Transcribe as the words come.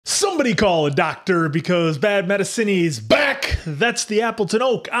Somebody call a doctor because bad medicine is back. That's the Appleton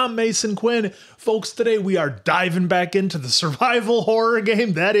Oak. I'm Mason Quinn. Folks, today we are diving back into the survival horror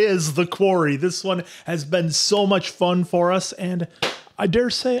game that is The Quarry. This one has been so much fun for us, and I dare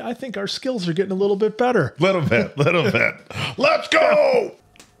say I think our skills are getting a little bit better. Little bit. Let's go!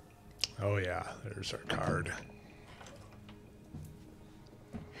 Oh yeah, there's our card.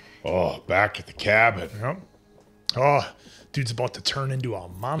 Oh, back at the cabin. Yep. Oh, dude's about to turn into a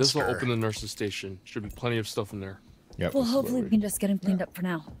monster. This will open the nurse's station. Should be plenty of stuff in there. Yep. Well, hopefully we can just get him cleaned up for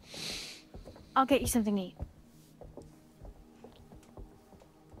now. I'll get you something to eat.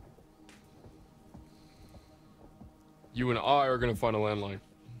 You and I are gonna find a landline.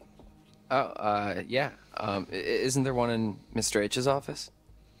 Oh, yeah. Isn't there one in Mr. H's office?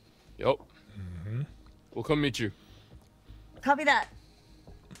 Yep. We'll come meet you. Copy that.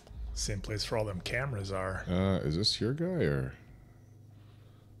 Same place where all them cameras are. Is this your guy or?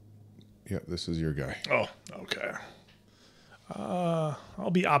 Yeah, this is your guy. Oh, okay. I'll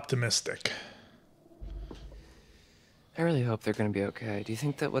be optimistic. I really hope they're going to be okay. Do you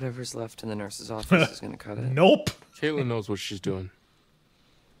think that whatever's left in the nurse's office is going to cut it? Nope. Caitlin knows what she's doing.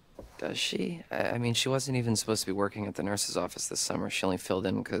 Does she? I mean, she wasn't even supposed to be working at the nurse's office this summer. She only filled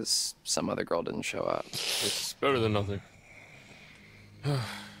in because some other girl didn't show up. It's better than nothing.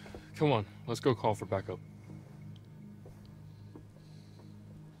 Come on, let's go call for backup.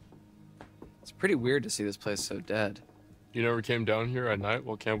 It's pretty weird to see this place so dead. You never came down here at night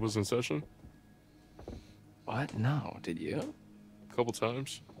while camp was in session? What? No, did you? A couple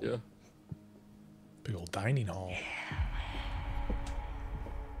times, yeah. Big old dining hall.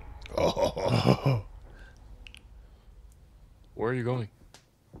 Oh. Where are you going?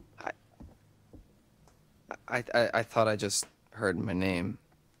 I thought I just heard my name.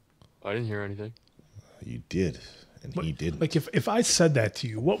 I didn't hear anything. You did, and he didn't. Like if I said that to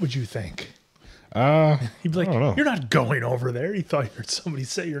you, what would you think? He'd be like, I don't know. "You're not going over there." You thought you heard somebody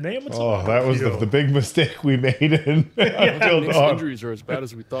say your name. What's Oh, wrong that was with you? the big mistake we made in Until Nick's Dawn. injuries are as bad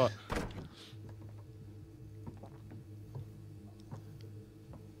as we thought.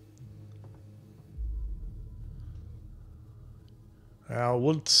 Well,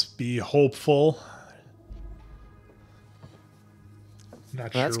 let's be hopeful.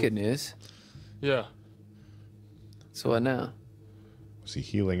 Not Well, that's sure. good news. Yeah. So what now? Was he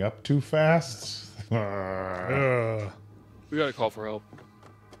healing up too fast? We gotta call for help.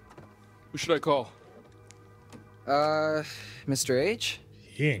 Who should I call? Mr. H?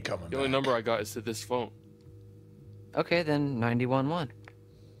 He ain't coming The only back. number I got is to this phone. Okay, then 911.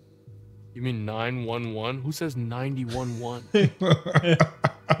 You mean 911? Who says 911?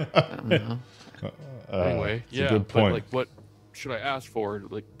 I don't know. Anyway, it's a yeah, good but point. like, what should I ask for?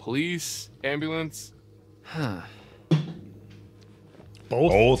 Like, police, ambulance? Huh.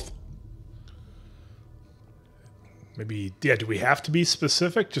 Both? Maybe, yeah, do we have to be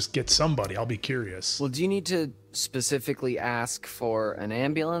specific? Just get somebody. I'll be curious. Well, do you need to specifically ask for an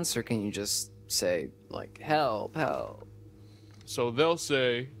ambulance, or can you just say, like, help, help? So they'll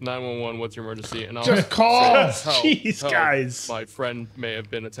say 911, what's your emergency? And I'll Just call! say, help, Jeez, help. guys. My friend may have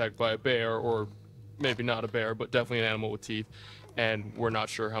been attacked by a bear, or maybe not a bear, but definitely an animal with teeth. And we're not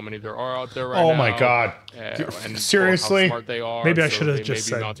sure how many there are out there right now. Oh my God. And Seriously? or how smart they are. Maybe I so should have they just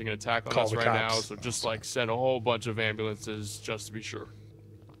may be said, mounting an attack on call us the right now. cops. So just like send a whole bunch of ambulances just to be sure.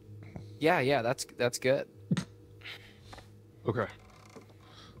 Yeah, that's good. Okay.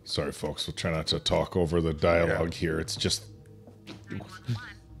 Sorry, folks. We'll try not to talk over the dialogue here. It's just...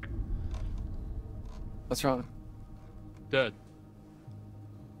 What's wrong? Dead.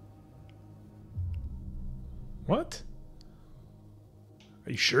 What?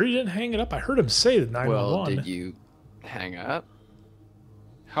 Are you sure you didn't hang it up? I heard him say the 911. Well, did you hang up?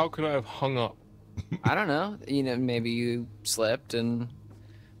 How could I have hung up? I don't know. You know, maybe you slipped and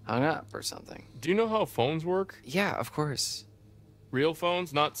hung up or something. Do you know how phones work? Yeah, of course. Real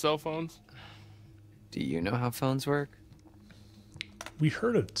phones, not cell phones? Do you know how phones work? We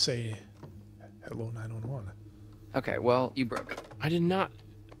heard it say, hello 911. Okay, well, you broke it. I did not.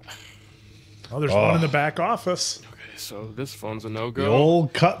 Oh, there's one in the back office. Okay, so this phone's a no-go. The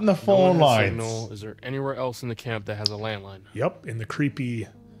old cutting the No phone one has lines. signal. Is there anywhere else in the camp that has a landline? Yep, in the creepy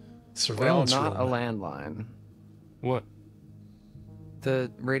Well, surveillance not a room. landline. What?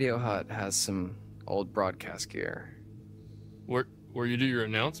 The radio hut has some old broadcast gear. Where you do your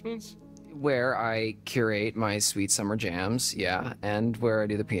announcements? Where I curate my sweet summer jams, yeah, and where I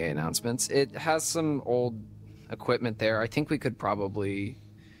do the PA announcements. It has some old equipment there. I think we could probably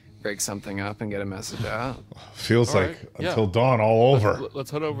rig something up and get a message out. Feels All like right, yeah. Until Dawn all over.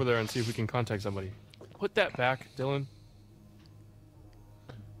 Let's head over there and see if we can contact somebody. Put that back, Dylan.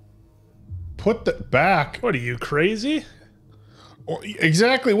 put the back. What are you, crazy?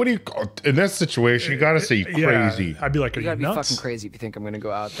 Exactly. What do you in that situation? You got to say crazy. Yeah, I'd be like, are You you gotta be nuts? fucking crazy if you think I'm gonna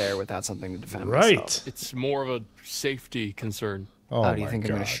go out there without something to defend Right. myself. It's more of a safety concern. Oh, Do you my think I'm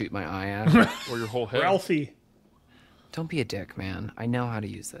God. gonna shoot my eye out? Or your whole head. Ralphie. Don't be a dick, man. I know how to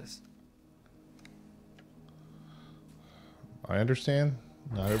use this. I understand.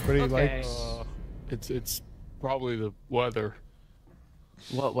 Not everybody likes. It's probably the weather.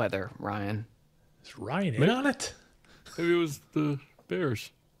 What weather, Ryan? Is Ryan in on it? Maybe it was the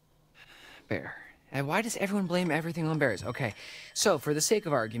bears. Bear. And why does everyone blame everything on bears? Okay, so for the sake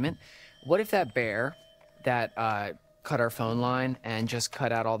of argument, what if that bear that cut our phone line and just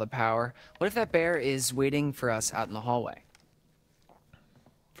cut out all the power, what if that bear is waiting for us out in the hallway?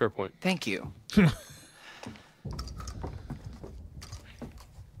 Fair point. Thank you.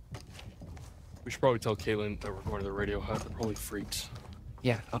 We should probably tell Caitlin that we're going to the radio hut. They're probably freaks.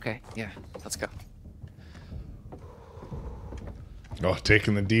 Yeah, okay, yeah, let's go. Oh,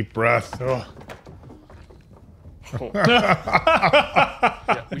 taking the deep breath. Oh,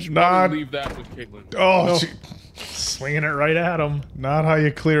 Yeah, we should Not- probably leave that with Caitlin. Oh, swinging it right at him. not how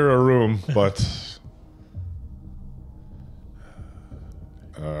you clear a room, but.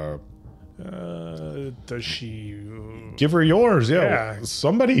 Does she? Give her yours. Yeah. Yeah.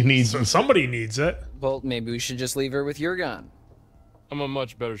 Somebody needs. Somebody needs it. Well, maybe we should just leave her with your gun. I'm a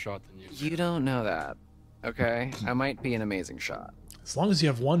much better shot than you. You don't know that, okay? I might be an amazing shot. As long as you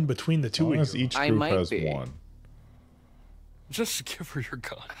have one between the As two long of as you. each I group might has be. one. Just give her your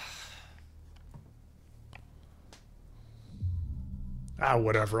gun.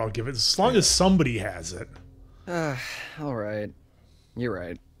 Whatever. I'll give it. As long as somebody has it. All right. You're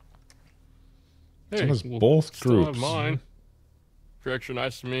right. Hey, as we'll both still groups. have mine. If you're extra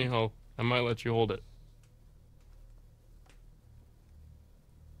nice to me, I might let you hold it.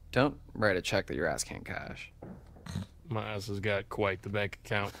 Don't write a check that your ass can't cash. My ass has got quite the bank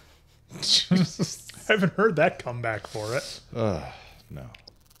account. I haven't heard that comeback for it. No.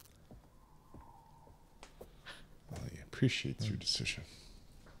 I appreciate your decision.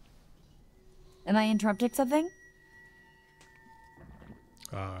 Am I interrupting something?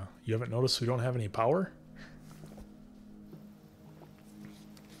 You haven't noticed we don't have any power?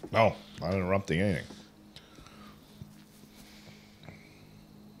 No, not interrupting anything.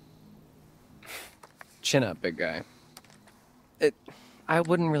 Chin up, big guy. I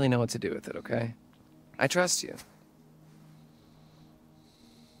wouldn't really know what to do with it, okay? I trust you.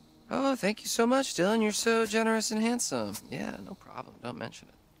 Oh, thank you so much, Dylan. You're so generous and handsome. Yeah, no problem. Don't mention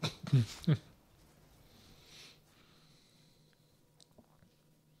it.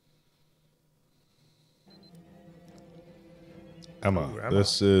 Emma, Ooh, Emma.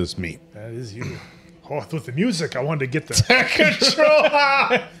 this is me. That is you. Oh, with the music, I wanted to get the. Control.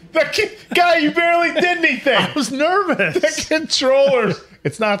 Guy, you barely did anything. I was nervous. The controllers.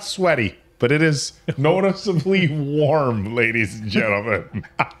 It's not sweaty, but it is noticeably warm, ladies and gentlemen.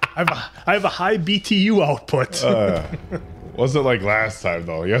 I have a high BTU output. Wasn't like last time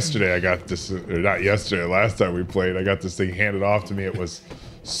though. Yesterday I got this, or not yesterday. Last time we played, I got this thing handed off to me. It was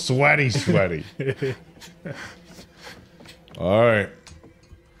sweaty. All right.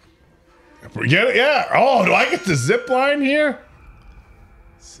 Get it? Yeah. Oh, do I get the zip line here?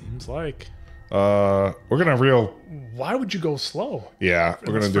 Seems like. We're gonna reel. Why would you go slow? Yeah,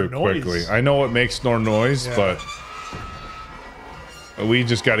 we're gonna It's do for it quickly. noise. I know it makes no noise, Yeah. but we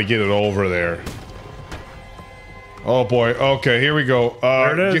just got to get it over there. Oh boy. Okay, here we go.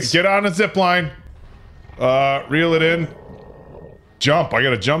 There it is. Get on the zip line. Reel it in. Jump. I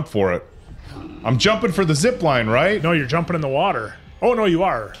gotta jump for it. I'm jumping for the zip line, right? No, you're jumping in the water. Oh, no, you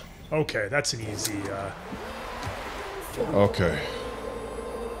are. Okay, that's an easy. Okay.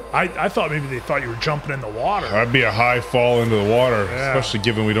 I thought maybe they thought you were jumping in the water. That'd be a high fall into the water, Yeah. especially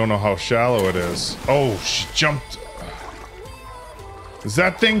given we don't know how shallow it is. Oh, she jumped. Is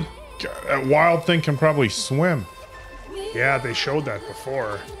that thing? That wild thing can probably swim. Yeah, they showed that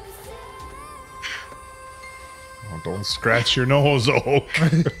before. Oh, don't scratch your nose, Oak.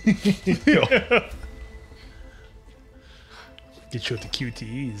 Get you with the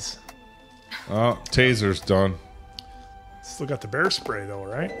QTEs. Oh, taser's done. Still got the bear spray though,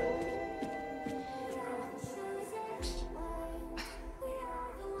 right?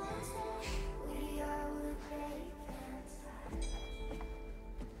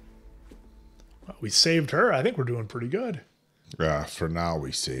 Well, we saved her. I think we're doing pretty good. Yeah, for now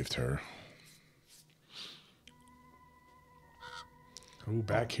we saved her. Ooh,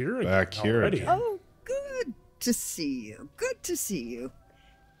 back here again. Back here already. again. Oh, good to see you. Good to see you.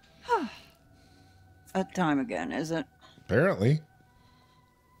 That time again, is it? Apparently.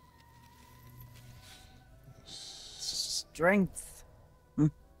 Strength.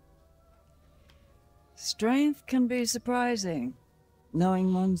 Strength can be surprising.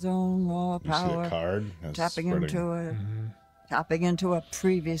 Knowing one's own raw You see a power, card? That's tapping spreading. into it, tapping into a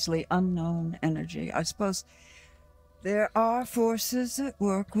previously unknown energy. I suppose there are forces at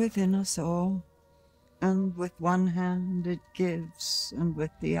work within us all, and with one hand it gives, and with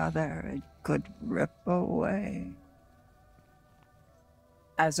the other it could rip away.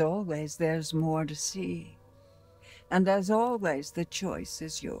 As always, there's more to see, and as always, the choice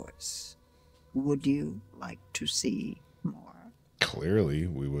is yours. Would you like to see more? Clearly,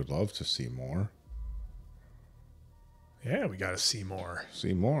 we would love to see more. Yeah, we got to see more.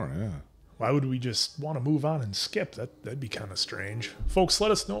 See more, yeah. Why would we just want to move on and skip? That'd be kind of strange. Folks,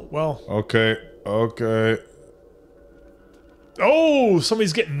 let us know. Well, Okay. oh,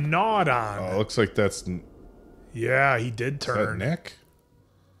 somebody's getting gnawed on. Oh, looks like that's Yeah, he did is that turn. Nick.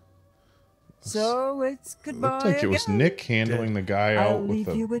 So it's goodbye Looked like it was again. Nick handling the guy I'll out with leave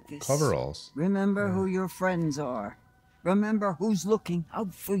you the with this. coveralls. Remember who your friends are. Remember who's looking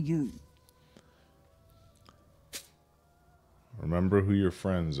out for you. Remember who your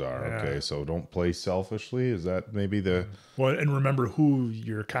friends are. Yeah. Okay, so don't play selfishly. Is that maybe the? Well, and remember who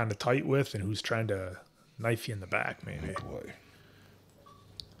you're kind of tight with and who's trying to knife you in the back, maybe. Boy.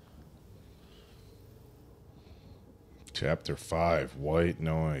 Chapter 5, White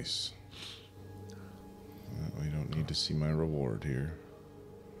Noise. We don't need to see my reward here.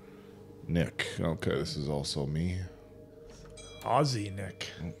 Nick. Okay, this is also me. Aussie Nick.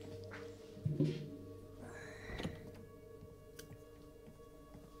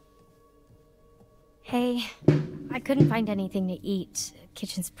 Hey, I couldn't find anything to eat.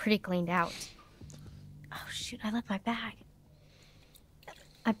 Kitchen's pretty cleaned out. Oh shoot, I left my bag.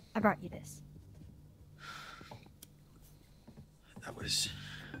 I brought you this. That was...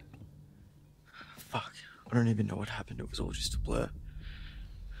 Fuck. I don't even know what happened. It was all just a blur.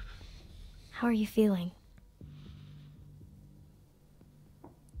 How are you feeling?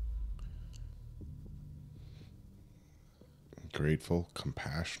 Grateful,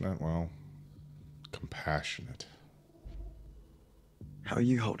 compassionate. Well, compassionate. How are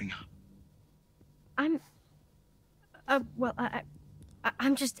you holding up? I'm... well,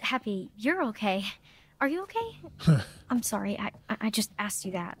 I'm just happy you're okay. Are you okay? I'm sorry, I just asked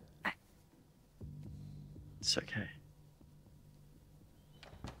you that. It's okay.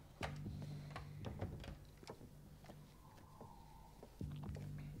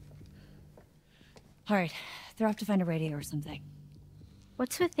 All right, they're off to find a radio or something.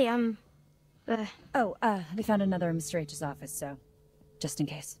 What's with the, Oh, they found another in Mr. H's office, so just in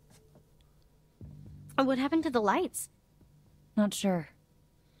case. what happened to the lights? Not sure.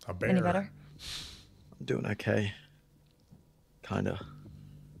 A bear. Any better? I'm doing okay. Kinda.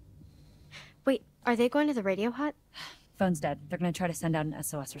 Wait, are they going to the radio hut? Phone's dead. They're gonna try to send out an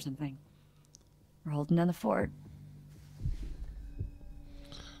SOS or something. We're holding down the fort.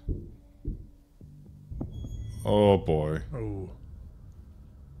 Oh boy. Oh.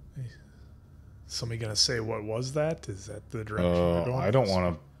 Somebody gonna say what was that? Is that the direction we're going? I don't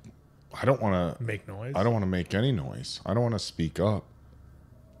want to make noise. I don't want to make any noise. I don't want to speak up.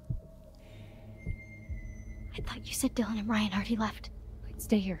 I thought you said Dylan and Ryan already left. Wait,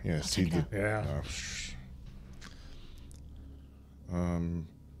 stay here. Yeah, I'll see check it the out.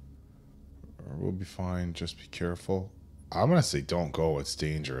 we'll be fine. Just be careful. I'm gonna say don't go. It's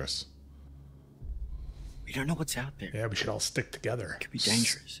dangerous. We don't know what's out there. Yeah, we should all stick together. It could be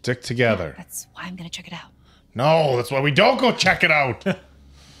dangerous. Stick together. That's why I'm gonna check it out. No, that's why we don't go check it out.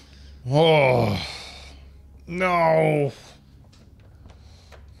 Oh no.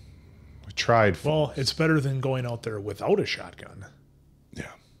 I tried. Well, it's better than going out there without a shotgun.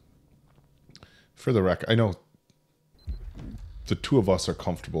 Yeah. For the record, I know the two of us are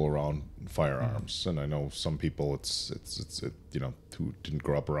comfortable around firearms, and I know some people it's you know, who didn't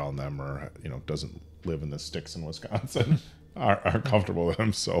grow up around them or, you know, doesn't live in the sticks in Wisconsin are comfortable with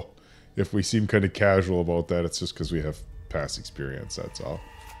them. So if we seem kind of casual about that, it's just because we have past experience. That's all.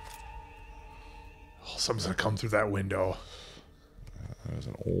 Oh, something's gonna come through that window. There's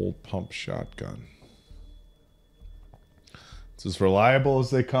an old pump shotgun. It's as reliable as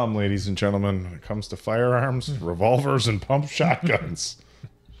they come, ladies and gentlemen, when it comes to firearms, revolvers, and pump shotguns.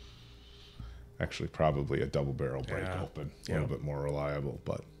 Actually, probably a double barrel break open. A little bit more reliable,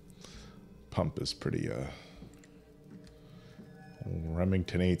 but pump is pretty,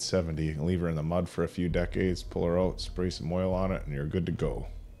 Remington 870. Leave her in the mud for a few decades, pull her out, spray some oil on it, and you're good to go.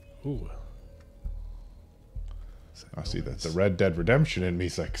 Ooh. I see that. The Red Dead Redemption in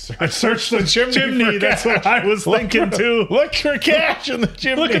me's like, search the chimney. Chimney, for that's cash. what I was thinking too. Look for cash in the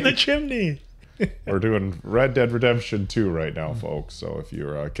chimney. Look in the chimney. We're doing Red Dead Redemption 2 right now, folks. So if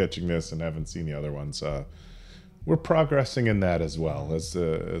you're catching this and haven't seen the other ones, we're progressing in that as well. As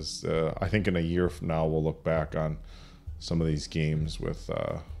I think in a year from now, we'll look back on some of these games with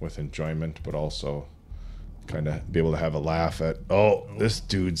enjoyment, but also kind of be able to have a laugh at, oh, this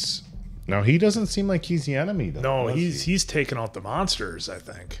dude's... Now, he doesn't seem like he's the enemy, though. No, he's taking out the monsters, I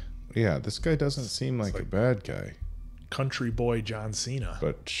think. Yeah, this guy doesn't seem like a bad guy. Country boy John Cena.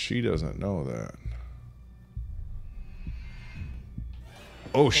 But she doesn't know that.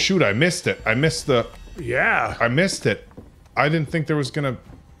 Oh, shoot, I missed it. I missed the... Yeah. I missed it. I didn't think there was gonna...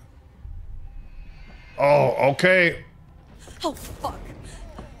 Oh, okay. Oh, fuck.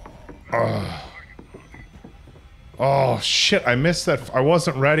 Oh, shit, I missed that. I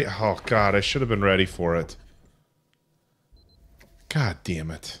wasn't ready. Oh, God, I should have been ready for it. God damn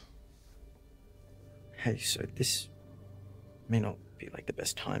it. Hey, so this may not be like the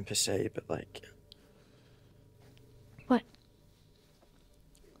best time per se, but like... What?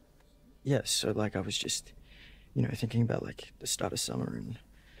 Yeah, so like I was just, you know, thinking about like the start of summer and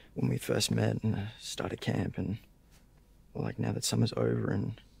when we first met and the start of camp and well, like now that summer's over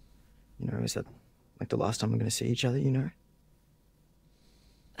and, you know, is that like the last time we're gonna see each other, you know?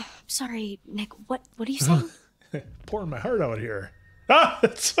 Sorry, Nick, what are you saying? Pouring my heart out here. Ah,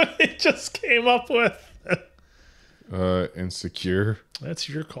 that's what it just came up with. Insecure. That's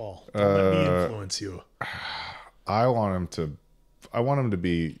your call. Don't let me influence you. I want him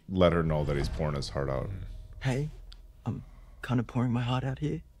to let her know that he's pouring his heart out. Hey, I'm kind of pouring my heart out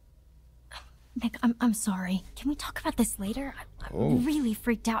here. Nick, I'm sorry. Can we talk about this later? I'm really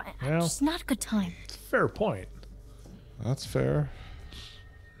freaked out. Well, It's just not a good time. Fair point. That's fair.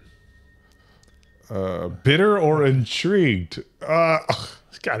 Bitter or intrigued?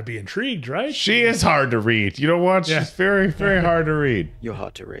 It's got to be intrigued, right? She is hard to read. You know what? Yeah. She's very, very hard to read. You're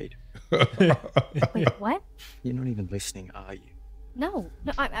hard to read. Wait, what? You're not even listening, are you? No,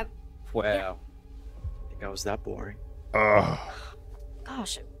 I Wow. Think I was that boring?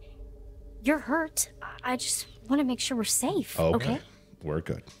 gosh, you're hurt. I just want to make sure we're safe. Okay. We're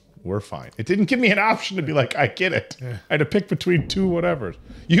good. We're fine. It didn't give me an option to be like, I get it. I had to pick between two whatever.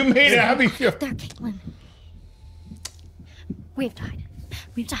 You made Abby feel... There, Caitlin. We've died.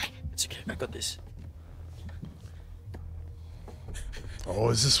 We've died. It's okay, I got this. Oh,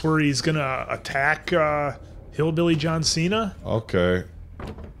 is this where he's going to attack Hillbilly John Cena? Okay.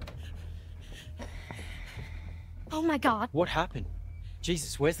 Oh my God. What happened?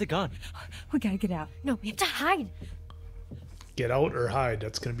 Jesus, where's the gun? We gotta get out. No, we have to hide. Get out or hide.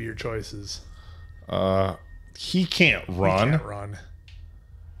 That's going to be your choices. He can't run. He can't run.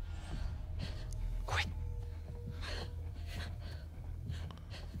 Quick.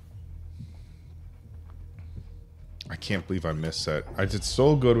 I can't believe I missed that. I did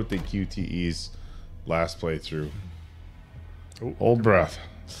so good with the QTEs last playthrough. Ooh, Hold breath.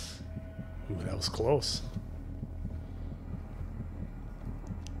 Ooh, that was close.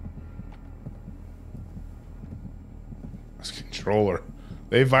 This controller.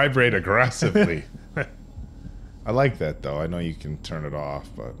 They vibrate aggressively. I like that, though. I know you can turn it off,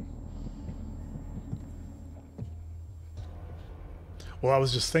 but... Well, I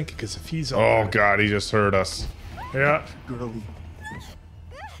was just thinking, because if he's... Oh, God, he just heard us. Yeah. Girly.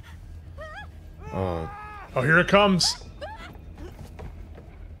 Oh, Oh, here it comes.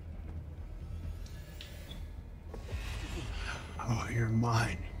 Oh, you're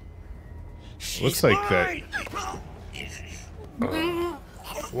mine. looks like that...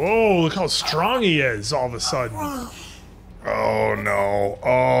 Whoa, look how strong he is all of a sudden. Oh, no.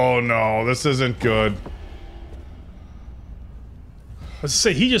 Oh, no. This isn't good. I was to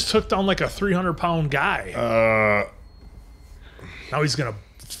say, he just took down like a 300-pound guy. Now he's going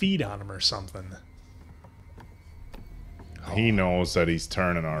to feed on him or something. He knows that he's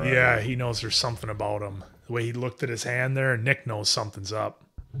turning already. Yeah, he knows there's something about him. The way he looked at his hand there, Nick knows something's up.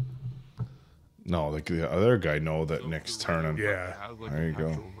 No, the other guy know that Nick's turning. Yeah. There you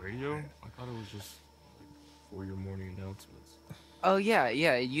go. Radio? I thought it was just for your morning announcements. Oh yeah,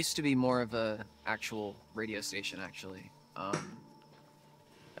 it used to be more of a actual radio station actually.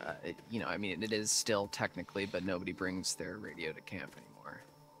 You know, I mean, it is still technically, but nobody brings their radio to camp anymore.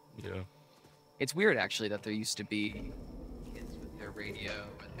 Yeah. It's weird actually that there used to be kids with their radio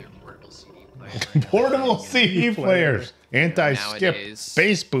and their portable CD player. Portable CD players. Anti-skip. Nowadays,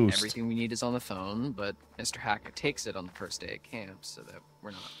 Bass boost. Everything we need is on the phone, but Mr. Hackett takes it on the first day at camp so that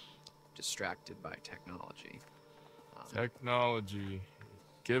we're not distracted by technology. Technology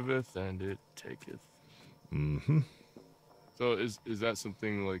giveth and it taketh. Mm-hmm. So is that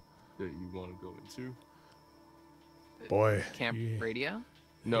something like that you want to go into? Boy. Camp yeah. radio?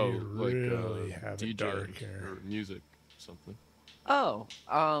 No, You like really have it DJ dark here. or music, something. Oh,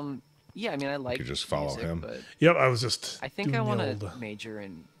 yeah. I mean, I like could just follow music, him. but Yep, I was just I think I doing want the to old major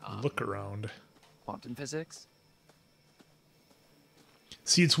in look around. quantum physics.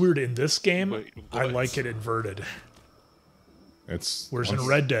 See, it's weird in this game. Wait, I what? like it inverted. It's Whereas in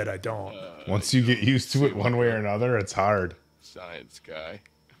Red Dead, I don't. once you get used to it one way or another, it's hard. Science guy.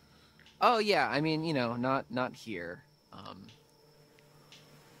 Oh yeah, I mean, not here.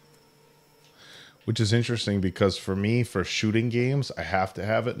 Which is interesting because for me, for shooting games, I have to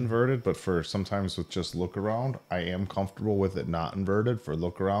have it inverted. But for sometimes with just look around, I am comfortable with it not inverted for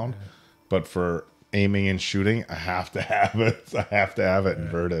look around. Yeah. But for aiming and shooting, I have to have it. I have to have it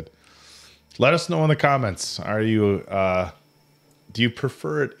inverted. Let us know in the comments. Are you? Do you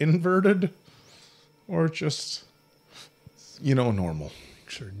prefer it inverted or just, normal?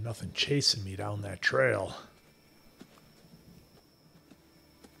 Sure, nothing chasing me down that trail.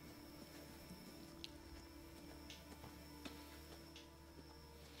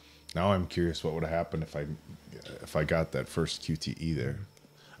 Now I'm curious what would have happened if I got that first QTE there.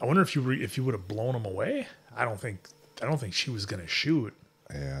 I wonder if you would have blown him away. I don't think she was gonna shoot.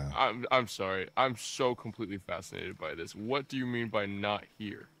 Yeah. I'm sorry. I'm so completely fascinated by this. What do you mean by not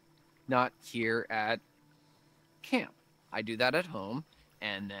here? Not here at camp. I do that at home,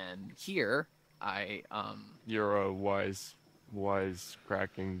 and then here I You're a wise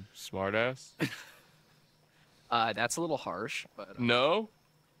cracking smartass. That's a little harsh, but No.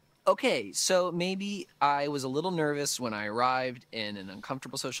 okay, so maybe I was a little nervous when I arrived in an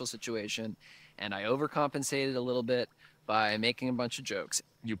uncomfortable social situation, and I overcompensated a little bit by making a bunch of jokes.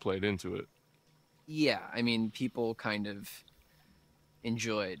 You played into it. Yeah, I mean, people kind of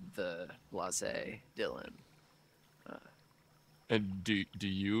enjoyed the blasé Dylan. And do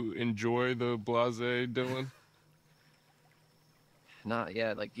you enjoy the blasé Dylan? Not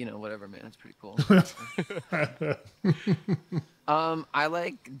yet, like, whatever, man. It's pretty cool. I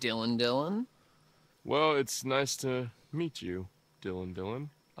like Dylan. Well, it's nice to meet you, Dylan.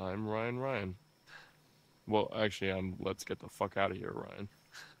 I'm Ryan. Well, actually, let's get the fuck out of here, Ryan.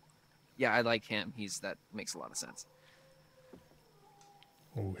 Yeah, I like him. That makes a lot of sense.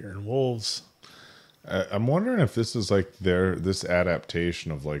 Oh, hearing wolves. I'm wondering if this is like this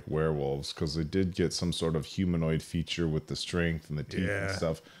adaptation of like werewolves, because they did get some sort of humanoid feature with the strength and the teeth and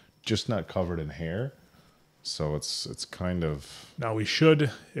stuff, just not covered in hair. So it's kind of... Now we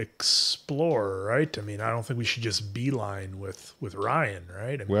should explore, right? I mean, I don't think we should just beeline with Ryan,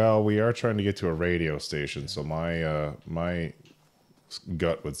 right? I mean, well, we are trying to get to a radio station, so my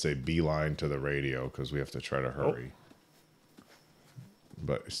gut would say beeline to the radio because we have to try to hurry.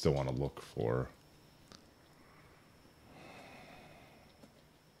 But I still want to look for...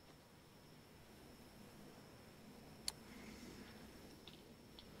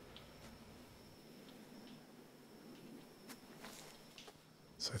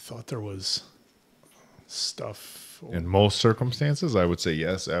 So I thought there was stuff. In most circumstances, I would say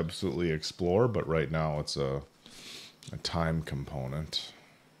yes, absolutely explore. But right now, it's a time component.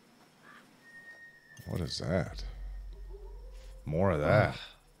 What is that? More of that.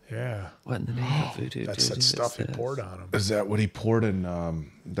 Yeah. What in the name of voodoo? That's that stuff he poured on him. Is that what he poured in?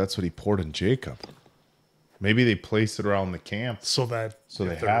 That's what he poured in Jacob. Maybe they place it around the camp so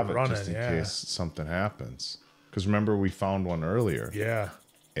they have it just in case something happens. Because remember, we found one earlier. Yeah.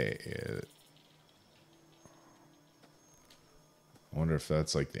 I wonder if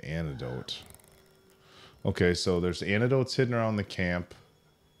that's like the antidote. Okay, so there's antidotes hidden around the camp.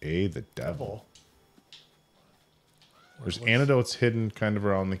 The devil. There's antidotes hidden kind of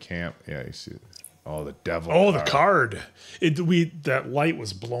around the camp. Yeah, you see. Oh, the devil. Oh, the card. That light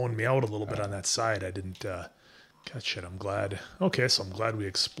was blowing me out a little bit on that side. I didn't catch it. I'm glad. Okay, so I'm glad we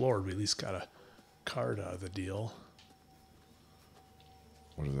explored. We at least got a card out of the deal.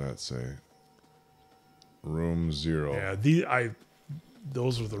 What does that say? Room 0. Yeah,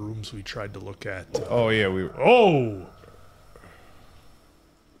 those were the rooms we tried to look at. Oh yeah,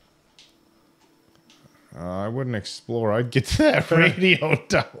 I wouldn't explore. I'd get to that radio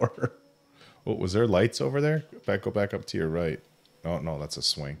tower. Oh, was there lights over there? Go back up to your right. Oh no, that's a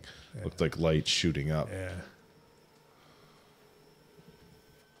swing. Yeah. Looked like lights shooting up. Yeah.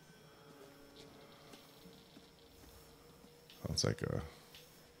 Sounds like a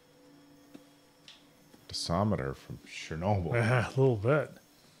dosimeter from Chernobyl. A little bit.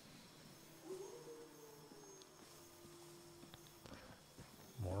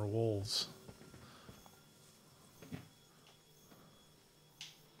 More wolves.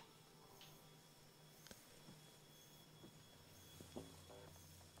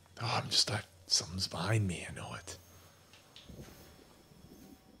 Oh, something's behind me. I know it.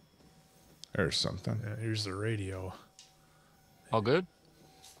 There's something. Yeah, here's the radio. All good?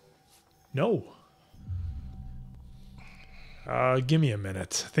 No. Give me a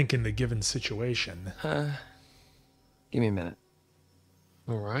minute. Think in the given situation. Give me a minute.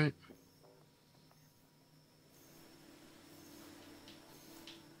 All right.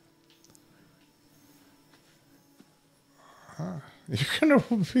 You're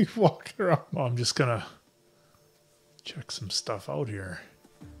gonna be walking around. Well, I'm just gonna check some stuff out here.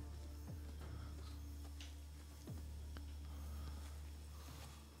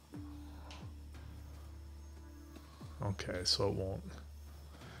 Okay, so it won't.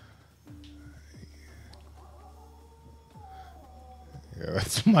 Yeah,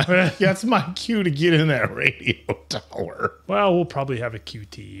 that's my cue to get in that radio tower. Well, we'll probably have a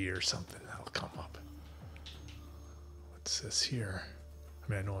QTE or something that'll come up. What's this here?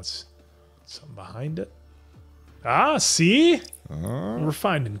 I mean, I know it's something behind it. Ah, see? We're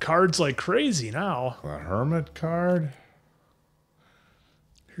finding cards like crazy now. The hermit card.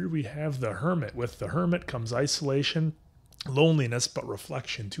 Here we have the hermit. With the hermit comes isolation, loneliness, but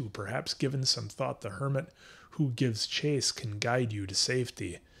reflection too. Perhaps given some thought, the hermit who gives chase can guide you to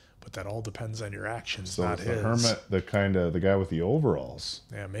safety. But that all depends on your actions, So not is the his. hermit, the guy with the overalls.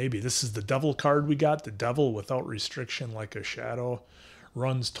 Yeah, maybe. This is the devil card we got. The devil without restriction, like a shadow,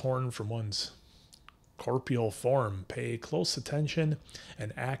 runs torn from one's corporeal form. Pay close attention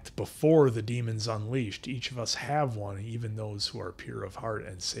and act before the demon's unleashed. Each of us have one, even those who are pure of heart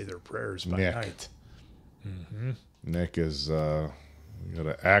and say their prayers by Nick. night. Nick is we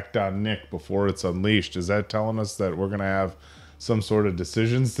gotta act on Nick before it's unleashed. Is that telling us that we're gonna have some sort of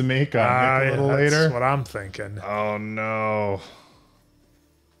decisions to make on Nick a little That's later? what I'm thinking. Oh no.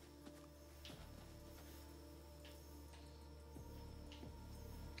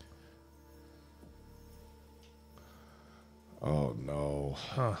 Oh no.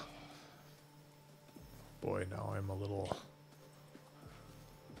 Huh. Boy, now I'm a little...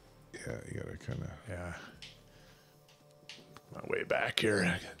 Yeah, you gotta kind of. Yeah. My way back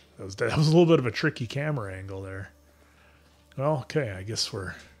here. That was a little bit of a tricky camera angle there. Well, okay, I guess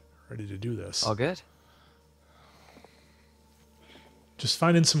we're ready to do this. All good? Just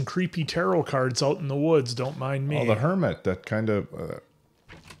finding some creepy tarot cards out in the woods. Don't mind me. Oh, the hermit. That kind of.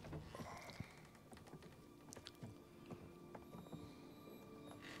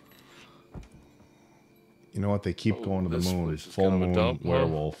 You know what? They keep going to the this moon. place is Full kind of a moon dump, huh?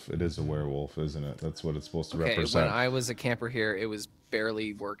 werewolf. It is a werewolf, isn't it? That's what it's supposed to Okay, represent. when I was a camper here, it was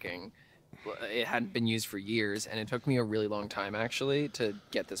barely working. It hadn't been used for years, and it took me a really long time, actually, to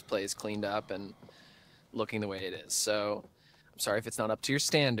get this place cleaned up and looking the way it is. So I'm sorry if it's not up to your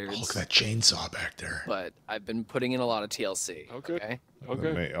standards. Oh, look at that chainsaw back there. But I've been putting in a lot of TLC. Okay. That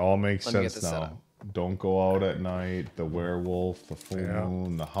Okay. all makes Let me get sense this set now. up. Don't go out at night. The werewolf, the full Yeah.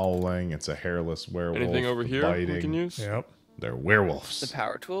 moon, the howling. It's a hairless werewolf. Anything over the here biting. we can use? Yep. They're werewolves. The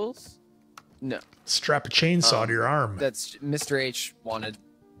power tools? No. Strap a chainsaw to your arm. That's Mr. H wanted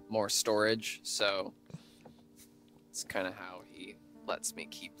more storage, so it's kind of how he lets me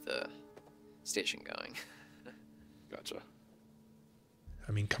keep the station going. Gotcha.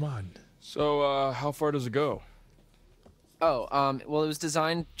 I mean, come on. So, how far does it go? Oh, well, it was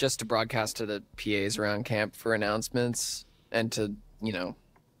designed just to broadcast to the PAs around camp for announcements and to, you know,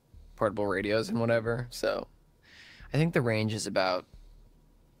 portable radios and whatever. So I think the range is about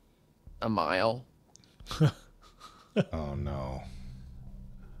a mile. Oh no.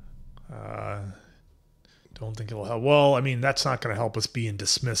 Don't think it'll help. Well, I mean, that's not going to help us being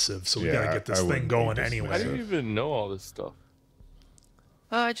dismissive, so we Yeah, got to get this I thing wouldn't be going How anyway. do you even know all this stuff?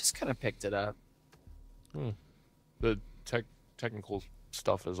 I just kind of picked it up. The technical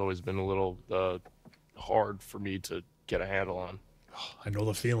stuff has always been a little hard for me to get a handle on. I know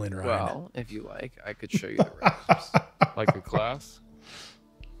the feeling, Ryan. Well, if you like, I could show you the ropes. Like a class?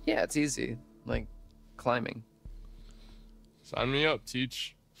 Yeah, it's easy. Like climbing. Sign me up,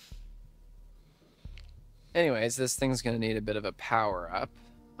 teach. Anyways, this thing's going to need a bit of a power up,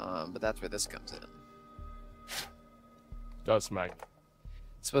 but that's where this comes in. Dust mag.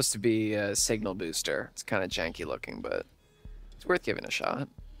 It's supposed to be a signal booster. It's kind of janky looking, but it's worth giving a shot.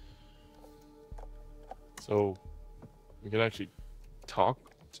 So, we can actually talk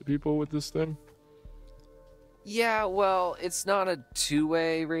to people with this thing? Yeah, well, it's not a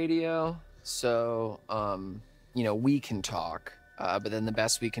two-way radio, so, you know, we can talk, but then the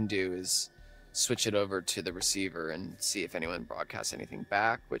best we can do is switch it over to the receiver and see if anyone broadcasts anything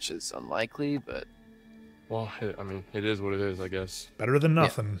back, which is unlikely, but... Well, I mean, it is what it is, I guess. Better than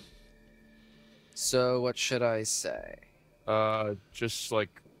nothing. So, what should I say? Just, like,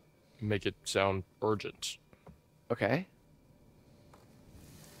 make it sound urgent. Okay.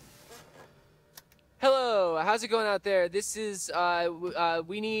 how's it going out there? This is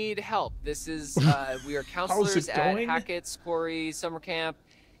we need help. This is we are counselors at Hackett's Quarry summer camp,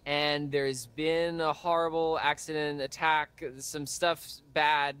 and there's been a horrible accident, attack, some stuff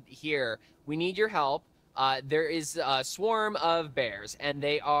bad here. We need your help. There is a swarm of bears, and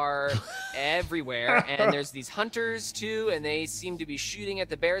they are everywhere. And there's these hunters too, and they seem to be shooting at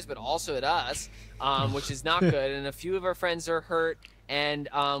the bears, but also at us, which is not good. And a few of our friends are hurt, and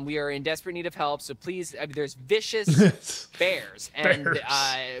we are in desperate need of help. So please, there's vicious bears, and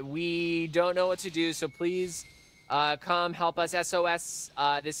we don't know what to do. So please, come help us. SOS.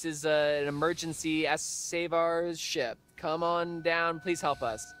 This is an emergency. Save our ship. Come on down. Please help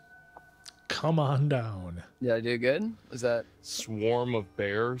us. Come on down. Did I do good? Was that Swarm of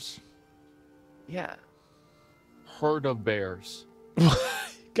bears? Yeah. Herd of bears.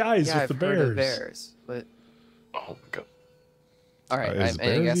 Guys Yeah, with the I've bears. heard of bears, but Oh my god. all right. Is I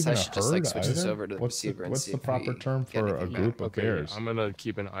bears guess I even a should just like herd switch this either? over to the What's the, receiver and what's see the if proper we term get for a anything group back. of bears? I'm gonna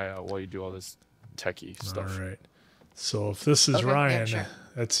keep an eye out while you do all this techie stuff. All right. So if this is Okay, yeah, Ryan, sure.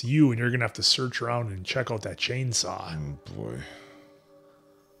 that's you, and you're gonna have to search around and check out that chainsaw. Oh boy.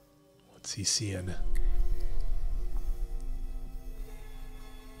 What's he seeing?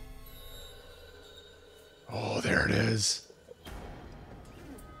 Oh, there it is.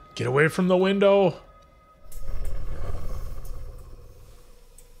 Get away from the window.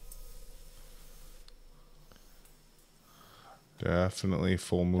 Definitely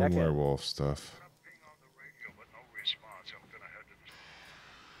full moon werewolf stuff.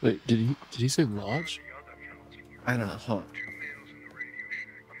 Wait, did he say lodge? I don't know. Hold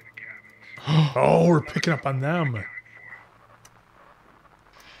on. Oh, we're picking up on them. We're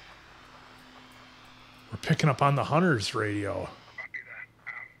picking up on the hunter's radio.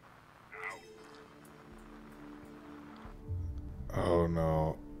 Oh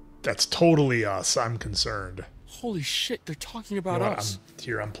no. That's totally us. I'm concerned. Holy shit, they're talking You about know what? us.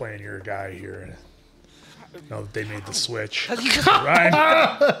 I'm playing your guy here. No, they made the switch. How do you just Ryan.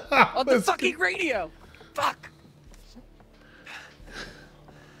 on the fucking radio? Fuck.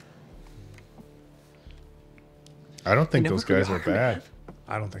 I don't think You know those who we guys are bad.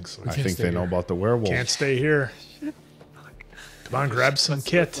 I don't think so. I think they know about the werewolf. Can't stay here. Come on, grab some Let's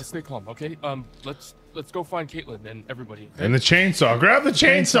kit. stay calm, okay? Let's go find Caitlin and everybody. And the chainsaw. Grab the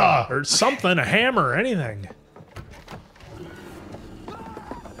chainsaw. Or something, a hammer, anything.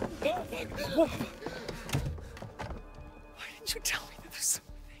 Why didn't you tell me that there's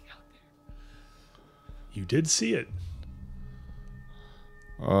something out there? You did see it.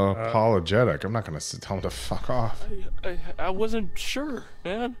 Apologetic. I'm not gonna tell him to fuck off. I wasn't sure,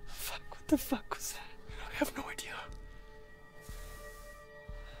 man. Fuck, what the fuck was that? I have no idea.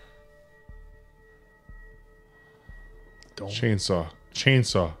 Don't. Chainsaw.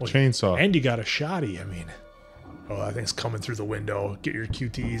 Chainsaw. Well, Chainsaw. And you got a shotty. I mean, oh, that thing's coming through the window. Get your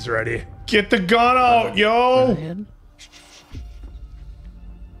QTs ready. Get the gun out, yo!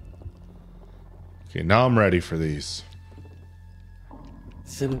 Okay, now I'm ready for these.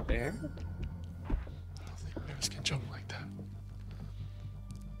 Is it a bear? I don't think bears can jump like that.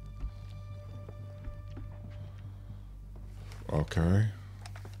 Okay.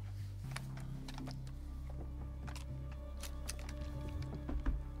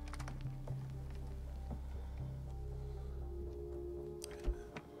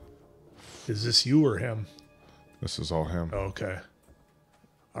 Is this you or him? This is all him. Okay.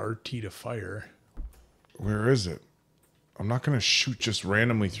 RT to fire. Where is it? I'm not gonna shoot just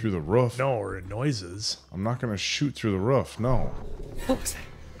randomly through the roof. No, or it noises. I'm not gonna shoot through the roof. No. What was that?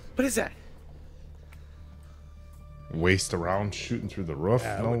 What is that? Waste around shooting through the roof?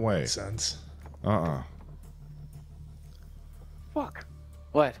 Yeah, that No would way. make sense. Fuck.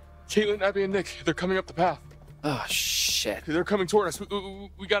 What? Caitlin, Abby, and Nick, they're coming up the path. Oh shit. They're coming toward us.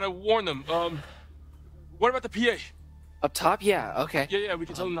 We gotta warn them. What about the PA? Up top? Yeah. Okay. Yeah, we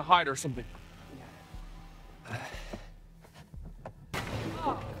can tell them to hide or something.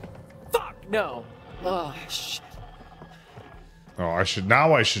 Fuck no. Oh shit. Oh, I should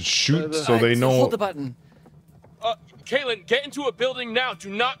shoot so they Alright, know. Hold the button. Caitlin, get into a building now. Do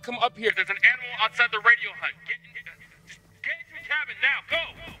not come up here. There's an animal outside the radio hut. Get into the cabin now.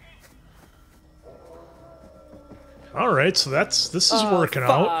 Go. All right, so this is Oh, working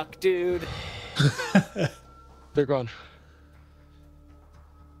out. Fuck, dude. They're gone.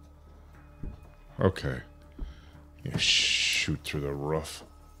 Okay. You shoot through the roof.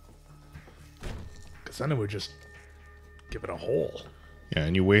 Because then it would just give it a hole. Yeah,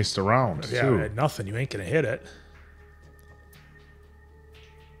 and you waste around Yeah, too. nothing. You ain't gonna hit it.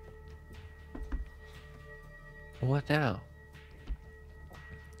 What now?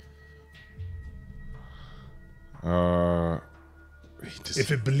 If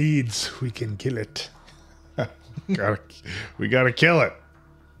it bleeds, we can kill it. We gotta kill it.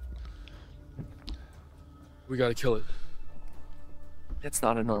 We gotta kill it. It's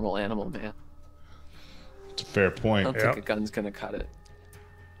not a normal animal, man. It's a fair I point. don't think a gun's gonna cut it.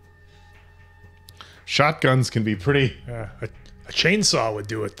 Shotguns can be pretty. A chainsaw would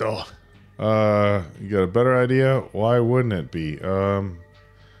do it, though. You got a better idea? Why wouldn't it be?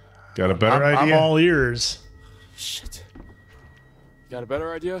 Got a better idea? I'm all ears. Shit. Got a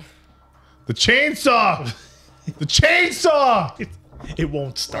better idea? The chainsaw! The chainsaw! It won't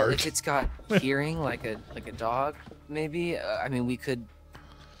Well, start. if it's got hearing like a dog, maybe. I mean, we could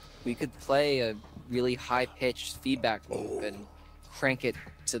play a really high-pitched feedback loop and crank it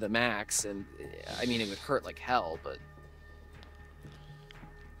to the max, and I mean, it would hurt like hell, but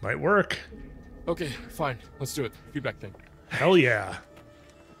Might work. Okay, fine. Let's do it. Feedback thing. Hell yeah.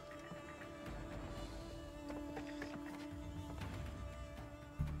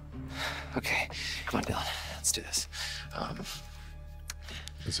 okay. Come on, Dylan. Let's do this.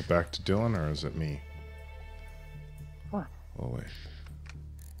 Is it back to Dylan or is it me? What? Oh, wait.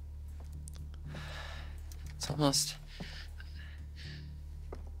 It's almost.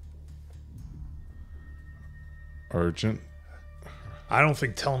 Urgent. I don't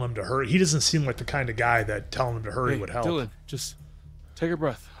think telling him to hurry. He doesn't seem like the kind of guy that telling him to hurry would help. Dylan, just take a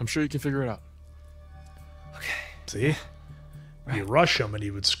breath. I'm sure you can figure it out. Okay. See? You rush him and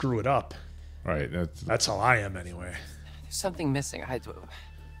he would screw it up. Right. That's how I am anyway. There's something missing.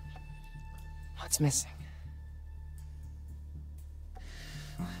 What's missing?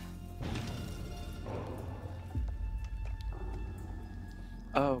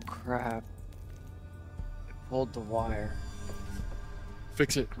 Oh crap. It pulled the wire.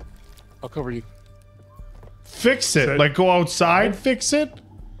 Fix it. I'll cover you. Fix it. Like go outside, fix it?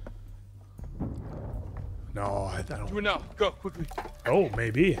 No, I Do don't. it now. Go, quickly. Oh,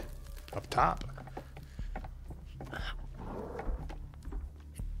 maybe. Up top.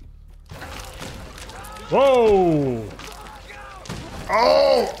 Whoa!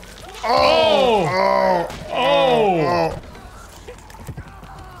 Oh! Oh! Oh!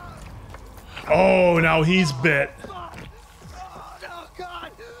 Oh, now he's bit. Oh,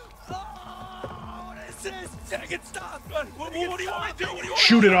 God! Oh, what is this? Dang it, stop! What do you want me to do? What do you want?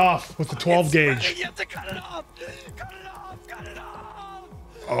 Shoot it off with the 12 gauge. You have to cut it off! Cut it off! Cut it off!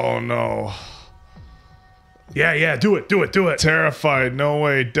 Oh no. Yeah, do it. Terrified, no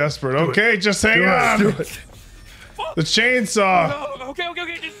way, desperate. Okay, just hang Do on. it. The chainsaw. Oh,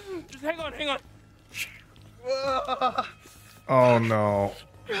 okay. Just hang on. Oh no.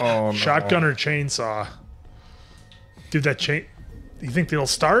 Oh no. Shotgun or chainsaw? Dude, that chain. You think they'll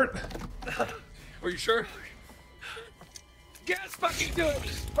start? Are you sure? Yes, fucking do it!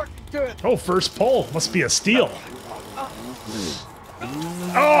 Fucking do it! Oh, first pull. Must be a steal.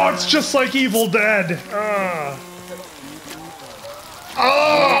 Oh, it's just like Evil Dead. Oh,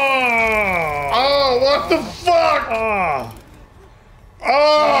 what the fuck?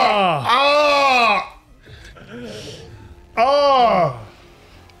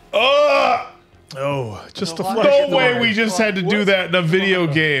 Oh, just the No flesh. way we just had to do that in a video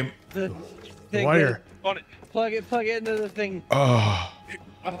game. The Wire. On it. Plug it into the thing.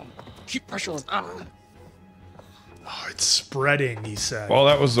 Keep pressure on. Oh, it's spreading, he said. Well,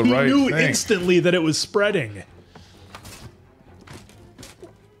 that was the He right knew thing. instantly that it was spreading.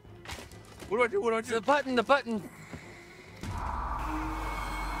 What do I do? The button.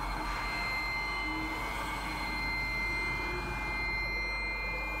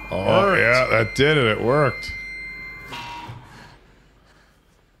 Oh, yeah, that did it. It worked.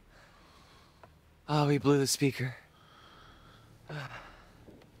 Oh, we blew the speaker.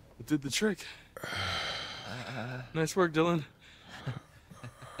 It did the trick. Nice work, Dylan.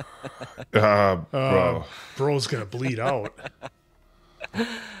 Bro. Bro's gonna bleed out.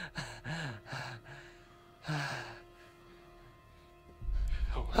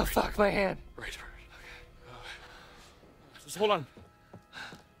 Oh, fuck my hand. Right. Okay. Just hold on.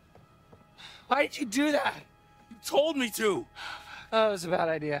 Why did you do that? You told me to. Oh, it was a bad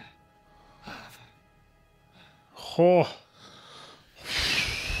idea. Oh.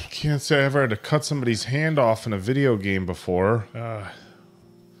 Can't say I ever had to cut somebody's hand off in a video game before.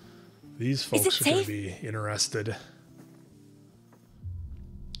 These folks are gonna be interested.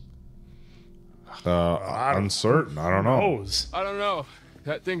 Uncertain. I don't know. Knows? I don't know.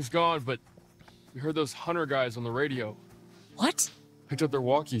 That thing's gone, but we heard those hunter guys on the radio. What? Picked up their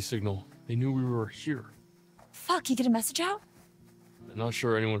walkie signal. They knew we were here. Fuck, you get a message out? I'm not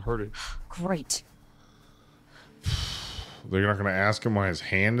sure anyone heard it. Great. They're not going to ask him why his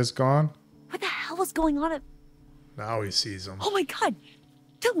hand is gone? What the hell was going on at... Now he sees him. Oh my god!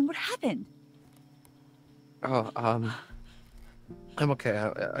 Dylan, what happened? Oh, I'm okay.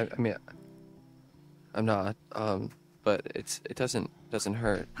 I mean, I'm not. But it doesn't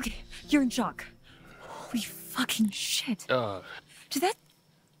hurt. Okay, you're in shock. Holy fucking shit. Did that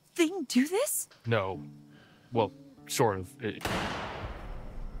thing do this? No. Well, sort of.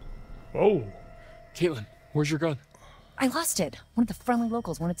 Whoa. Caitlin, where's your gun? I lost it. One of the friendly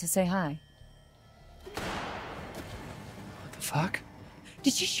locals wanted to say hi. What the fuck?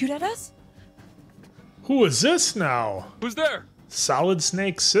 Did she shoot at us? Who is this now? Who's there? Solid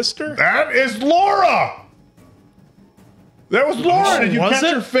Snake's sister? That is Laura! That was Laura! Did you Was catch it?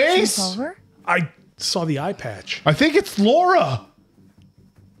 her You face? saw her? I saw the eye patch. I think it's Laura!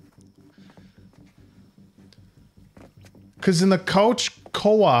 Because in the couch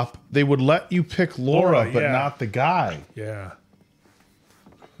co-op, they would let you pick Laura, but yeah. not the guy. Yeah.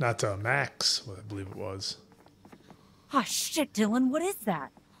 Not Max, I believe it was. Oh shit, Dylan, what is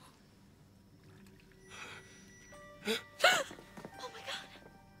that?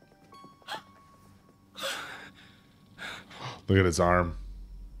 Look at his arm.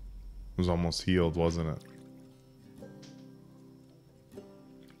 It was almost healed, wasn't it?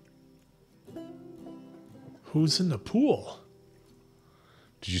 Who's in the pool?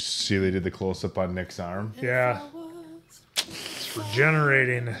 Did you see they did the close-up on Nick's arm? Yeah. It's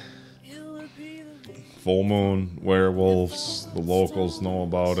regenerating. Full moon, werewolves, the locals know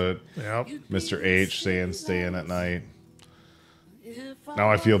about it. Yep. Mr. H saying stay in at night.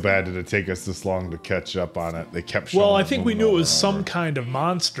 Now I feel bad. Did it take us this long to catch up on it? They kept showing Well, I it think we moving knew it over was and some over. kind of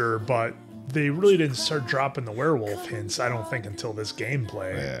monster, but they really didn't start dropping the werewolf hints, I don't think, until this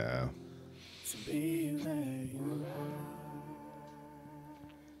gameplay. Yeah.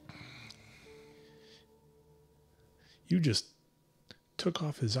 You just took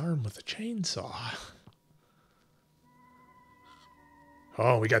off his arm with a chainsaw.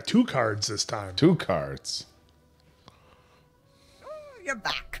 Oh, we got 2 cards this time. 2 cards. You're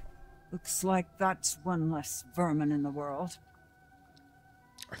back. Looks like that's one less vermin in the world.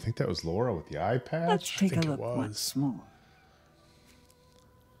 I think that was Laura with the eye patch. Let's take a think it look was. once more.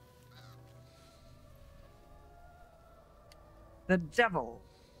 The devil.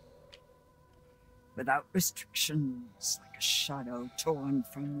 Without restrictions, like a shadow torn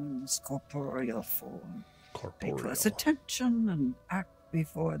from one's corporeal form. Pay close attention and act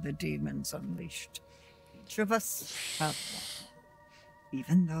before the demons unleashed. Each of us have one.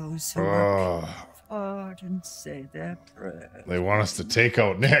 Even those who work hard and say their prayers. They want us to take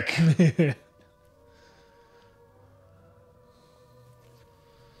out Nick.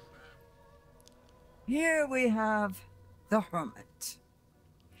 Here we have the Hermit.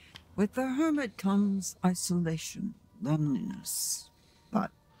 With the Hermit comes isolation, loneliness,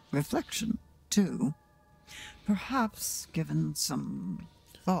 but reflection, too. Perhaps, given some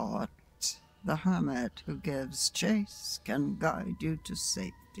thought, the Hermit who gives chase can guide you to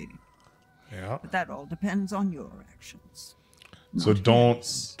safety. Yeah. But that all depends on your actions. So not don't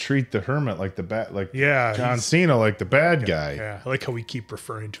his. treat the Hermit like the bad, like Yeah, John he's- Cena like the bad guy. Yeah, I like how we keep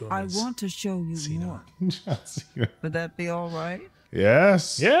referring to him I as want to show you more. John Cena. Would that be all right?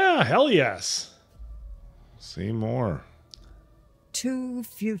 Yes. Yeah, hell yes. See more. 2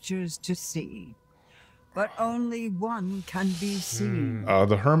 futures to see, but only one can be seen.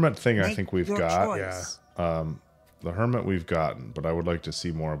 The Hermit thing I Make think we've your got. choice. The Hermit we've gotten, but I would like to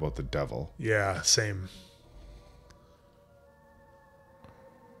see more about the devil. Yeah, same.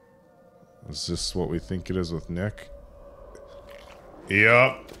 Is this what we think it is with Nick?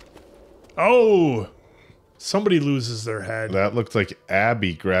 Yep. Oh! Somebody loses their head. That looked like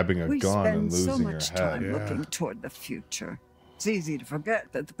Abby grabbing a We gun and spend so losing her much head. time looking toward the future. It's easy to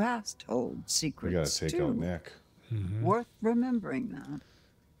forget that the past holds We secrets gotta take too. out Nick. Worth remembering that.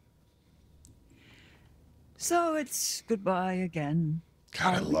 So it's goodbye again.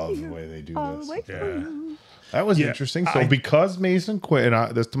 God, I I'll love be the way they do I'll this. wait for you. That was Yeah, interesting. So because Mason quit,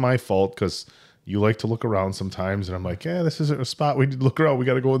 and that's my fault because you like to look around sometimes, and I'm like, yeah, this isn't a spot we need to look around. We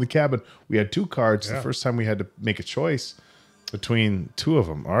got to go in the cabin. We had 2 cards. Yeah. The first time we had to make a choice between 2 of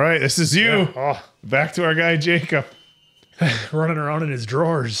them. All right, this is you. Yeah. Oh, Back to our guy Jacob. running around in his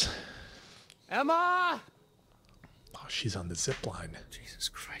drawers. Emma! Oh, she's on the zip line. Jesus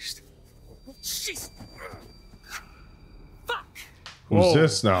Christ. Jeez. Fuck! Who's Whoa.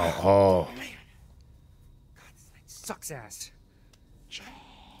 this now? Oh, Sucks ass.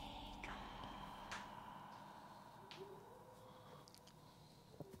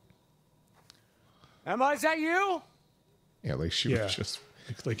 Emma, is that you? yeah, like she Yeah. was just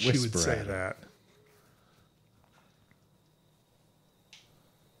Like she would whisper say at him. that.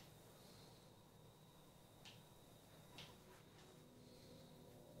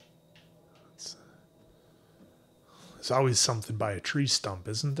 There's always something by a tree stump,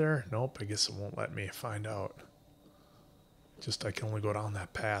 isn't there? Nope, I guess it won't let me find out. Just I can only go down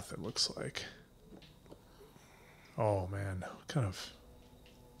that path, it looks like. Oh man, what kind of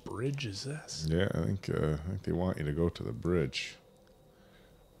bridge is this? Yeah, I think they want you to go to the bridge.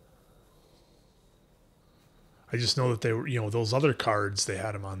 I just know that they were, those other cards, they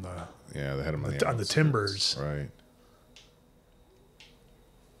had them on the... Yeah, they had them on the timbers. Right.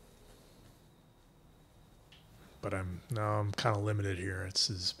 But I'm kind of limited here. This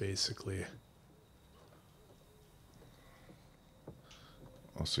is basically...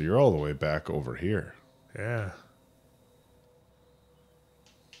 Oh, so you're all the way back over here. Yeah.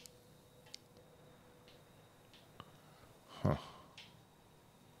 Huh.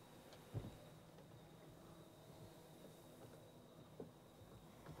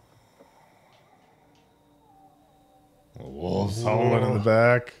 Wolves howling in the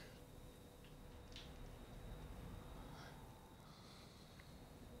back.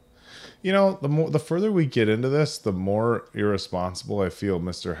 The further we get into this, the more irresponsible I feel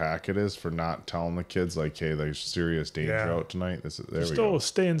Mr. Hackett is for not telling the kids, like, hey, there's serious danger out tonight. There we go.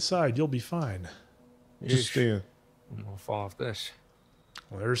 Stay inside. You'll be fine. Just stay in. We'll fall off this.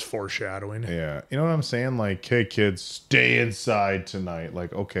 Well, there's foreshadowing. Yeah. You know what I'm saying? Like, hey, kids, stay inside tonight.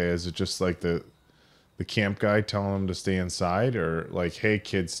 Like, okay, is it just like the camp guy telling them to stay inside? Or like, hey,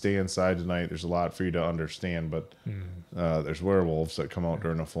 kids, stay inside tonight. There's a lot for you to understand, but there's werewolves that come out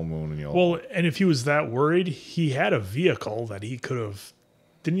during a full moon. Well, and if he was that worried, he had a vehicle that he could have...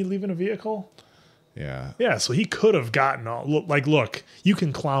 Didn't he leave in a vehicle? Yeah. Yeah, so he could have gotten... Look, you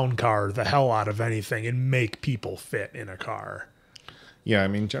can clown car the hell out of anything and make people fit in a car. Yeah, I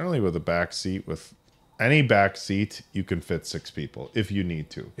mean, generally with a back seat, with any back seat, you can fit 6 people if you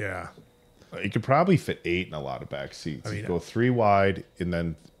need to. Yeah. You could probably fit 8 in a lot of back seats. I mean, you go 3 wide, and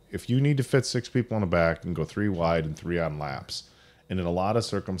then if you need to fit 6 people in the back, you can go 3 wide and 3 on laps. And in a lot of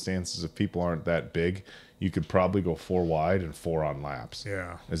circumstances, if people aren't that big, you could probably go 4 wide and 4 on laps.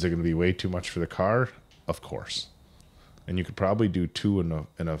 Yeah. Is it going to be way too much for the car? Of course. And you could probably do 2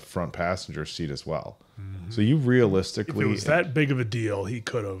 in a front passenger seat as well. Mm-hmm. So you realistically... If it was that big of a deal, he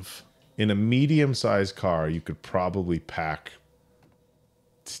could have... In a medium-sized car, you could probably pack...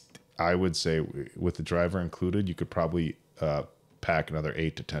 I would say, with the driver included, you could probably pack another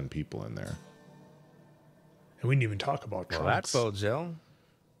 8 to 10 people in there. And we didn't even talk about trunks. Well, that bodes ill.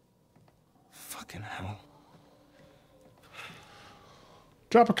 Fucking hell.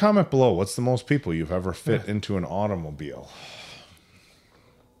 Drop a comment below. What's the most people you've ever fit into an automobile?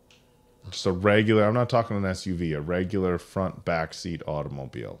 Just a regular, I'm not talking an SUV, a regular front back seat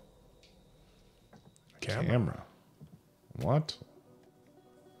automobile. Camera. What?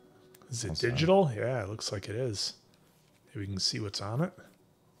 Is it digital? Yeah, it looks like it is. Maybe we can see what's on it.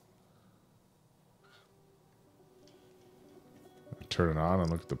 Turn it on and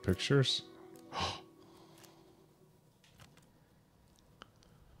look at the pictures.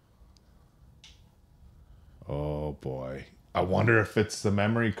 Oh boy. I wonder if it's the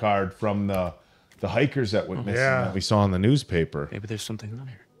memory card from the hikers that went missing that we saw in the newspaper. Maybe there's something on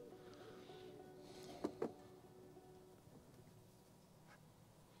here.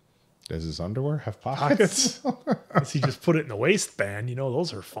 Does his underwear have pockets? Does he just put it in the waistband?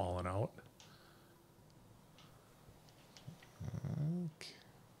 Those are falling out. Okay.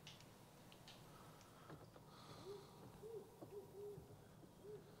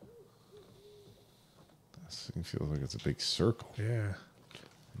 This thing feels like it's a big circle. Yeah.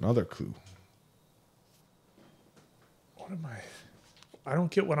 Another clue. What am I don't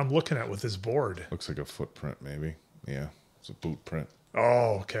get what I'm looking at with this board. Looks like a footprint, maybe. Yeah, it's a boot print.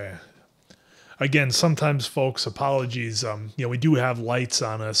 Oh, okay. Again, sometimes, folks, apologies. We do have lights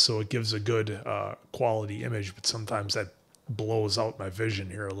on us, so it gives a good quality image, but sometimes that blows out my vision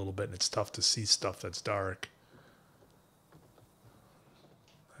here a little bit, and it's tough to see stuff that's dark.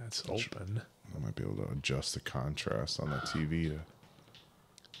 That's open. I might be able to adjust the contrast on the TV.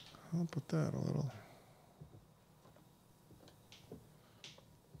 I'll put that a little.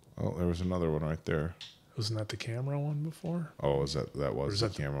 Oh, there was another one right there. Wasn't that the camera one before? Oh, was that was the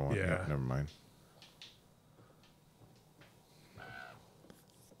camera one? Yeah. Never mind.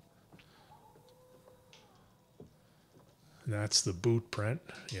 And that's the boot print.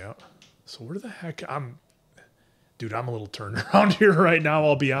 Yeah. So where the heck Dude, I'm a little turned around here right now,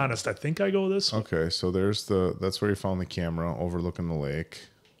 I'll be honest. I think I go this way. Okay, so that's where you found the camera overlooking the lake.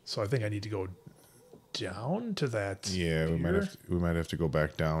 So I think I need to go down to that. Yeah, we might have to go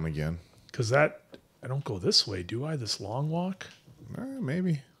back down again. Because I don't go this way, do I? This long walk?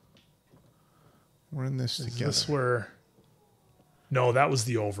 Maybe. We're in this together. Is this where... No, that was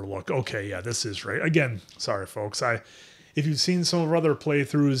the Overlook. Okay, yeah, this is right. Again, sorry, folks. If you've seen some of our other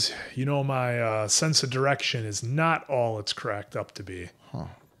playthroughs, you know my sense of direction is not all it's cracked up to be. Huh.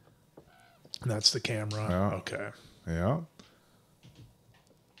 And that's the camera. Yeah. Okay. Yeah.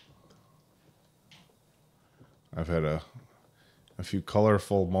 I've had a few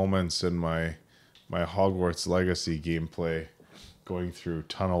colorful moments in my Hogwarts Legacy gameplay, going through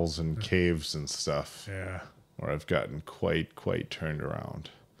tunnels and caves and stuff. Yeah. Where I've gotten quite turned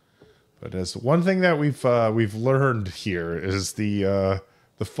around. But as one thing that we've learned here is the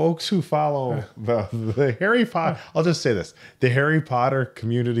folks who follow the Harry Potter. I'll just say this: the Harry Potter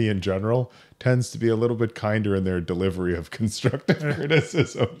community in general tends to be a little bit kinder in their delivery of constructive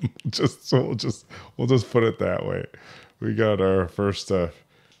criticism. We'll just put it that way. We got our first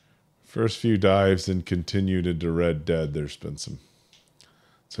few dives and continued into Red Dead. There's been some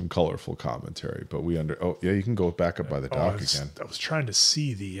colorful commentary, but oh yeah, you can go back up by the dock again. I was trying to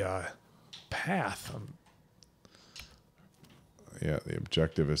see the path. Yeah, the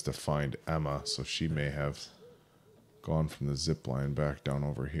objective is to find Emma, so she may have gone from the zip line back down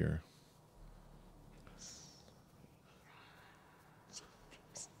over here.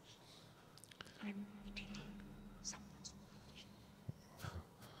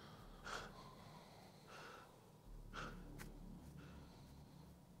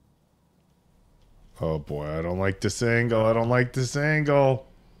 Oh boy, I don't like this angle. I don't like this angle.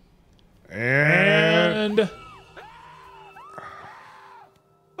 And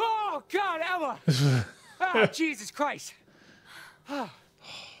Oh, God, Emma! Oh, Jesus Christ.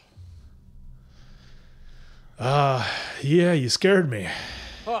 Yeah, you scared me.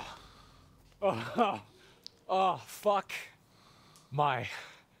 Oh, fuck my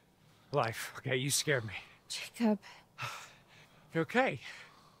life. Okay, you scared me. Jacob, You okay?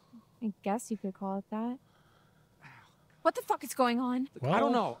 I guess you could call it that. What the fuck is going on? I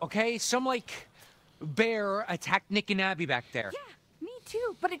don't know, okay? Some, like, bear attacked Nick and Abby back there. Yeah, me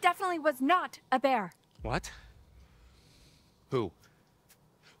too, but it definitely was not a bear. What? Who?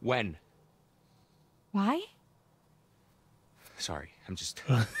 When? Why? Sorry, I'm just...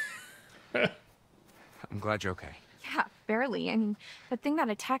 I'm glad you're okay. Yeah, barely. I mean, the thing that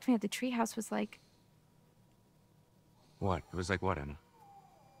attacked me at the treehouse was like... What? It was like what, Emma?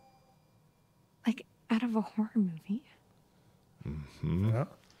 like out of a horror movie. Mm-hmm. Yeah.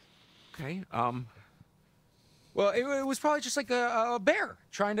 Okay, well, it was probably just like a bear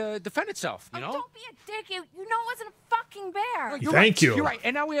trying to defend itself, you know? Oh, don't be a dick. You know it wasn't a fucking bear. No, you're Thank right. you. You're right.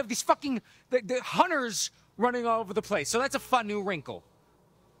 And now we have these fucking the hunters running all over the place. So that's a fun new wrinkle.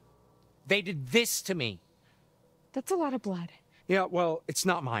 They did this to me. That's a lot of blood. Yeah, well, it's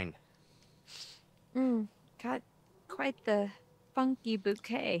not mine. Got quite the funky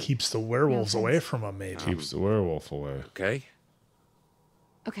bouquet. Keeps the werewolves away from him, maybe. Keeps the werewolf away. Okay.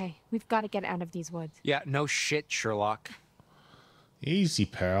 Okay, we've got to get out of these woods. Yeah, no shit, Sherlock. Easy,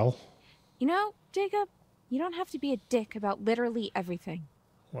 pal. You know, Jacob, you don't have to be a dick about literally everything.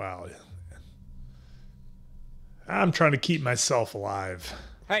 Wow. I'm trying to keep myself alive.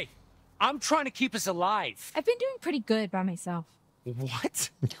 Hey, I'm trying to keep us alive. I've been doing pretty good by myself.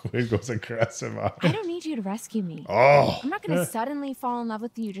 What? It goes aggressive on. I don't need you to rescue me. Oh. I'm not going to suddenly fall in love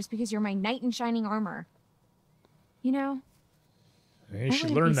with you just because you're my knight in shining armor. You know, You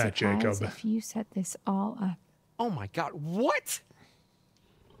should learn that, Jacob. If you set this all up. Oh my god, what?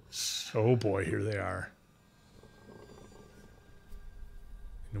 Oh boy, here they are.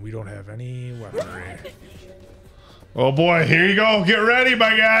 And we don't have any weaponry. Oh boy, here you go. Get ready,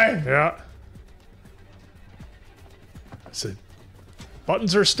 my guy. Yeah. I said,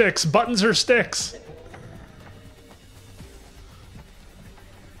 buttons or sticks? Buttons or sticks?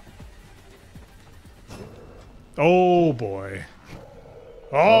 Oh boy.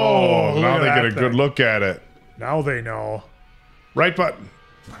 Oh, now look they at get a that good thing. look at it. Now they know. Right button.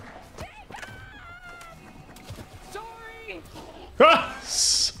 Sorry. Ah,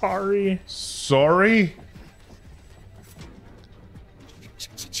 sorry. Sorry?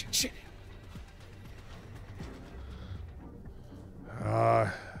 Shit.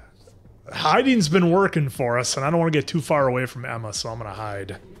 Hiding's been working for us, and I don't want to get too far away from Emma, so I'm going to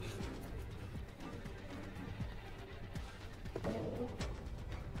hide.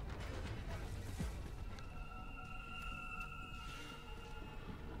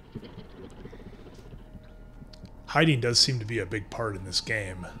 Hiding does seem to be a big part in this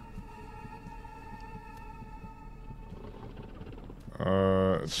game.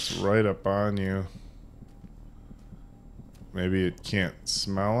 It's right up on you. Maybe it can't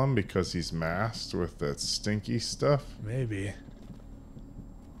smell him because he's masked with that stinky stuff. Maybe.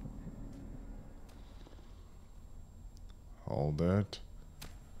 Hold it.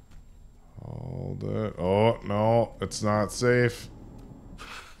 Hold it. Oh, no. It's not safe.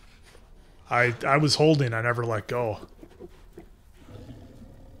 I was holding. I never let go.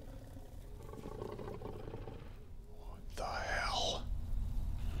 What the hell?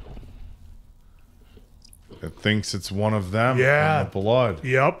 It thinks it's one of them. Yeah. From the blood.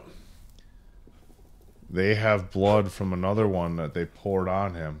 Yep. They have blood from another one that they poured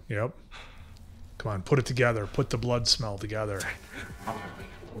on him. Yep. Come on, put it together. Put the blood smell together.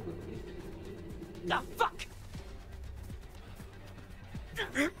 Ah, fuck!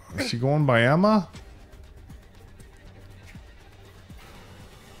 Is she going by Emma?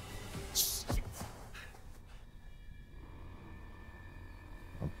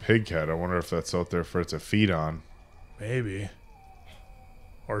 A pig head. I wonder if that's out there for it to feed on. Maybe.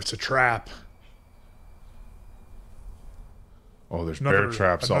 Or it's a trap. Oh, there's bear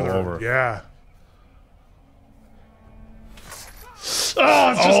traps all over. Yeah. Oh, I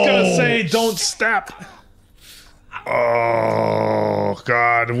was just gonna say, don't step. Oh,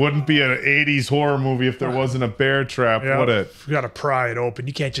 God. It wouldn't be an 80s horror movie if there wasn't a bear trap, Yep. would it? You gotta pry it open.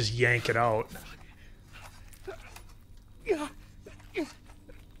 You can't just yank it out.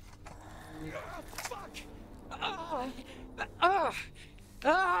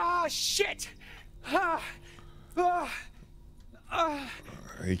 Shit!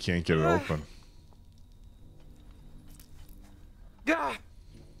 He can't get it open.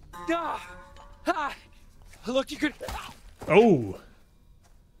 Look, you could. Oh.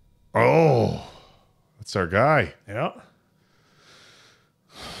 Oh. That's our guy. Yeah.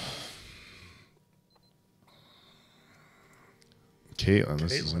 Caitlin,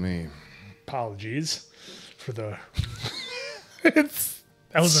 this is me. Apologies for the.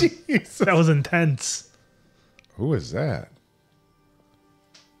 That was intense. Who is that?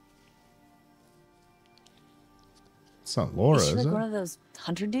 It's not Laura, Is she is like it? one of those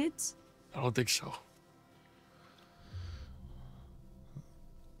hunter dudes? I don't think so.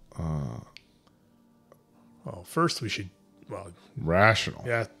 Well, first we should. Well, Rational.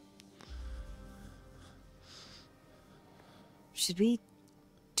 yeah. Should we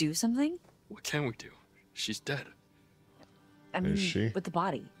do something? What can we do? She's dead. I mean, she? with the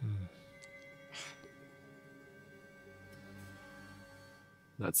body.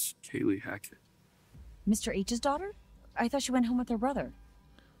 That's Kaylee Hackett. Mr. H's daughter? I thought she went home with her brother.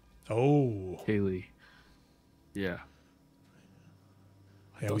 Oh. Kaylee. Yeah.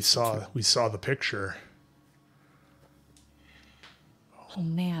 Yeah, we saw the picture. Oh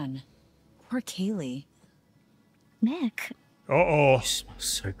man, poor Kaylee. Nick. Uh-oh. Smells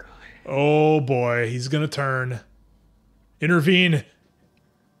so good. Oh boy, he's gonna turn. Intervene.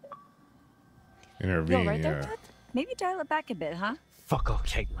 Intervene, You all right there, yeah. Ted? Maybe dial it back a bit, huh? Fuck off,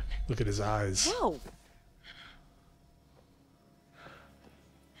 Caitlin. Look at his eyes. Whoa.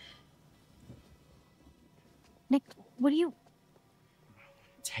 Nick, what do you...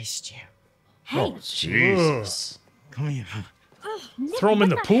 Taste you. Hey. Oh, Jesus. Come here. Ugh, Nick, Throw him in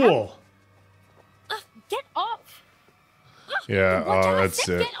the what pool. hell? Get off. Yeah, What did I that's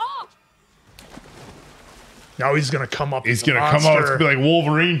say? it. Get off. Now he's gonna come up. He's as a going to come out. It's monster. going to be like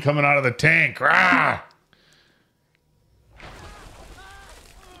Wolverine coming out of the tank. Rah!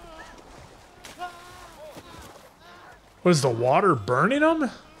 Was the water burning him?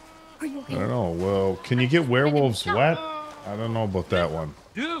 Are you I okay? don't know. Well, can you get werewolves wet? I don't know about that one.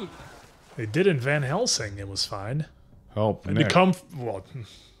 Dude! They did in Van Helsing. It was fine. Help, And Nick. to come, well,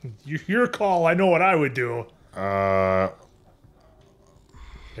 your call. I know what I would do. I'm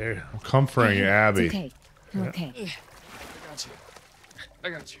There. comforting Abby. It's okay. You're okay. I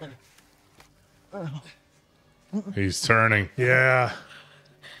got you. He's turning. Yeah.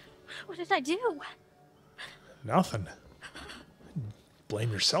 What did I do? Nothing.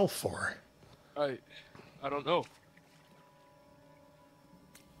 Blame yourself for. I don't know.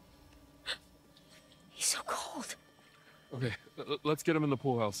 He's so cold. Okay, let's get him in the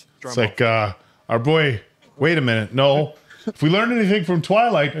pool house. Drum It's like, our boy, wait a minute. No. If we learned anything from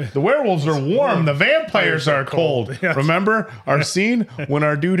Twilight, the werewolves are warm, the vampires are cold. Yes. Remember our scene when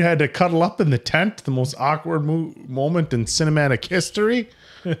our dude had to cuddle up in the tent, the most awkward moment in cinematic history?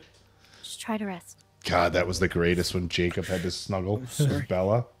 Just try to rest. God, that was the greatest when Jacob had to snuggle with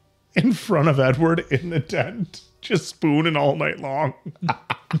Bella in front of Edward in the tent, just spooning all night long.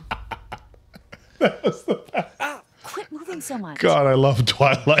 That was the best. Quit moving so much. God, I love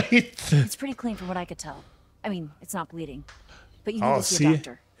Twilight. It's pretty clean from what I could tell. I mean, it's not bleeding. But you need Oh, to see a see?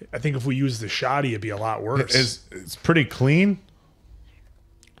 doctor. I think if we use the shoddy, it'd be a lot worse. It's pretty clean.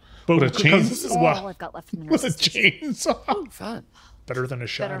 But With a chain? This is well, all I've got left from the With a nurse's station. chainsaw. Fun. better than a Better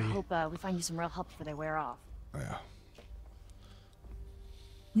shoddy. hope we find you some real help before they wear off. Yeah.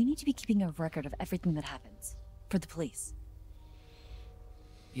 We need to be keeping a record of everything that happens. For the police.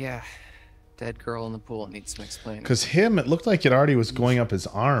 Yeah. Dead girl in the pool needs some explaining. Because it looked like it already was going up his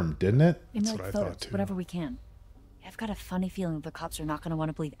arm, didn't it? That's what I thought too. Whatever we can. I've got a funny feeling the cops are not going to want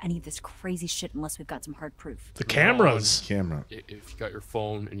to believe any of this crazy shit unless we've got some hard proof. The cameras. Camera. If you got your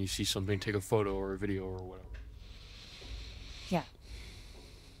phone and you see something, take a photo or a video or whatever. Yeah.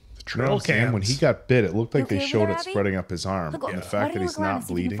 The trail cam. When he got bit, it looked like You they okay showed over it there, Abby? spreading up his arm. Look, And the why fact don't that you he's look around not and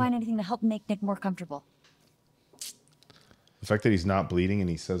see if you can bleeding. find anything to help make Nick more comfortable. The fact that he's not bleeding and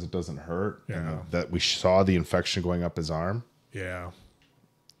he says it doesn't hurt. And that we saw the infection going up his arm. Yeah.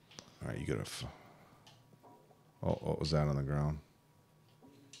 All right, you gotta. Oh, what was that on the ground?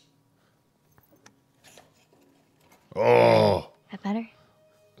 Oh. That better?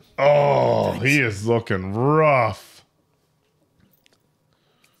 Oh, he is looking rough.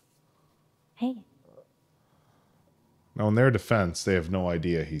 Hey. Now, in their defense, they have no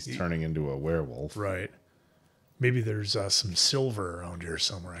idea he's turning into a werewolf. Right. Maybe there's some silver around here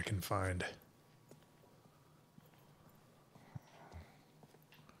somewhere I can find.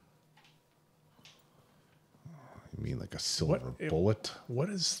 You mean like a silver bullet? What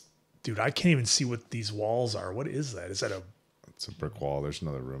is... Dude, I can't even see what these walls are. What is that? Is that a... It's a brick wall. There's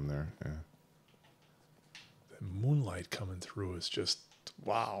another room there. Yeah. The moonlight coming through is just...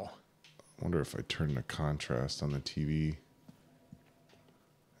 Wow. I wonder if I turn the contrast on the TV.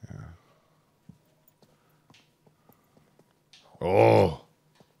 Yeah. Oh.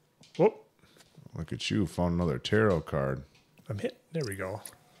 Whoop. Look at you. Found another tarot card. I'm hit. There we go.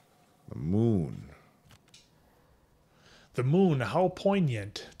 The moon. The moon, how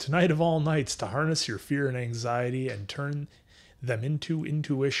poignant. Tonight of all nights, to harness your fear and anxiety and turn them into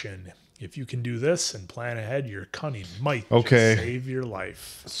intuition. If you can do this and plan ahead, your cunning might just save your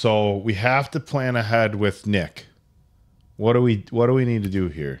life. So we have to plan ahead with Nick. What do we need to do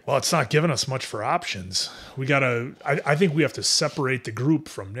here? Well, it's not giving us much for options. We gotta... I think we have to separate the group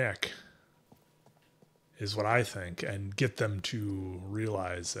from Nick, is what I think, and get them to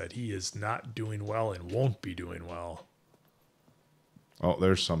realize that he is not doing well and won't be doing well. Oh,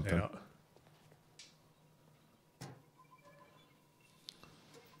 there's something. Yeah.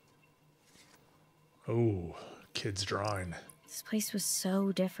 Oh, kid's drawing. This place was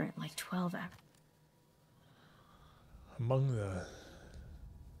so different, like 12 hours. Among the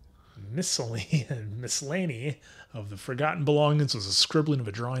miscellany of the forgotten belongings was a scribbling of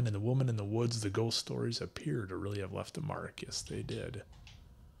a drawing in the woman in the woods. The ghost stories appear to really have left a mark. Yes, they did.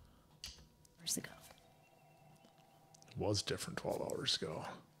 Where's it go? It was different 12 hours ago.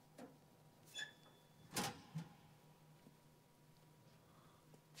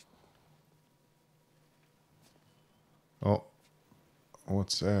 Oh,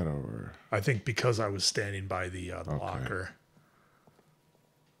 what's that over? I think because I was standing by the locker.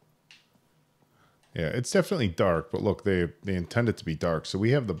 Yeah, it's definitely dark, but look, they intend it to be dark. So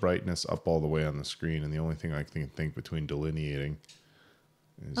we have the brightness up all the way on the screen, and the only thing I can think between delineating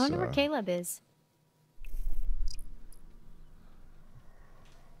is... I wonder where Caleb is.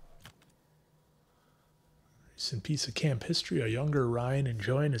 Recent piece of camp history, a younger Ryan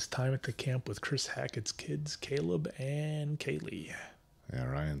enjoying his time at the camp with Chris Hackett's kids, Caleb and Kaylee. Yeah,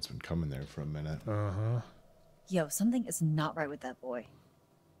 Ryan's been coming there for a minute. Uh-huh. Yo, something is not right with that boy.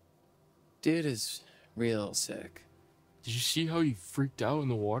 Dude is real sick. Did you see how he freaked out in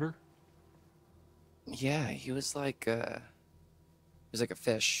the water? Yeah, he was like a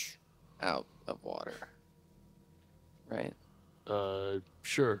fish out of water. Right?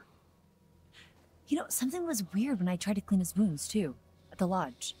 Sure. You know, something was weird when I tried to clean his wounds, too, at the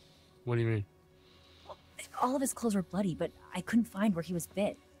lodge. What do you mean? All of his clothes were bloody, but I couldn't find where he was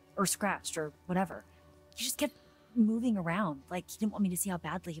bit, or scratched, or whatever. He just kept moving around, like he didn't want me to see how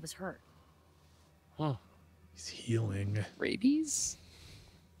badly he was hurt. Huh. He's healing. Rabies?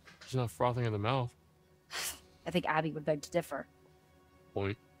 He's not frothing at the mouth. I think Abby would beg to differ.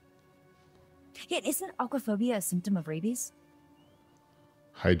 Point. Yeah, isn't aquaphobia a symptom of rabies?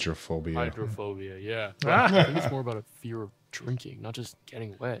 Hydrophobia. Hydrophobia, yeah. I think it's more about a fear of drinking, not just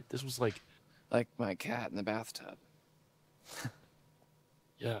getting wet. This was like my cat in the bathtub.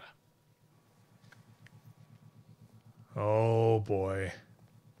 Yeah. Oh, boy.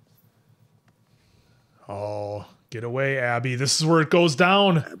 Oh, get away, Abby. This is where it goes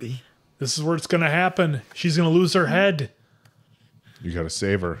down. Abby. This is where it's going to happen. She's going to lose her head. You gotta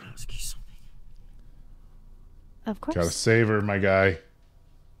save her. Ask you something. Of course. Gotta save her, my guy.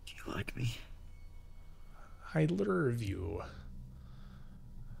 Do you like me? I love you.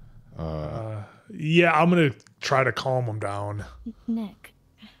 Yeah, I'm going to try to calm him down.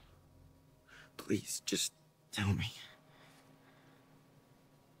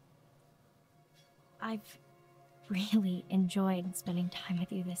 I've really enjoyed spending time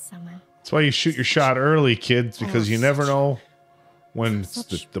with you this summer. That's why you shoot your shot early, kids, because you never know when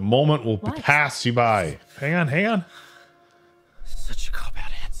the moment will pass you by. Hang on. Such a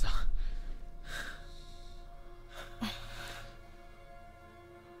cop-out answer.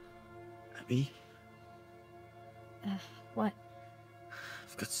 Abby? What?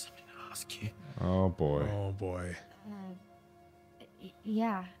 I've got something to ask you. Oh, boy. Oh, boy.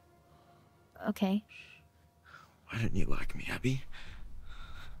 Yeah. Okay. Why don't you like me, Abby?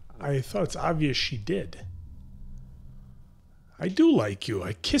 I thought it's obvious she did. I do like you.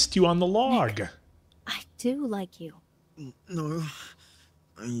 I kissed you on the log. Nick, I do like you. No,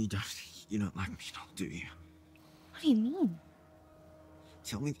 you don't. You don't like me at all, do you? What do you mean?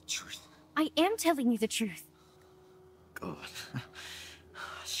 Tell me the truth. I am telling you the truth. God, I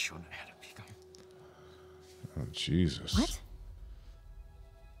sure know how to pick 'em. Oh, Jesus. What?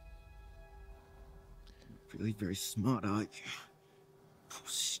 Really very smart, aren't you? Poor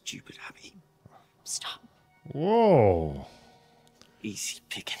stupid Abby. Stop. Whoa. Easy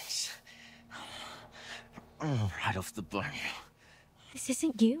pickings. Oh, right off the bone. This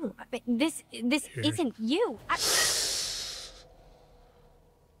isn't you. This isn't you.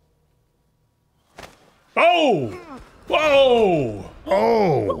 Oh! Whoa!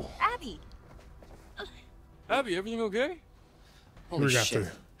 Oh! Abby! Abby, everything okay? We're gonna have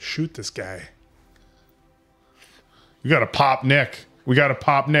to shoot this guy. We gotta pop Nick. We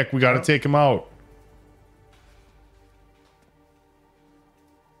gotta take him out.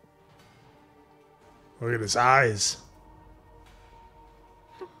 Look at his eyes.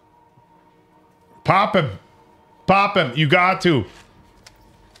 Pop him. Pop him. You got to.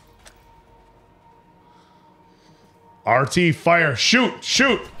 RT, fire. Shoot.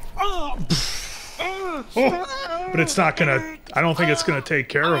 Oh. But it's not gonna... I don't think it's gonna take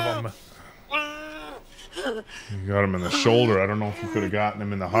care of him. You got him in the shoulder. I don't know if you could have gotten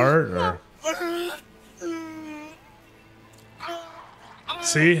him in the heart or...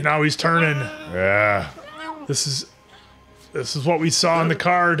 See? Now he's turning. Yeah. This is what we saw in the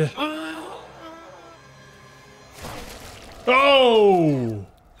card. Oh!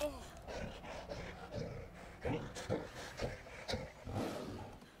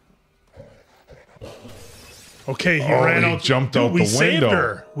 Okay, he ran out. Jumped out the window. Saved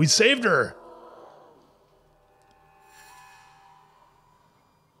her. We saved her.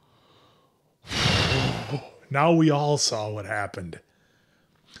 Now we all saw what happened.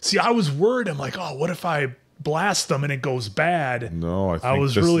 See, I was worried. I'm like, oh, what if I blast them and it goes bad? No, I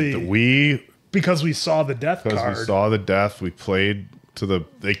was really because we saw the death card. Because we saw the death, we played to the.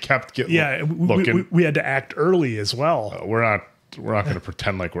 They kept getting. Yeah, looking. We had to act early as well. We're not going to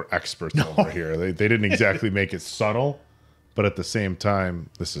pretend like we're experts over here. They didn't exactly make it subtle, but at the same time,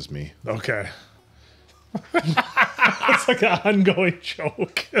 this is me. Okay. It's like an ongoing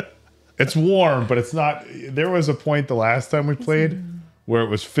joke. It's warm, but it's not. There was a point the last time we played where it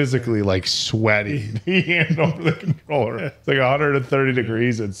was physically like sweaty. He handed over the controller. It's like 130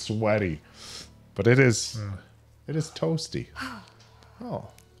 degrees and sweaty, but it is toasty. Oh.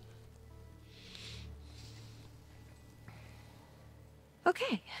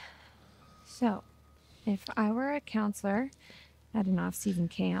 Okay. So, if I were a counselor at an off-season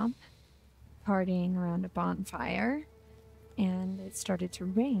camp, partying around a bonfire, and it started to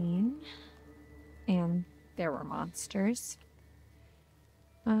rain, and there were monsters,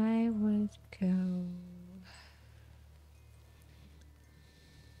 I would go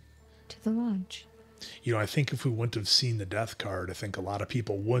to the lodge. You know, I think if we wouldn't have seen the death card, I think a lot of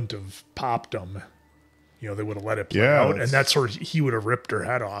people wouldn't have popped them. You know, they would have let it play out, and that's where he would have ripped her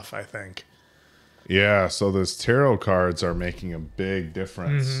head off, I think. Yeah, so those tarot cards are making a big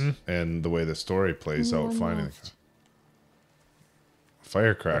difference in the way the story plays out. Finding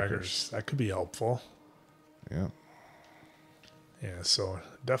firecrackers. That could be helpful. Yeah. Yeah, so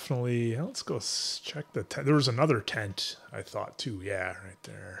definitely, let's go check the tent. There was another tent, I thought, too. Yeah, right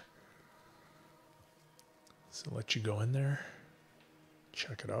there. So let you go in there.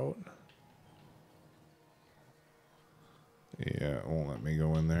 Check it out. Yeah, it won't let me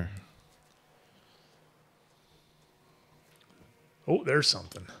go in there. Oh, there's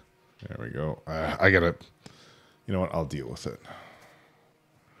something. There we go. I gotta. You know what? I'll deal with it.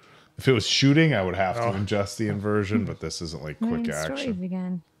 If it was shooting, I would have to ingest the inversion, but this isn't like quick action. Stories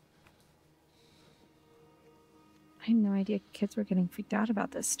again. I had no idea kids were getting freaked out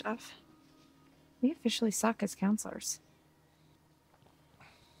about this stuff. We officially suck as counselors.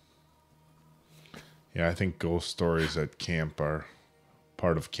 Yeah, I think ghost stories at camp are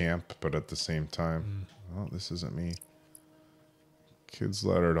part of camp, but at the same time, oh, this isn't me. Kid's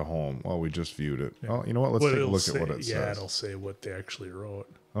letter to home. Well, we just viewed it. Oh, you know what? Let's take a look at what it says. Yeah, it'll say what they actually wrote.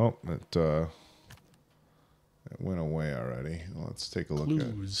 Oh, it went away already. Let's take a look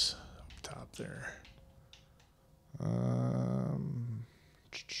at Clues up top there.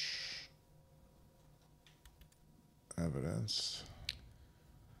 Evidence.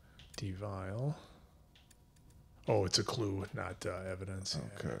 Devile. Oh, it's a clue, not evidence.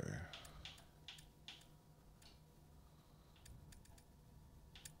 Okay. Yeah.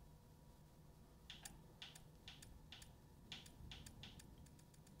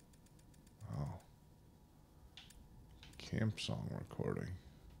 Oh. Camp song recording.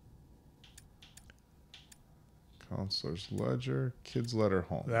 Counselor's ledger. Kid's letter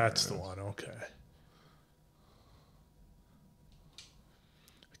home. That's the one. Okay.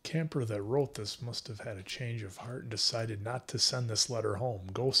 The camper that wrote this must have had a change of heart and decided not to send this letter home.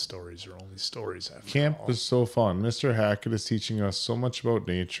 Ghost stories are only stories after Camp all. is so fun. Mr. Hackett is teaching us so much about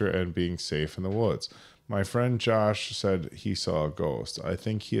nature and being safe in the woods. My friend Josh said he saw a ghost. I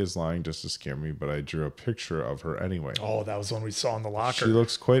think he is lying just to scare me, but I drew a picture of her anyway. Oh, that was the one we saw in the locker. She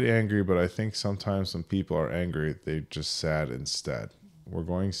looks quite angry, but I think sometimes when people are angry, they're just sad instead. We're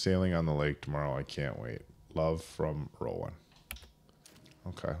going sailing on the lake tomorrow. I can't wait. Love from Rowan.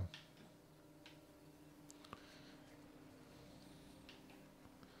 Okay.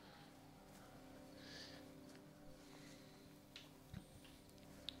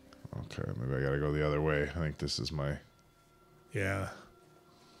 Okay, maybe I gotta go the other way. I think this is my... Yeah.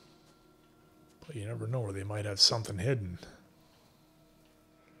 But you never know, they might have something hidden.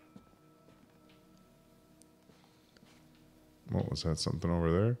 What was that? Something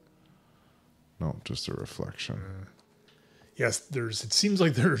over there? No, just a reflection. Yes, it seems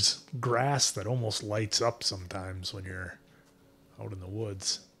like there's grass that almost lights up sometimes when you're out in the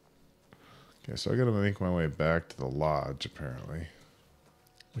woods. Okay, so I gotta make my way back to the lodge, apparently.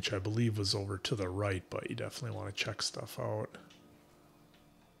 Which I believe was over to the right, but you definitely want to check stuff out.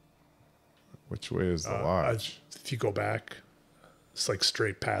 Which way is the lodge? If you go back, it's like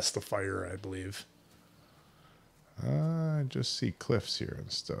straight past the fire, I believe. I just see cliffs here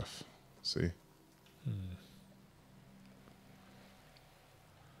and stuff. See?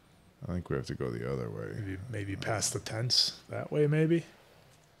 I think we have to go the other way. Maybe past the tents that way, maybe.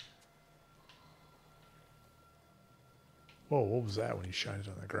 Whoa, what was that when you shined it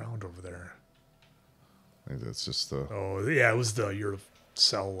on the ground over there? I think that's just the... Oh, yeah, it was your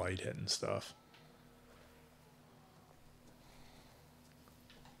cell light hitting stuff.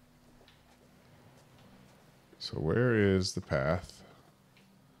 So where is the path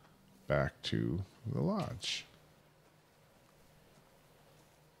back to the lodge?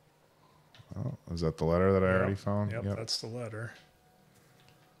 Oh, is that the letter that I already found? Yep, that's the letter.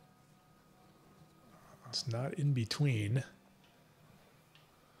 It's not in between.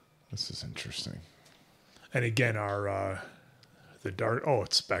 This is interesting. And again, the dark... Oh,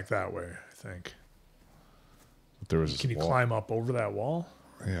 it's back that way, I think. But there was Can you wall. climb up over that wall?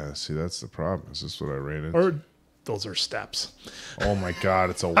 Yeah, see, that's the problem. Is this what I ran into? Or those are steps. Oh my God,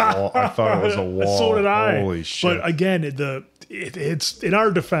 it's a wall. I thought it was a wall. So did I. Holy shit. But again, it's in our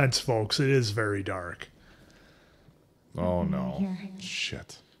defense, folks, it is very dark. Oh no.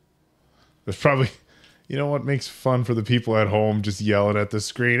 Shit. There's probably... You know what makes fun for the people at home just yelling at the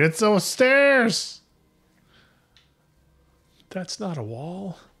screen? It's those stairs! That's not a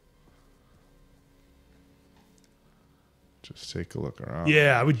wall. Just take a look around.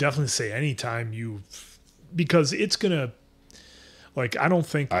 Yeah, I would definitely say anytime because it's gonna, like, I don't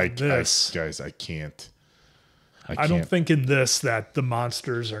think this. Guys, I can't. I don't think in this that the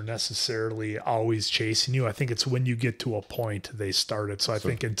monsters are necessarily always chasing you. I think it's when you get to a point they start it. So I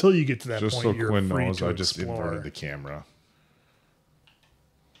think until you get to that point, you're Quinn free knows, to I just explore. inverted the camera.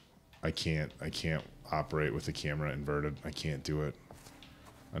 I can't operate with the camera inverted. I can't do it.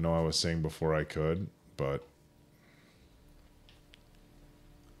 I know I was saying before I could, but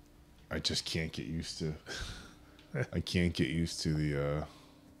I just can't get used to. I can't get used to the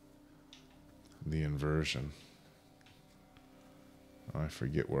inversion. I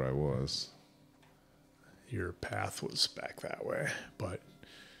forget where I was. Your path was back that way, but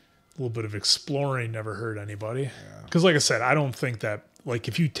a little bit of exploring never hurt anybody. Because like I said, I don't think that, like,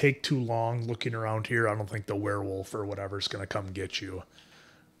 if you take too long looking around here, I don't think the werewolf or whatever is going to come get you.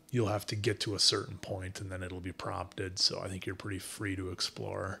 You'll have to get to a certain point and then it'll be prompted. So I think you're pretty free to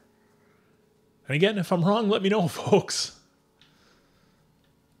explore. And again, if I'm wrong, let me know, folks.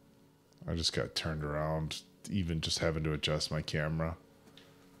 I just got turned around, even just having to adjust my camera.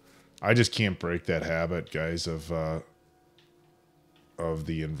 I just can't break that habit, guys, of the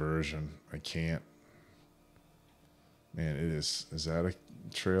inversion. I can't. Man, it is. Is that a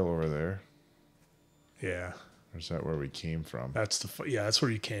trail over there? Yeah. Or is that where we came from? That's that's where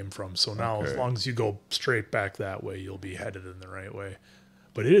you came from. So now, as Okay. long as you go straight back that way, you'll be headed in the right way.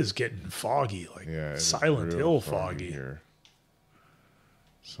 But it is getting foggy, like Yeah, it is Silent real Hill foggy. here.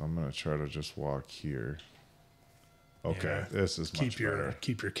 So I'm gonna try to just walk here. Okay, Yeah. this is much better.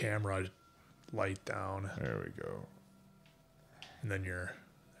 Keep your camera light down, There we go. and then there's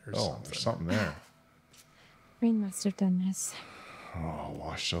There's something there. Rain must have done this. Oh,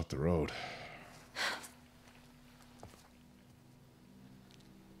 washed out the road.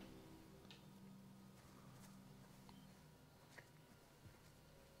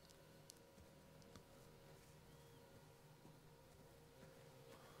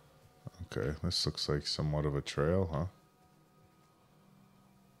 Okay, this looks like somewhat of a trail, huh?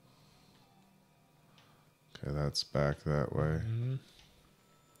 Okay, that's back that way. Mm-hmm.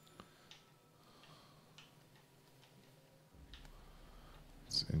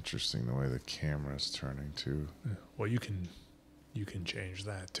 It's interesting the way the camera's turning too. Well, you can change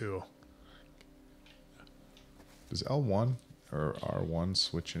that too. Does L1 or R1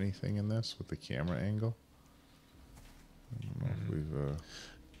 switch anything in this with the camera angle? I don't know if we've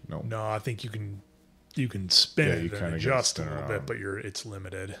no. No, I think you can spin Yeah, it you and kinda adjust a gotta little spin bit, around. but it's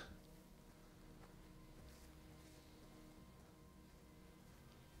limited.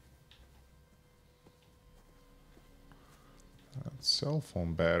 Cell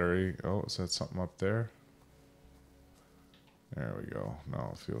phone battery. Oh, is that something up there? There we go. No,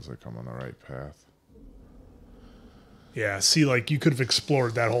 it feels like I'm on the right path. Yeah, see, like you could have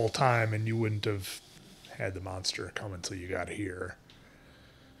explored that whole time and you wouldn't have had the monster come until you got here.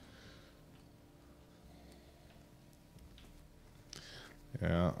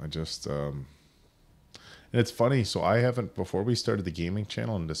 Yeah, I just and it's funny, so I haven't, before we started the gaming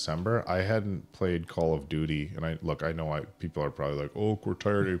channel in December, I hadn't played Call of Duty, and I know people are probably like, "Oh, we're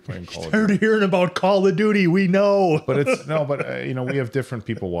tired of you playing Call of Duty." Tired of hearing about Call of Duty, we know. But it's you know, we have different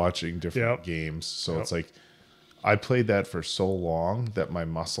people watching different games, so it's like I played that for so long that my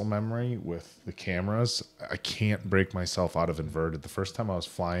muscle memory with the cameras, I can't break myself out of inverted. The first time I was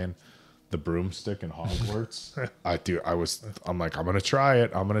flying the broomstick in Hogwarts, I'm like, I'm gonna try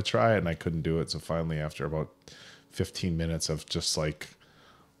it, and I couldn't do it. So finally, after about 15 minutes of just like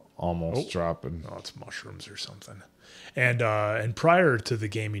almost dropping, oh, it's mushrooms or something. And prior to the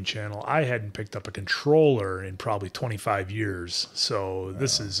gaming channel, I hadn't picked up a controller in probably 25 years. So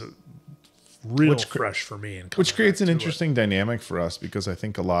this is real fresh for me, and which creates an interesting dynamic for us, because I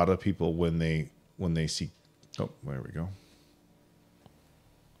think a lot of people when they see, oh, there we go.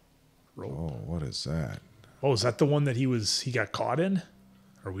 Oh, what is that? Oh, is that the one that he got caught in?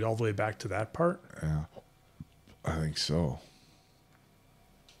 Are we all the way back to that part? Yeah, I think so.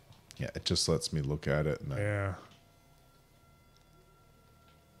 Yeah, it just lets me look at it. And yeah.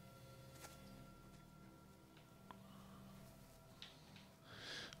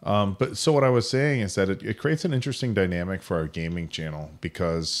 But so what I was saying is that it creates an interesting dynamic for our gaming channel,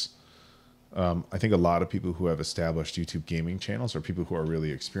 because I think a lot of people who have established YouTube gaming channels are people who are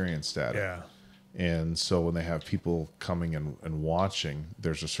really experienced at it. Yeah. And so when they have people coming and watching,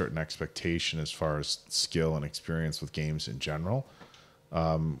 there's a certain expectation as far as skill and experience with games in general.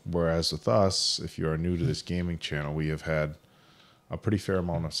 Whereas with us, if you are new to this gaming channel, we have had a pretty fair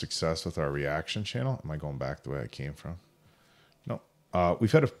amount of success with our reaction channel. Am I going back the way I came from? No.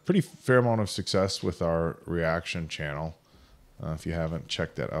 We've had a pretty fair amount of success with our reaction channel. If you haven't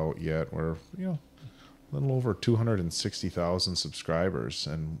checked that out yet, we're, a little over 260,000 subscribers,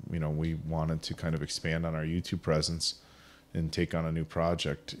 and we wanted to kind of expand on our YouTube presence and take on a new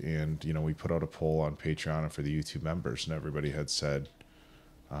project. And we put out a poll on Patreon and for the YouTube members, and everybody had said,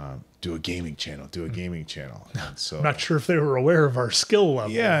 do a gaming channel, And so I'm not sure if they were aware of our skill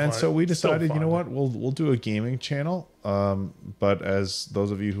level. yeah, and so we decided, still you know fun. what, we'll do a gaming channel. But as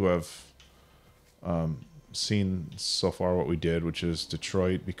those of you who have seen so far what we did, which is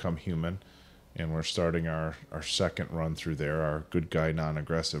Detroit Become Human, and we're starting our second run through there, our good guy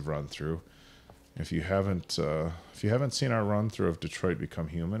non-aggressive run through. If you haven't seen our run through of Detroit Become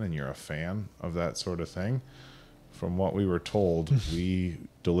Human and you're a fan of that sort of thing, from what we were told, we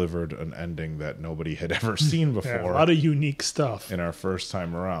delivered an ending that nobody had ever seen before. Yeah, a lot of unique stuff in our first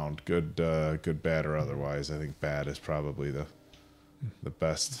time around. Good, bad, or otherwise. I think bad is probably the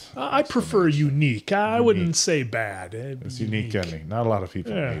best. I prefer unique. I wouldn't say bad. It's unique ending. Not a lot of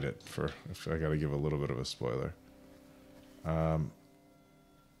people made it. If I got to give a little bit of a spoiler.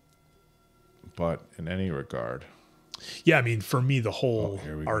 But in any regard. Yeah, I mean, for me, the whole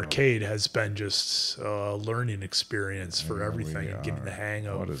arcade has been just a learning experience for everything and getting the hang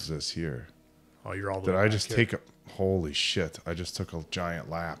of. What is this here? Oh, you're all the Did way I back just here. take a... Holy shit. I just took a giant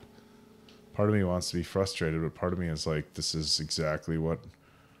lap. Part of me wants to be frustrated, but part of me is like, this is exactly what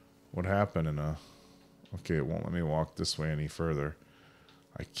happened in a... Okay, it won't let me walk this way any further.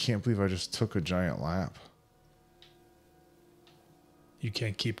 I can't believe I just took a giant lap. You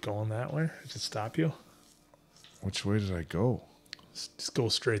can't keep going that way? Does it stop you? Which way did I go? Just go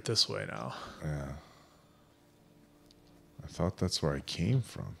straight this way now. Yeah. I thought that's where I came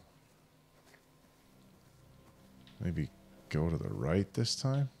from. Maybe go to the right this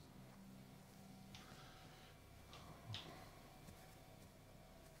time?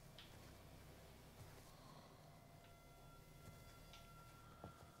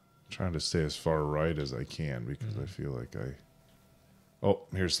 Trying to stay as far right as I can because I feel like I... Oh,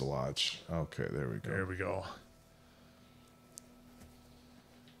 here's the lodge. Okay, there we go. There we go.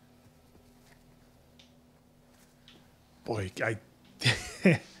 Boy,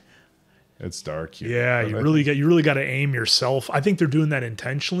 It's dark here. Yeah, you really got to aim yourself. I think they're doing that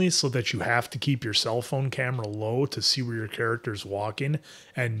intentionally so that you have to keep your cell phone camera low to see where your character's walking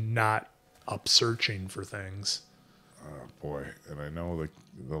and not up searching for things. Oh boy, and I know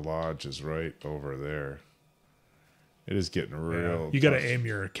the lodge is right over there. It is getting real. You got to aim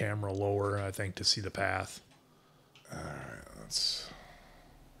your camera lower, I think, to see the path. All right, let's...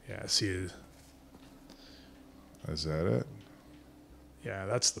 Yeah, see. Is that it? Yeah,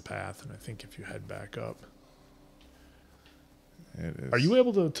 that's the path, and I think if you head back up. It is. Are you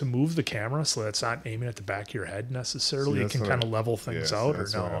able to move the camera so that it's not aiming at the back of your head necessarily? See, it can kind of level things out, or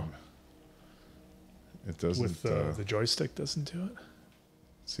no? It doesn't. With the joystick doesn't do it?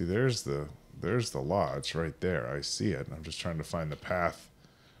 See, there's the lodge right there. I see it. I'm just trying to find the path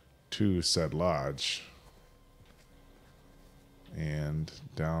to said lodge. And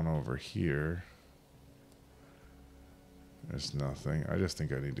down over here, there's nothing. I just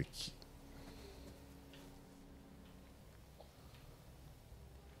think I need to keep...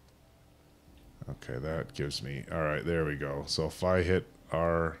 Okay, that gives me... All right, there we go. So if I hit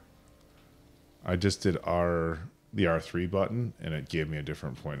R... I just did the R3 button, and it gave me a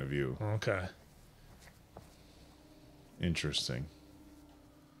different point of view. Okay. Interesting.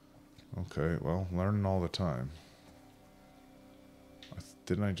 Okay, well, learning all the time.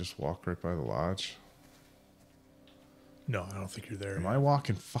 Didn't I just walk right by the lodge? No, I don't think you're there. Am I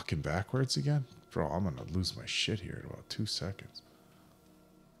walking fucking backwards again? Bro, I'm going to lose my shit here in about 2 seconds.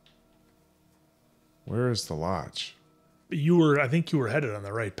 Where is the lodge? I think you were headed on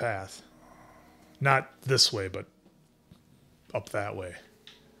the right path. Not this way, but up that way.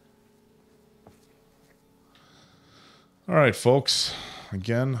 All right, folks.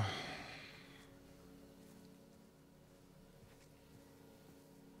 Again.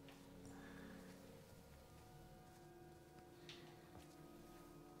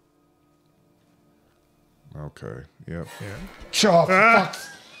 Okay. Yep. Yeah. Chop.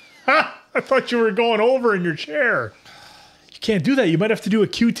 I thought you were going over in your chair. You can't do that. You might have to do a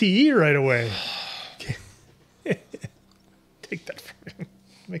QTE right away. Take that from him.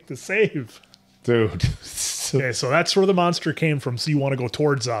 Make the save. Dude. Okay, so that's where the monster came from. So you want to go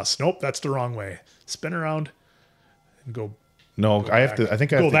towards us. Nope, that's the wrong way. Spin around and go. No, go I back. have to. I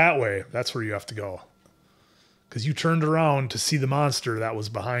think I go have to, that way. That's where you have to go. Because you turned around to see the monster that was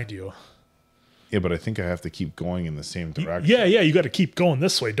behind you. Yeah, but I think I have to keep going in the same direction. Yeah, you got to keep going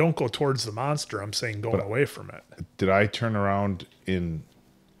this way. Don't go towards the monster. I'm saying going away from it. Did I turn around in...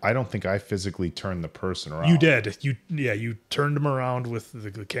 I don't think I physically turned the person around. You did. You turned him around with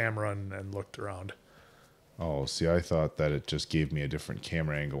the camera and looked around. Oh, see, I thought that it just gave me a different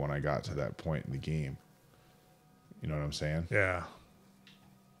camera angle when I got to that point in the game. You know what I'm saying? Yeah.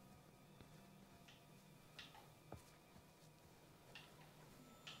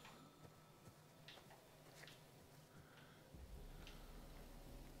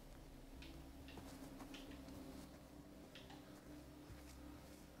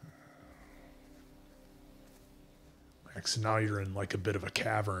 So now you're in like a bit of a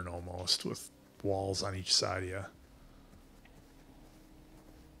cavern almost with walls on each side of you.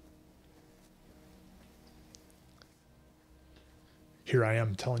 Here I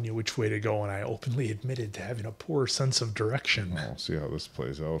am telling you which way to go, and I openly admitted to having a poor sense of direction. We'll see how this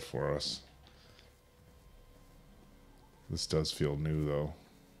plays out for us. This does feel new, though.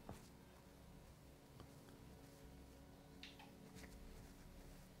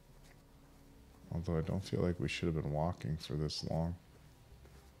 Although I don't feel like we should have been walking for this long.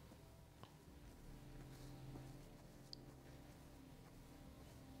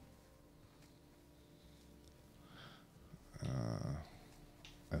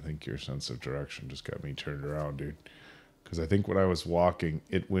 I think your sense of direction just got me turned around, dude. Because I think when I was walking,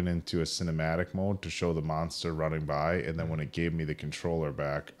 it went into a cinematic mode to show the monster running by, and then when it gave me the controller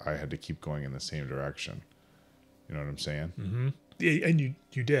back, I had to keep going in the same direction. You know what I'm saying? Mm-hmm. Yeah, and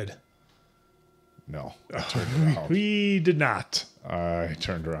you did. No, I turned around. We did not. I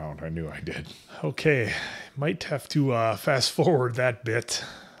turned around. I knew I did. Okay, might have to fast forward that bit,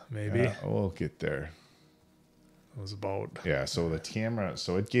 maybe. Yeah, we'll get there. It was about so the camera.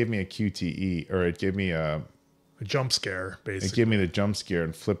 So it gave me a QTE, or it gave me a jump scare. Basically, it gave me the jump scare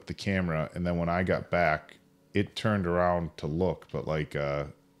and flipped the camera, and then when I got back, it turned around to look, but like I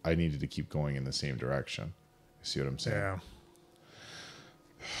needed to keep going in the same direction. You see what I'm saying? Yeah.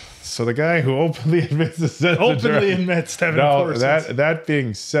 So the guy who openly admits to that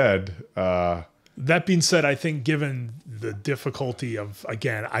being said, I think given the difficulty of,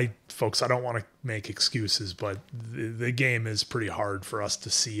 again, I don't want to make excuses, but the game is pretty hard for us to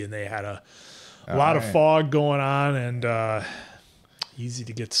see, and they had a lot of fog going on, and easy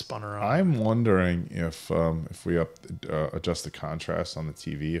to get spun around. I'm wondering if we adjust the contrast on the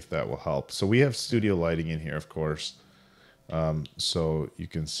TV, if that will help. So we have studio lighting in here, of course. So you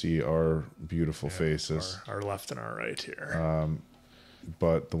can see our beautiful faces. Our left and our right here.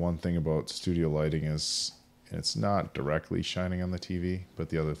 But the one thing about studio lighting is it's not directly shining on the TV. But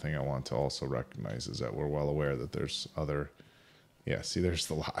the other thing I want to also recognize is that we're well aware that there's other... Yeah, see, there's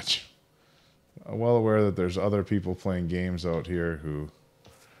the lodge. Well aware that there's other people playing games out here who,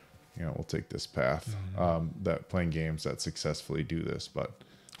 will take this path. That playing games that successfully do this. But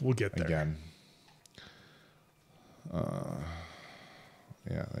we'll get there. Again...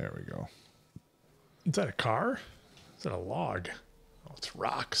 yeah, there we go. Is that a car? Is that a log? Oh, it's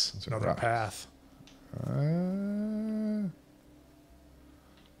rocks. It's another path. I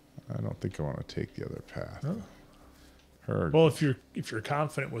don't think I want to take the other path. Oh. Well, if you're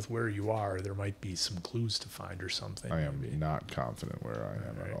confident with where you are, there might be some clues to find or something. I am not confident where I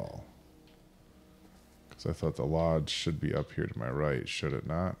am at all. Because I thought the lodge should be up here to my right. Should it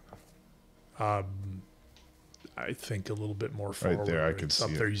not? I think a little bit more forward. Right there, I can it's see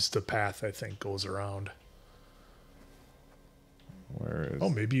up it. there. Just the path, I think, goes around. Where is? Oh,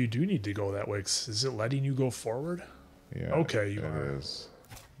 maybe you do need to go that way. Is it letting you go forward? Yeah. Okay, you it are. is.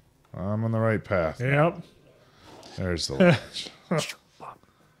 I'm on the right path. Yep. There's the lodge. No,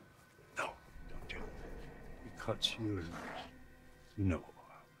 don't do it. Because you know.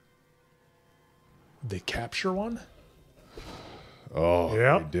 They capture one? Oh,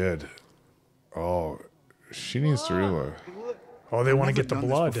 Yep. they did. Oh, she needs to realize. Oh, they want to Never get the done this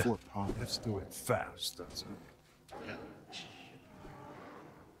blood. before, Paul. Let's do it fast. That's it.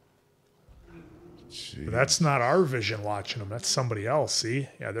 But that's not our vision watching them. That's somebody else. See?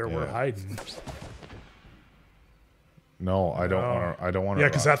 Yeah, we're hiding. No, I don't want to. I don't want to. Yeah,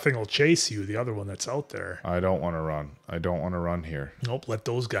 because that thing will chase you. The other one that's out there. I don't want to run. I don't want to run here. Nope. Let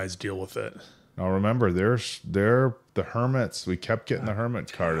those guys deal with it. Now remember, they're the hermits. We kept getting the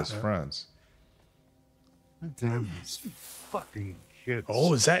hermit card as friends. Damn these fucking kids.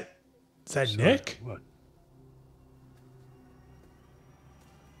 Oh, is that Nick? What?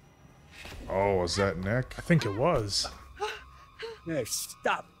 Oh, was that Nick? I think it was. Hey,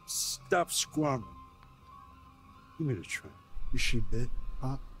 stop squirming. Give me the tray. Is she bit,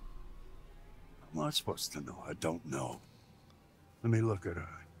 huh? I'm not supposed to know. I don't know. Let me look at her.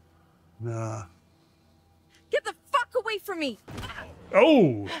 Nah. Get the fuck away from me!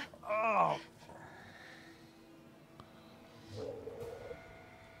 Oh! Oh!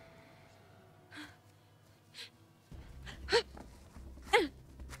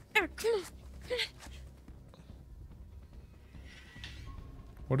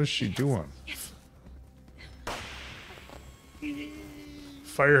 What is she doing?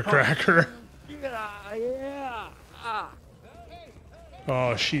 Firecracker. Yeah.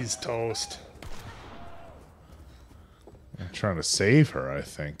 Oh, she's toast. I'm trying to save her, I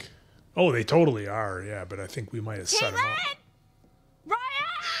think. Oh, they totally are. Yeah, but I think we might have set them up.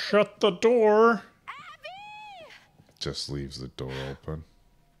 Ryan! Shut the door. Just leaves the door open.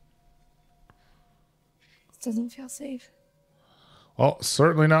 This doesn't feel safe. Oh,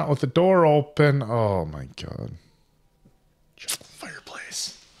 certainly not with the door open. Oh my god.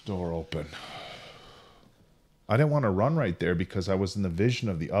 Fireplace. Door open. I didn't want to run right there because I was in the vision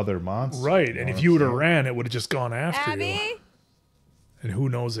of the other monster. Right, and if you would have ran, it would have just gone after you. And who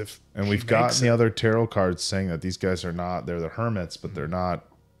knows if... And we've gotten the other tarot cards saying that these guys are not... They're the hermits, but they're not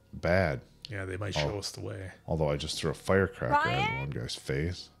bad. Yeah, they might show us the way. Although I just threw a firecracker at one guy's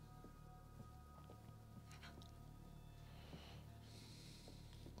face.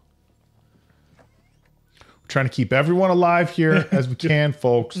 We're trying to keep everyone alive here as we can,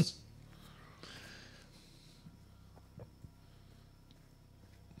 folks.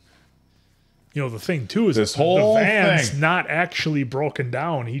 You know, the thing too is This that whole the van's thing. not actually broken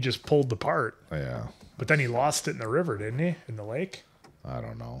down. He just pulled the part. Yeah. But then he lost it in the river, didn't he? In the lake? I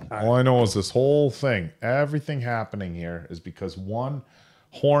don't know. All I know is this whole thing, everything happening here is because one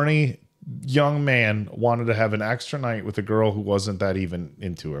horny young man wanted to have an extra night with a girl who wasn't that even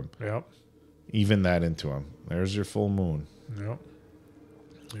into him. Yep. Even that into him. There's your full moon. Yep.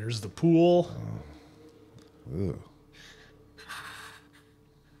 There's the pool. Ugh.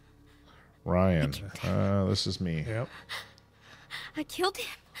 Ryan, this is me. Yep. I killed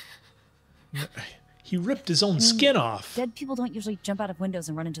him. He ripped his own skin off. Dead people don't usually jump out of windows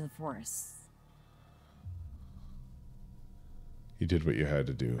and run into the forest. You did what you had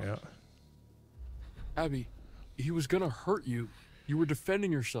to do. Yeah. Abby, he was gonna hurt you. You were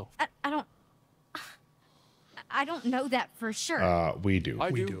defending yourself. I don't know that for sure. We do.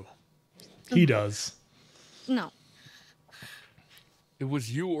 We do. He does. No. It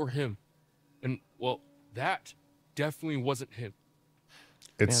was you or him. And, well, that definitely wasn't him.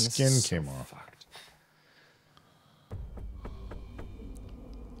 Its Man, this skin is so came off. fucked.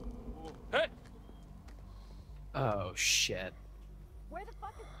 Hey! Oh shit. Where the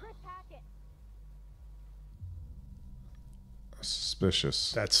fuck is Chris Hackett?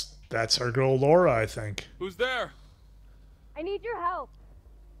 Suspicious. That's our girl Laura, I think. Who's there? I need your help.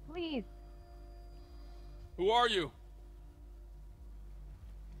 Please. Who are you?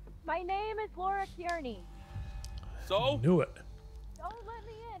 My name is Laura Kearney. So? Knew it. Don't let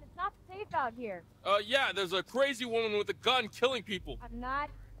me in. It's not safe out here. Yeah, there's a crazy woman with a gun killing people. I'm not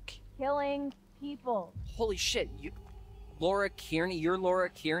killing people. Holy shit, Laura Kearney? You're Laura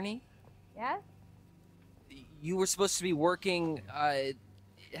Kearney? Yes? You were supposed to be working,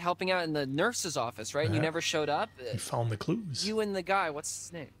 helping out in the nurse's office, right? And you Yeah. never showed up? He found the clues. You and the guy, what's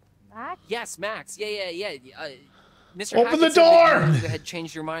his name? Max? Yes, Max. Yeah. Mr. Open the Hackett said that door! you had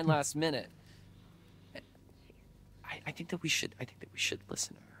changed your mind last minute. I think that we should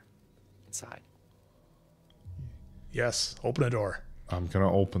listen to her inside. Yes. Open a door. I'm going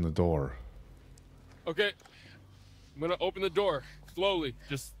to open the door. Okay. I'm gonna open the door. Slowly.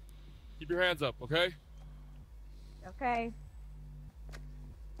 Just keep your hands up, okay? Okay.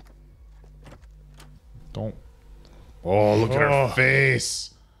 Don't. Oh, look at her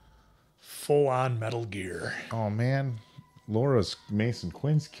face. Full on Metal Gear. Oh, man. Laura's Mason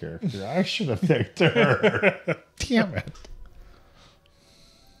Quinn's character. I should have picked her. Damn it.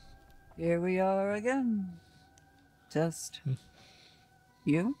 Here we are again. Just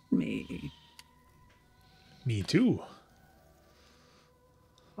you, me. Me too.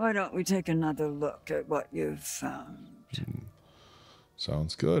 Why don't we take another look at what you've found?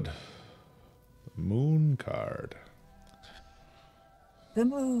 Sounds good. The moon card. The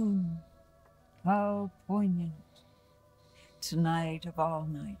moon. How poignant. Tonight of all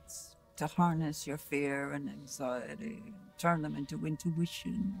nights, to harness your fear and anxiety, turn them into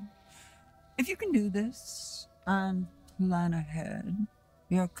intuition. If you can do this and plan ahead,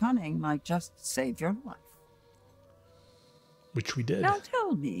 your cunning might just save your life. Which we did. Now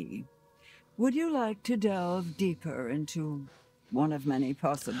tell me, would you like to delve deeper into one of many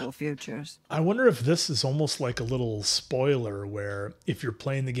possible futures? I wonder if this is almost like a little spoiler where if you're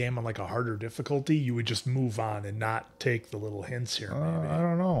playing the game on like a harder difficulty, you would just move on and not take the little hints here. Maybe. I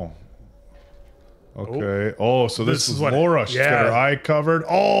don't know. Okay. Oh, so this is what- Laura. She's got yeah. her eye covered.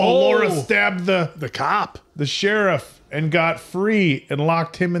 Oh, Laura stabbed the cop, the sheriff, and got free and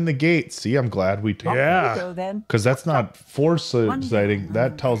locked him in the gate. See, I'm glad we talked. Yeah. So then, Because that's not force One exciting. down.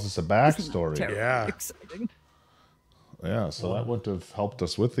 That tells us a backstory. terribly Yeah. exciting. Yeah, so that wouldn't have helped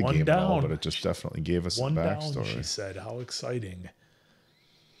us with the One game at all, down. but it just definitely gave us One a down, backstory. she said. How exciting.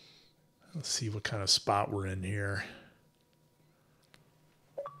 Let's see what kind of spot we're in here.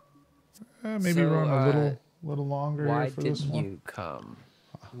 Maybe So, run a little longer Why here for this didn't one. you come?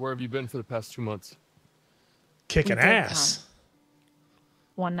 Where have you been for the past 2 months? Kicking We did ass.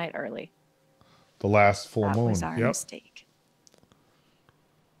 One night early. The last full That moon. was our Yep. mistake.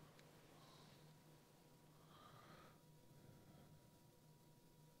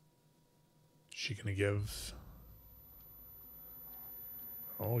 She gonna give?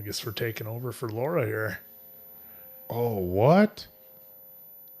 Oh, I guess we're taking over for Laura here. Oh, what?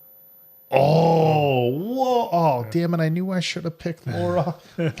 Oh, whoa. Oh, damn it. I knew I should have picked Laura.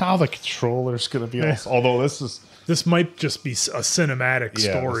 Now the controller's going to be else. Although This might just be a cinematic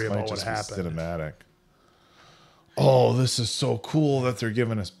story this might about what just be happened. Cinematic. Oh, this is so cool that they're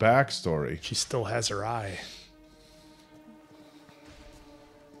giving us backstory. She still has her eye.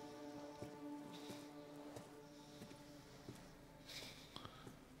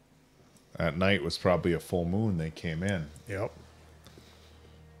 That night was probably a full moon they came in. Yep.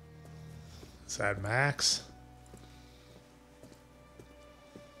 Is that Max?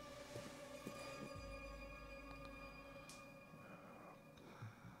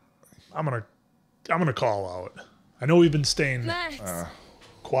 I'm gonna call out. I know we've been staying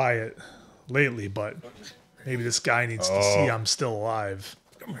quiet lately, but maybe this guy needs to see I'm still alive.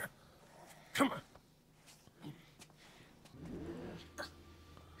 Come here. Come on.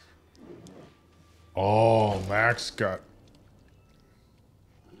 Oh, Max got...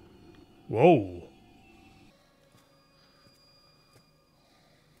 Whoa.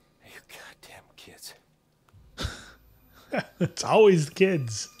 You goddamn kids. It's always the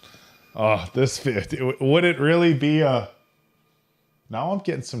kids. Oh, this... Would it really be a... Now I'm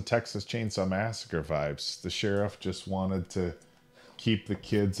getting some Texas Chainsaw Massacre vibes. The sheriff just wanted to keep the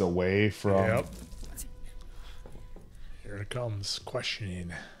kids away from... Yep. Here it comes.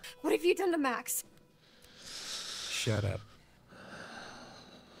 Questioning. What have you done to Max? Shut up.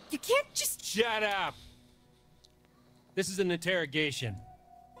 You can't just... Shut up! This is an interrogation.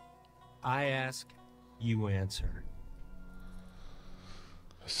 I ask, you answer.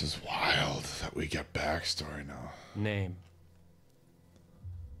 This is wild that we get backstory now. Name.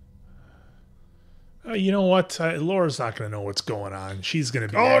 You know what? Laura's not going to know what's going on. She's going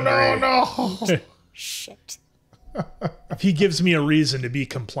to be Oh, angry. no! Shit. If he gives me a reason to be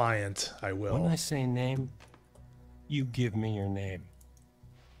compliant, I will. When I say name, you give me your name.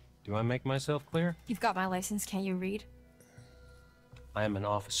 Do I make myself clear? You've got my license, can't you read? I am an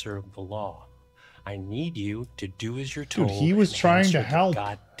officer of the law. I need you to do as you're told. he was and trying to answer the help.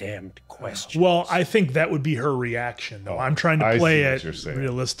 Goddamned question. Well, I think that would be her reaction, though. I'm trying to I play see what it you're saying.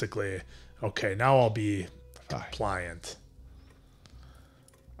 realistically. Okay, now I'll be compliant.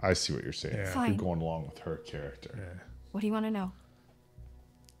 I see what you're saying. Yeah. Fine. You're going along with her character. What do you want to know?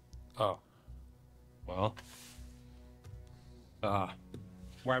 Oh. Well.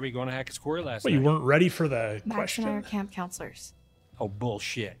 Why are we going to Hackett's Quarry last Well, night? you weren't ready for the Max and I are question? camp counselors. Oh,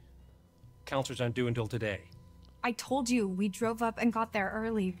 bullshit. Counselors aren't due until today. I told you, we drove up and got there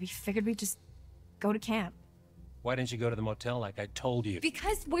early. We figured we'd just go to camp. Why didn't you go to the motel like I told you?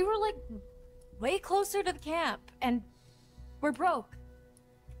 Because we were like way closer to the camp and we're broke.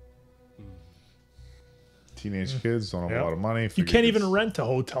 Teenage kids don't have Yep. a lot of money. You Figured can't even it's- rent a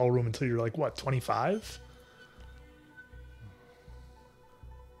hotel room until you're like, what, 25?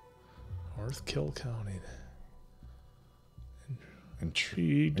 Northkill County.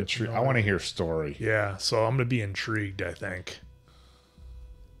 Intrigued. I want to hear story. Yeah, so I'm going to be intrigued, I think.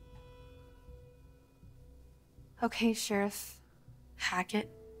 Okay, Sheriff Hackett.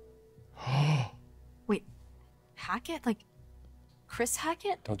 Wait, Hackett? Like Chris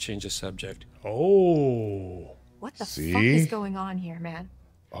Hackett? Don't change the subject. Oh. What the See? fuck is going on here, man?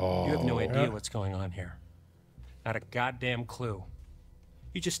 Oh, You have no idea what's going on here. Not a goddamn clue.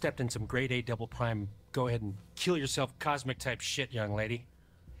 You just stepped in some grade A double prime, go ahead and kill yourself cosmic type shit, young lady.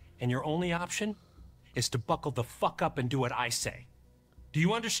 And your only option is to buckle the fuck up and do what I say. Do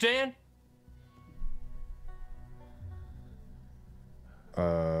you understand?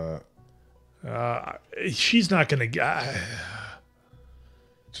 She's not going to...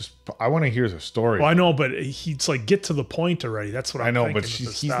 just I want to hear the story. Well, I know, but he's like, get to the point already. That's what I'm I know, thinking but with the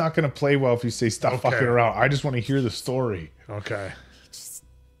he's stop. not going to play well if you say stop Okay. fucking around. I just want to hear the story. Okay.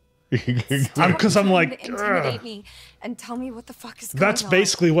 Because I'm like, to intimidate ugh. me and tell me what the fuck is going That's on.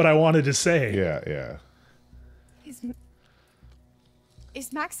 basically what I wanted to say. Yeah.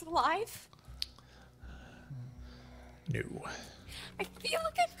 Is Max alive? No. I feel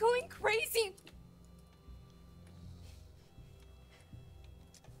like I'm going crazy.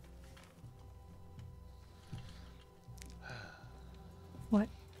 What?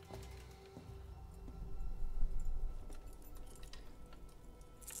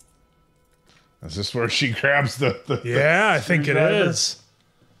 Is this where she grabs the Yeah, I think it screwdriver? is.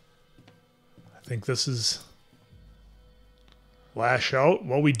 I think this is lash out.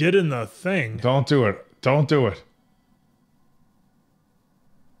 What we did in the thing. Don't do it. Don't do it.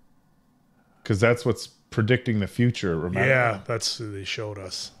 Because that's what's predicting the future, remember? Yeah, that's who they showed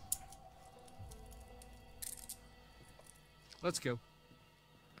us. Let's go.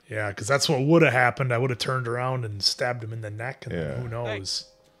 Yeah, because that's what would have happened. I would have turned around and stabbed him in the neck, and Yeah. who knows?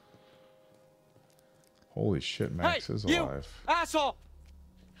 Holy shit, Max Hey, is you alive. asshole!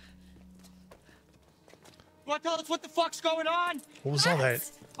 You want to tell us what the fuck's going on? What was all that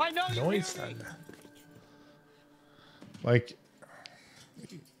I know you noise hear me. then? Like,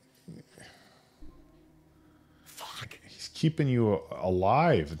 Fuck. he's keeping you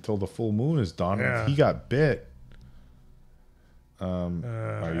alive until the full moon is done. Yeah. If he got bit. Ask him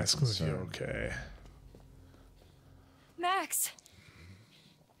if you're concerned? okay. Max.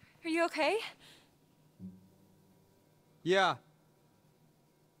 Are you okay? Yeah.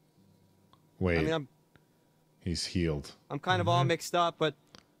 Wait. I mean, He's healed. I'm kind of all mixed up, but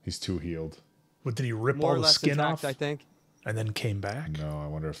He's too healed. What, did he rip more all or the less skin intact, off I think. and then came back? No, I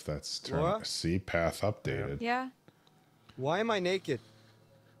wonder if that's Laura? See, path updated. Yeah. Why am I naked?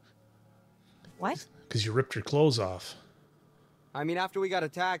 What? Because you ripped your clothes off. I mean, after we got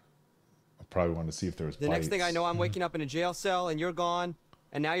attacked, I probably wanted to see if there was the next thing I know, I'm waking up in a jail cell, and you're gone,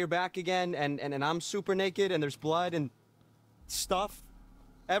 and now you're back again, and I'm super naked, and there's blood and stuff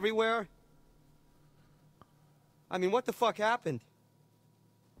everywhere. I mean, what the fuck happened?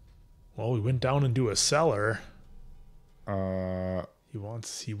 Well, we went down into a cellar.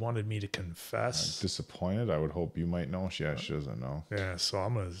 He wanted me to confess. I'm disappointed. I would hope you might know. She doesn't know. Yeah, so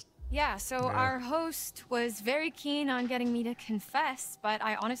I'm gonna. Yeah, so Yeah. our host was very keen on getting me to confess, but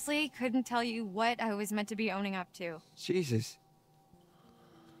I honestly couldn't tell you what I was meant to be owning up to. Jesus.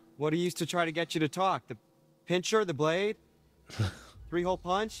 What he used to try to get you to talk? The pincher, the blade? 3-hole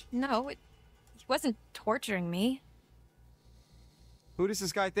punch? No, he wasn't torturing me. Who does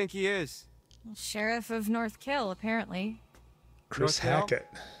this guy think he is? Well, Sheriff of North Kill, apparently. Chris North Hill? Hackett.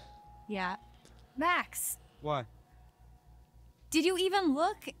 Yeah. Max, What? did you even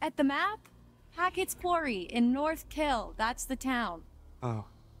look at the map? Hackett's Quarry in North Kill. That's the town. Oh.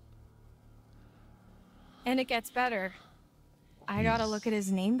 And it gets better. I gotta look at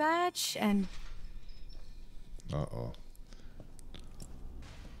his name badge and Uh-oh.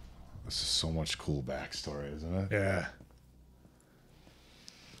 This is so much cool backstory, isn't it? Yeah.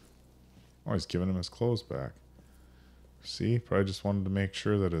 Oh, he's giving him his clothes back. See? Probably just wanted to make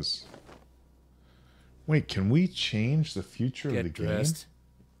sure that his... Wait, can we change the future of the game?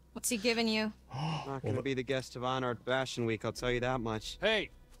 what's he giving you? Not gonna be the guest of honor at Fashion Week, I'll tell you that much. Hey,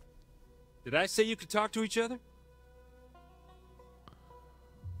 did I say you could talk to each other?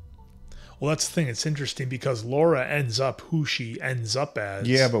 Well, that's the thing. It's interesting because Laura ends up who she ends up as.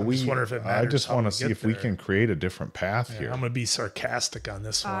 Yeah, but I just wonder if it matters. I just how want we to see get if we there. can create a different path Yeah, here. I'm gonna be sarcastic on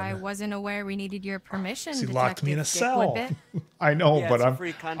this one. I wasn't aware we needed your permission. He locked me in a Detective cell. Dick Whippet. I know, Yeah, but it's a I'm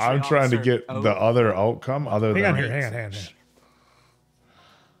free country, I'm trying to officer. get the other outcome other Hang than on here. Hang on.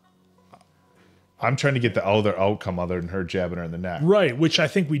 I'm trying to get the other outcome other than her jabbing her in the neck. Right, which I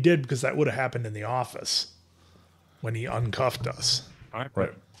think we did because that would have happened in the office when he uncuffed us. All right,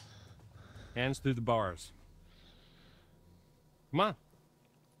 Right. Hands through the bars. Come on.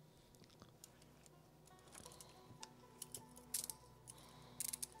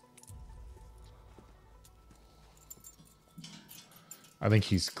 I think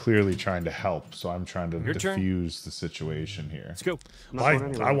he's clearly trying to help, so I'm trying to Your turn. diffuse the situation here. Let's go. Well,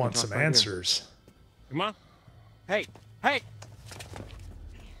 I want some answers. Come on. Hey, hey!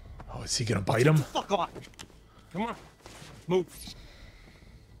 Oh, is he gonna bite him? Fuck off! Come on. Move.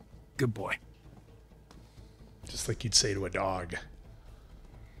 Good boy. Just like you'd say to a dog.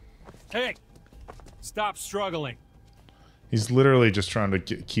 Hey, stop struggling. He's literally just trying to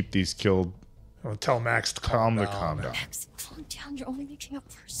keep these killed. I'll tell Max to calm down. Calm down. Max, calm down. You're only making up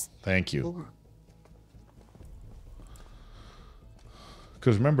for us. Thank you.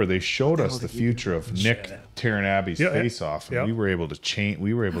 Because remember, they showed us the future of Nick tearing Abby's face off, and we were able to change.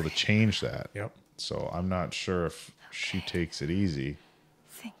 We were able to change that. Yep. So I'm not sure if she takes it easy.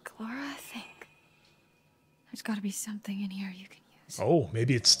 Think, Laura, think. There's gotta be something in here you can use. Oh,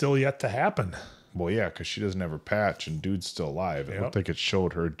 maybe it's still yet to happen. Well, yeah, because she doesn't have her patch, and dude's still alive. It looked like it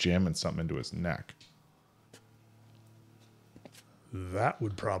showed her jamming something into his neck. That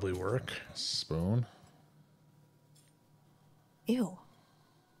would probably work. Spoon. Ew.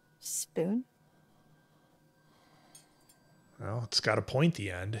 Spoon? Well, it's got a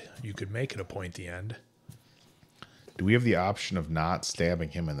pointy end. You could make it a pointy end. Do we have the option of not stabbing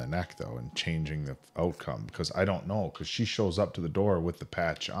him in the neck, though, and changing the outcome? Because I don't know, because she shows up to the door with the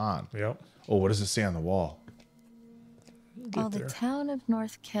patch on. Yep. Oh, what does it say on the wall? While the town of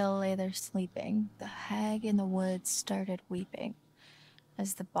North Kill lay there sleeping, the hag in the woods started weeping.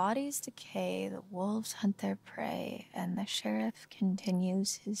 As the bodies decay, the wolves hunt their prey, and the sheriff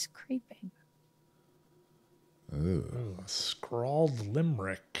continues his creeping. Ooh, a scrawled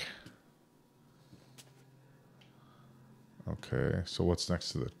limerick. Okay, so what's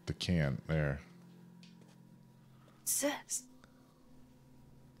next to the can there? What's this?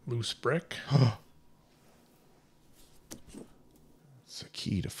 Loose brick. It's a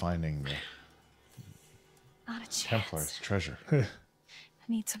key to finding the Not a chance. Templar's treasure. I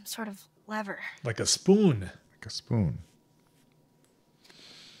need some sort of lever. Like a spoon. Like a spoon.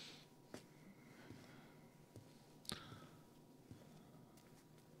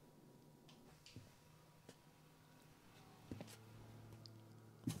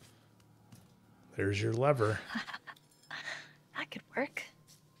 There's your lever. That could work.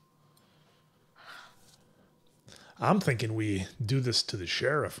 I'm thinking we do this to the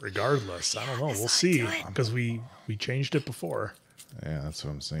sheriff regardless. I don't know. We'll see, because we changed it before. Yeah, that's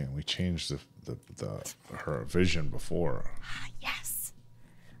what I'm saying. We changed her vision before. Yes.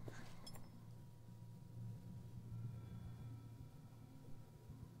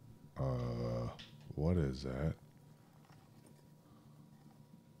 What is that?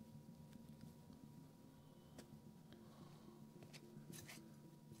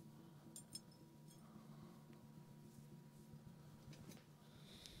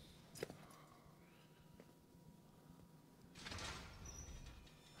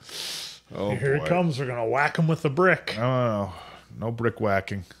 Oh, Here boy. it comes. We're gonna whack him with the brick. No brick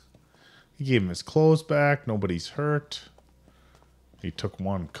whacking. He gave him his clothes back. Nobody's hurt. He took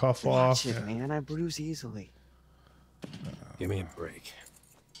one cuff off. Watch it, man. I bruise easily. Give me a break.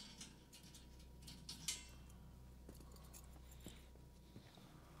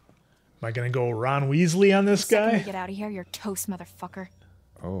 Am I gonna go Ron Weasley on this Second guy? you get out of here, you're toast, motherfucker.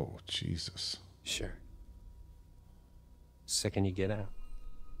 Oh, Jesus. Sure. Second you get out.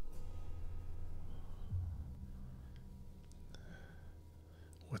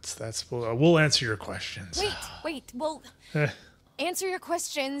 What's that supposed? We'll answer your questions. Wait. Well, answer your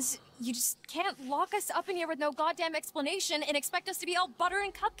questions. You just can't lock us up in here with no goddamn explanation and expect us to be all butter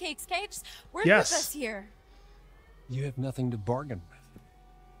and cupcakes, okay? Just work with us here. You have nothing to bargain with.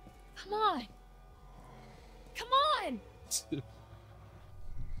 Come on. Come on.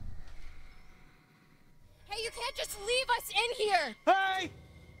 Hey, you can't just leave us in here. Hey!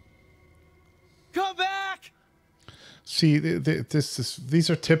 Come back! See, these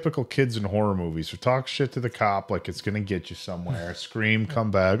are typical kids in horror movies who talk shit to the cop like it's going to get you somewhere. Scream, come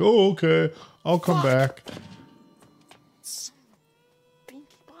back. Oh, okay. I'll come back.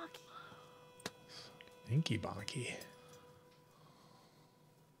 Inky bonky.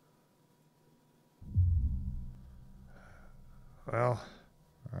 Well,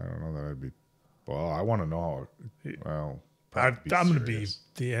 I don't know that I'd be. Well, I want to know how. Well, I'm going to be.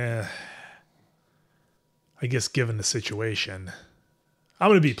 Yeah. I guess given the situation, I'm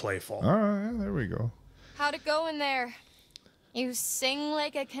going to be playful. All right, yeah, there we go. How'd it go in there? You sing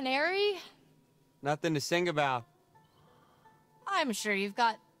like a canary? Nothing to sing about. I'm sure you've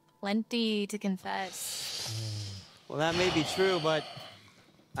got plenty to confess. Well, that may be true, but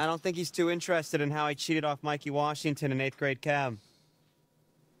I don't think he's too interested in how I cheated off Mikey Washington in 8th grade cab.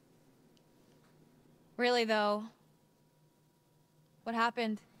 Really, though? What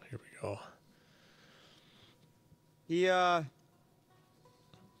happened? Here we go.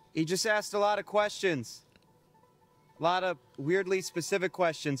 He just asked a lot of questions. A lot of weirdly specific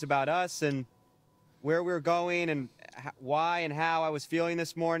questions about us and where we were going and why and how I was feeling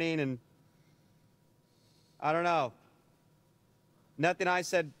this morning, and I don't know. Nothing I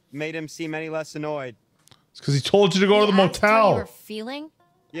said made him seem any less annoyed. It's because he told you to go to the How you motel. were feeling?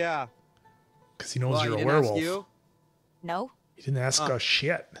 Yeah. Because he knows Well, you're he a didn't ask werewolf. you? No. He didn't ask us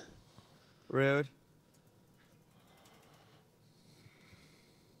shit. Rude.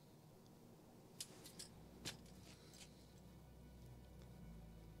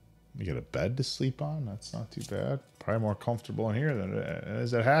 You got a bed to sleep on? That's not too bad. Probably more comfortable in here than it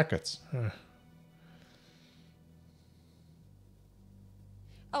is at Hackett's.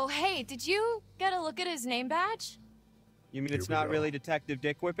 Oh, hey, did you get a look at his name badge? You mean it's not really Detective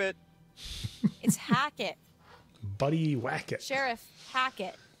Dick Whippet? It's Hackett. Buddy Wackett. Sheriff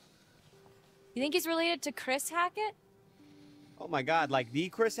Hackett. You think he's related to Chris Hackett? Oh my god, like the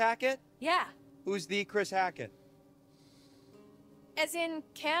Chris Hackett? Yeah. Who's the Chris Hackett? As in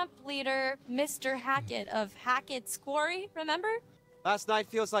camp leader Mr. Hackett of Hackett's Quarry, remember? Last night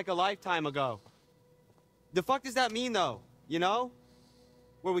feels like a lifetime ago. The fuck does that mean, though? You know?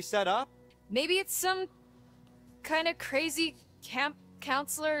 Where we set up? Maybe it's some kind of crazy camp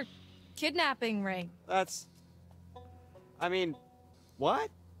counselor kidnapping ring. That's... I mean, what?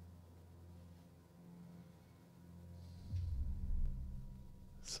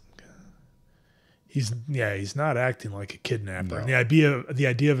 He's not acting like a kidnapper. No. And the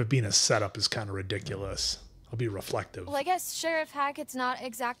idea of it being a setup is kind of ridiculous. I'll be reflective. Well, I guess Sheriff Hackett's not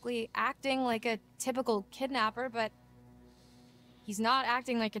exactly acting like a typical kidnapper, but he's not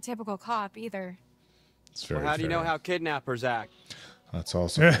acting like a typical cop either. It's very Well, how do you know fair. how kidnappers act? That's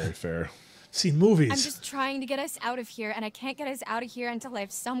also very fair. Seen movies. I'm just trying to get us out of here, and I can't get us out of here until I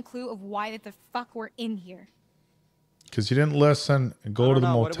have some clue of why the fuck we're in here. Because you didn't listen and go to the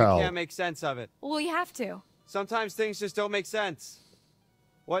What if we motel. can't make sense of it? Well, we have to. Sometimes things just don't make sense.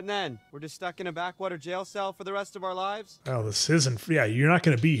 What then? We're just stuck in a backwater jail cell for the rest of our lives? Oh, this isn't. Yeah, you're not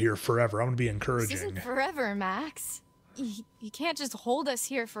going to be here forever. I'm going to be encouraging. This isn't forever, Max. You can't just hold us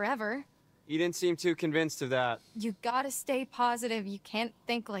here forever. You didn't seem too convinced of that. You gotta stay positive. You can't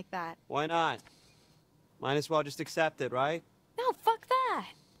think like that. Why not? Might as well just accept it, right? No, fuck that.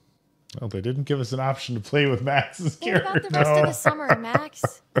 Well, they didn't give us an option to play with Max's Think about character. the rest of the summer,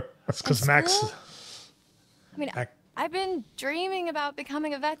 Max. That's because Max. I mean, I've been dreaming about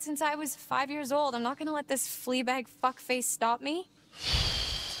becoming a vet since I was 5 years old. I'm not gonna let this fleabag fuckface stop me.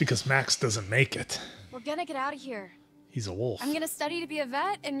 It's because Max doesn't make it. We're gonna get out of here. He's a wolf. I'm gonna study to be a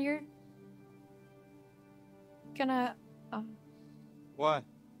vet, and you're gonna, What?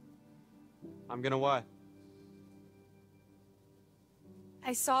 I'm gonna what?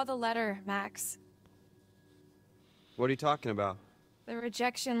 I saw the letter, Max. What are you talking about? The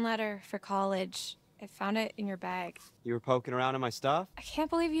rejection letter for college. I found it in your bag. You were poking around in my stuff? I can't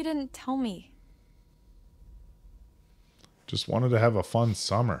believe you didn't tell me. Just wanted to have a fun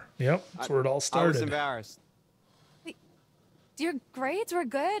summer. Yep, that's where it all started. I was embarrassed. Your grades were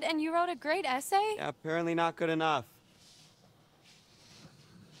good, and you wrote a great essay? Yeah, apparently not good enough.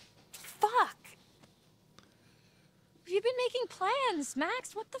 Fuck! You've been making plans,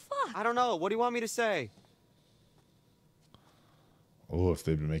 Max. What the fuck? I don't know. What do you want me to say? Oh, if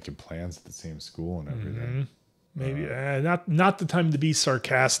they've been making plans at the same school and everything. Maybe not the time to be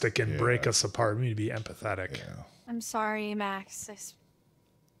sarcastic and break us apart. We need to be empathetic. Yeah. I'm sorry, Max.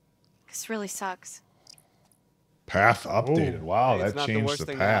 This really sucks. Path updated. Wow, Hey, it's that not the changed worst the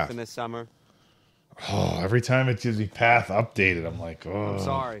thing that path. happened this summer. Oh, every time it gives me path updated, I'm like, oh. I'm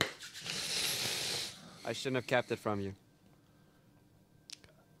sorry. I shouldn't have kept it from you.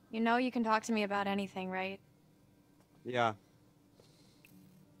 You know you can talk to me about anything, right? Yeah.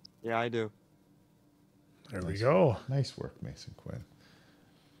 Yeah, I do. There we go. Nice work, Mason Quinn.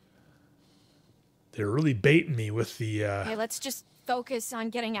 They're really baiting me with the Hey, let's just focus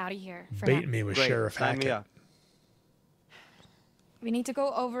on getting out of here. For baiting now. me with Great, Sheriff sign me Hackett. up. We need to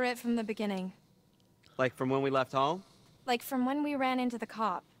go over it from the beginning. Like from when we left home? Like from when we ran into the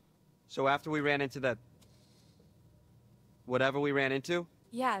cop. So after we ran into that... whatever we ran into?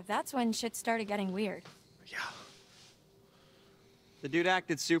 Yeah, that's when shit started getting weird. The dude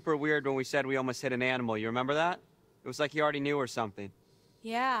acted super weird when we said we almost hit an animal. You remember that? It was like he already knew or something.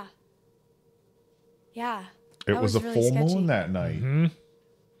 Yeah. Yeah. It that was a really full sketchy. moon that night.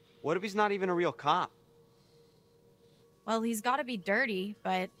 What if he's not even a real cop? Well, he's got to be dirty,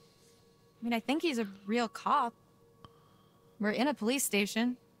 but I mean, I think he's a real cop. We're in a police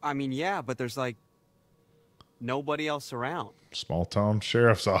station. I mean, yeah, but there's like nobody else around. Small town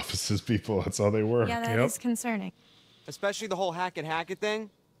sheriff's offices, people. That's how they work. Yeah, that is concerning. Especially the whole Hackett thing.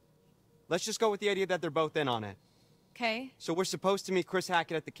 Let's just go with the idea that they're both in on it. Okay. So we're supposed to meet Chris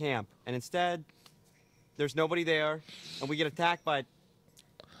Hackett at the camp, and instead, there's nobody there, and we get attacked by...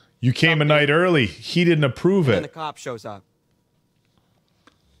 You came a night early. He didn't approve and then the it. cop shows up.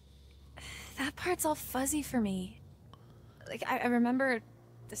 That part's all fuzzy for me. Like, I remember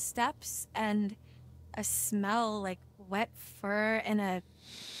the steps and a smell like wet fur and a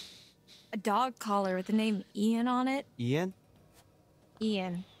dog collar with the name Ian on it. Ian?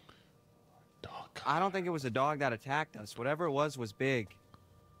 Ian. I don't think it was a dog that attacked us. Whatever it was big.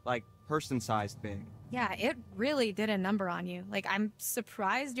 Like, person-sized big. Yeah, it really did a number on you. Like, I'm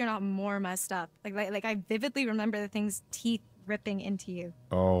surprised you're not more messed up. Like I vividly remember the thing's teeth ripping into you.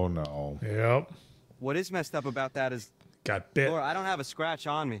 Oh, no. Yep. What is messed up about that is... Got bit. Laura, I don't have a scratch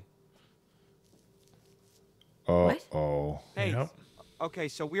on me. Uh-oh. Hey, okay,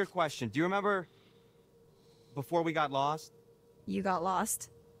 so weird question. Do you remember before we got lost? You got lost?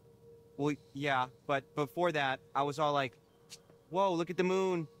 Well, yeah, but before that, I was all like, whoa, look at the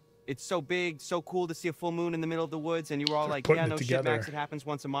moon. It's so big, so cool to see a full moon in the middle of the woods. And you were all like, putting yeah, it no shit, together. Max, it happens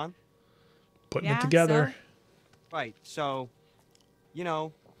once a month. Putting it together. Right, so, you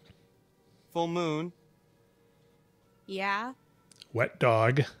know, full moon. Yeah. Wet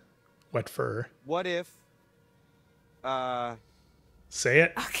dog. Wet fur. What if, Say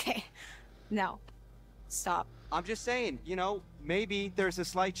it. Okay. No. Stop. I'm just saying, you know, maybe there's a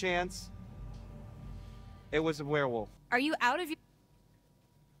slight chance it was a werewolf. Are you out of your...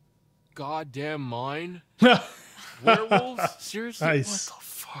 Goddamn mine? Werewolves? Seriously? Nice. What the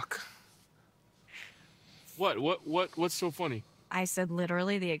fuck? What's so funny? I said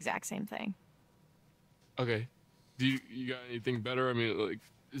literally the exact same thing. Okay. Do you got anything better? I mean, like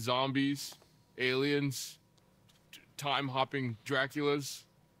zombies, aliens, time-hopping Draculas?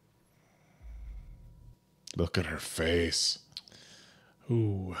 Look at her face.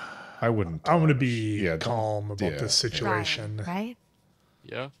 Ooh. I wouldn't. I'm going to touch. be Yeah, calm about yeah, this situation. Right?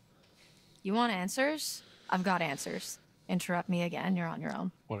 Yeah? You want answers? I've got answers. Interrupt me again, you're on your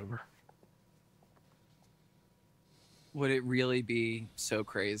own. Whatever. Would it really be so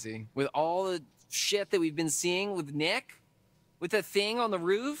crazy? With all the shit that we've been seeing with Nick? With the thing on the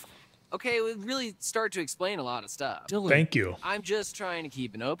roof? Okay, it would really start to explain a lot of stuff. Dylan. Thank you. I'm just trying to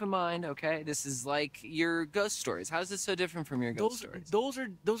keep an open mind, okay? This is like your ghost stories. How is this so different from your ghost stories? Those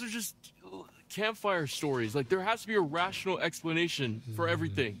are just campfire stories. Like, there has to be a rational explanation for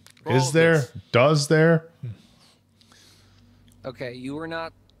everything. For all Is of there? this. Does there? Okay, you were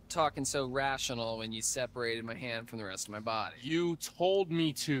not talking so rational when you separated my hand from the rest of my body. You told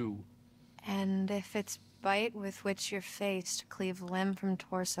me to. And if it's bite with which you're faced, cleave limb from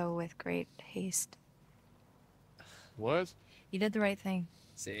torso with great haste. What? You did the right thing.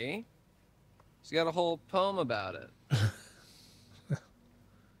 See? She's got a whole poem about it.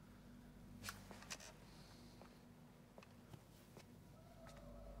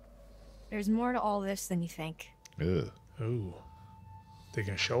 There's more to all this than you think. Ugh. Ooh. They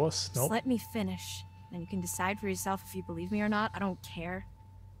gonna show us? Just Nope. let me finish. Then you can decide for yourself if you believe me or not. I don't care.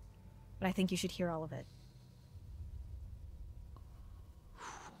 But I think you should hear all of it.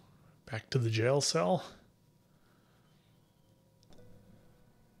 Back to the jail cell.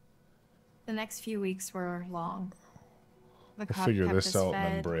 The next few weeks were long. The We'll cop figure kept this us out and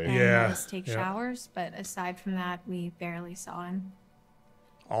then fed break. and Yeah, let us take yeah. showers, but aside from that, we barely saw him.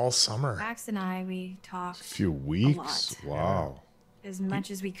 All summer. Max and I, we talked A few a weeks. lot. Wow. As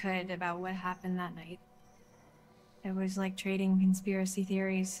much as we could about what happened that night. It was like trading conspiracy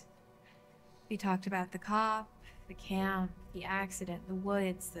theories. We talked about the cop, the camp, the accident, the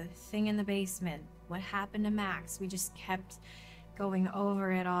woods, the thing in the basement, what happened to Max. We just kept going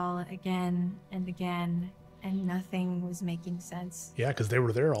over it all again and again, and nothing was making sense. Yeah, because they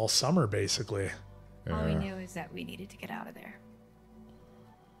were there all summer, basically. All we knew is that we needed to get out of there.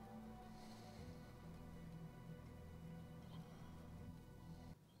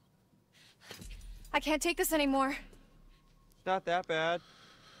 I can't take this anymore. It's not that bad.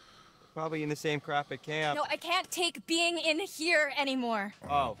 Probably in the same crap at camp. No, I can't take being in here anymore.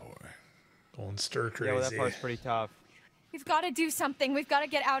 Oh. Going stir Yeah, crazy. well, that part's pretty tough. We've got to do something. We've got to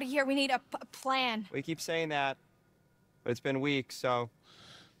get out of here. We need a plan. We keep saying that, but it's been weeks, so...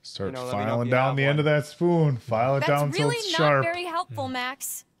 Start let me know if filing you down have the end one. of that spoon. File it That's down really so it's not sharp. very helpful,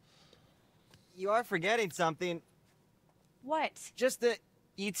 Max. You are forgetting something. What? Just the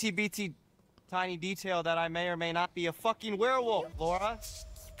itsy-bitsy tiny detail that I may or may not be a fucking werewolf, Laura.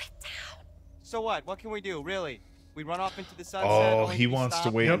 Keep it down. So what? What can we do, really? We run off into the sunset. Oh, only he to be wants to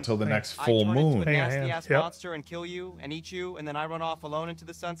stopped wait when until the next I full turn into moon. a Hang on, nasty-ass yep. monster and kill you and eat you, and then I run off alone into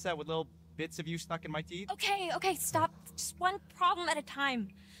the sunset with little bits of you stuck in my teeth? Okay, stop. Just one problem at a time.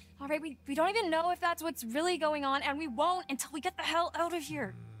 All right, we don't even know if that's what's really going on, and we won't until we get the hell out of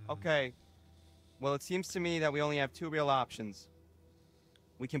here. Okay. Well, it seems to me that we only have two real options.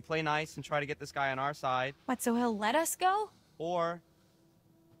 We can play nice and try to get this guy on our side, What, so he'll let us go? or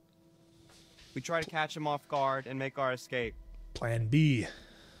we try to catch him off guard and make our escape. Plan B.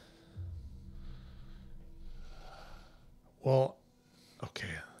 Well, okay.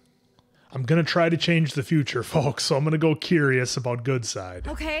 I'm going to try to change the future, folks, so I'm going to go curious about good side.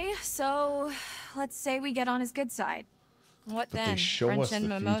 Okay, so let's say we get on his good side. What But they then? show French us and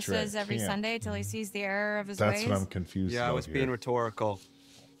the future mimosas at every camp. Sunday till he sees the error of his That's ways? what I'm confused Yeah, I about was here. being rhetorical.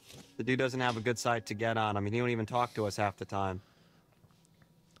 The dude doesn't have a good side to get on. I mean, he don't even talk to us half the time.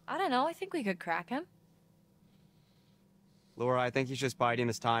 I don't know. I think we could crack him. Laura, I think he's just biding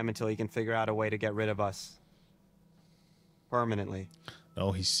his time until he can figure out a way to get rid of us. Permanently.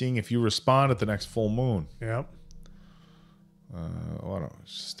 No, he's seeing if you respond at the next full moon. Yep. Why don't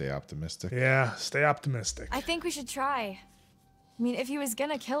stay optimistic? Yeah, stay optimistic. I think we should try. I mean, if he was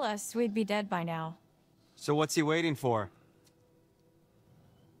gonna kill us, we'd be dead by now. So what's he waiting for?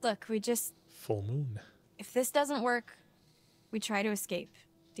 Look, we just... Full moon. If this doesn't work, we try to escape.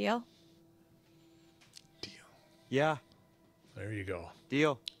 Deal? Yeah, There you go.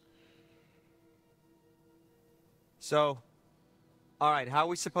 deal. So, all right, how are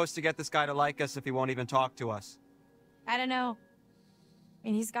we supposed to get this guy to like us if he won't even talk to us? I don't know. I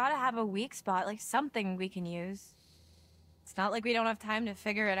mean, he's gotta have a weak spot, like something we can use. It's not like we don't have time to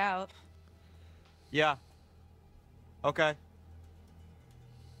figure it out. Yeah. Okay.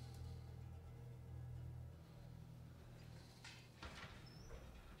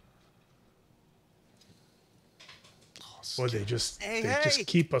 Boy, they just Hey, they hey! just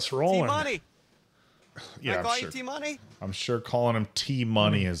keep us rolling. T-Money! Yeah, I I'm call sure. you T-Money? I'm sure calling him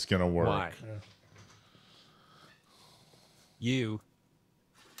T-Money is gonna work. Why? You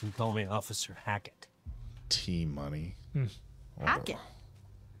can call me Officer Hackett. T-Money. Hackett?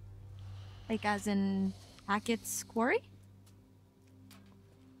 Like, as in Hackett's Quarry?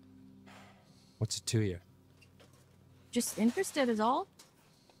 What's it to you? Just interested is all.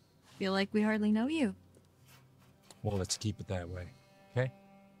 Feel like we hardly know you. Well, let's keep it that way, okay?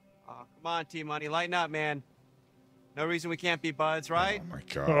 Oh, come on, T-Money, lighten up, man. No reason we can't be buds, right? Oh my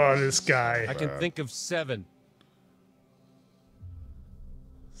god. Oh, this guy. I can think of 7.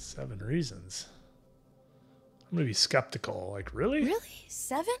 7 reasons. I'm gonna be skeptical. Like, really? Really?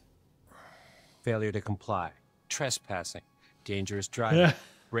 7? Failure to comply, trespassing, dangerous driving, Yeah.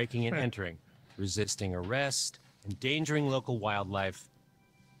 breaking and entering, resisting arrest, endangering local wildlife.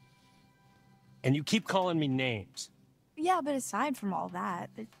 And you keep calling me names. Yeah, but aside from all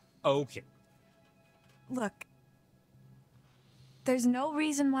that, Okay. look, there's no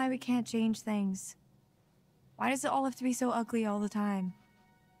reason why we can't change things. Why does it all have to be so ugly all the time?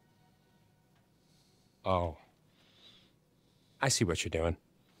 Oh. I see what you're doing.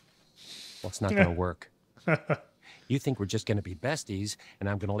 Well, it's not gonna work. You think we're just gonna be besties, and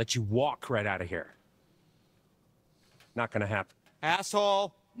I'm gonna let you walk right out of here. Not gonna happen.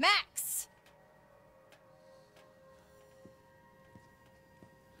 Asshole! Max!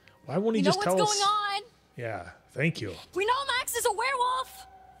 Why won't he You know just what's tell going us? on? Yeah, thank you. We know Max is a werewolf!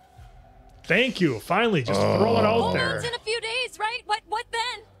 Thank you. Finally, just throw it out there. Hormones in a few days, right? What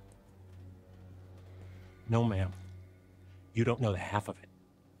then? No, ma'am. You don't know the half of it.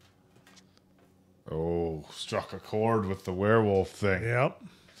 Oh, struck a chord with the werewolf thing. Yep.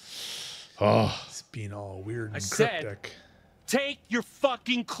 Oh. It's being all weird I and said, cryptic. take your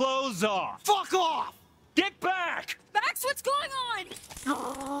fucking clothes off! Fuck off! Get back! Max, what's going on?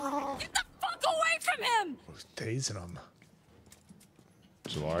 Get the fuck away from him! Who's tasing him?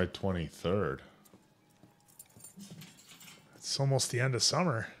 July 23rd. It's almost the end of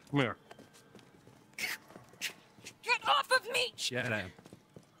summer. Come here. Get off of me! Shut up.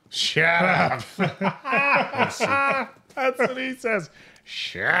 Shut up. That's what he says.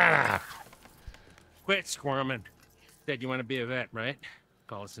 Shut up. Quit squirming. Said you want to be a vet, right?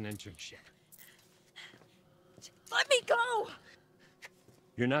 Call us an internship. Let me go!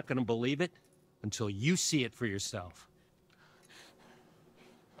 You're not going to believe it until you see it for yourself.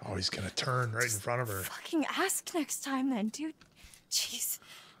 Oh, he's gonna turn right in front of her. Fucking ask next time then, dude. Jeez.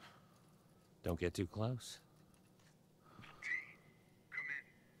 Don't get too close.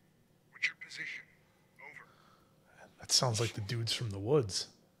 That sounds like the dudes from the woods.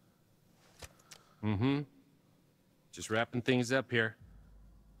 Mm-hmm. Just wrapping things up here.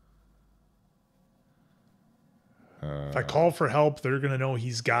 If I call for help, they're gonna know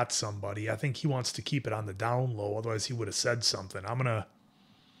he's got somebody. I think he wants to keep it on the down low, otherwise he would have said something. I'm gonna.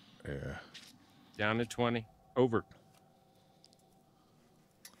 Yeah. Down to 20. Over.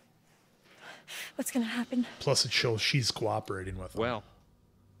 What's gonna happen? Plus, it shows she's cooperating with him. Well,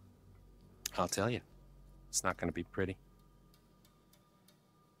 I'll tell you. It's not going to be pretty.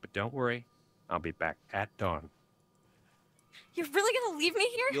 But don't worry. I'll be back at dawn. You're really gonna leave me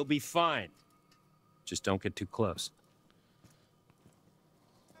here? You'll be fine. Just don't get too close.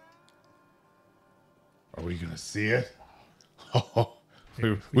 Are we gonna see it?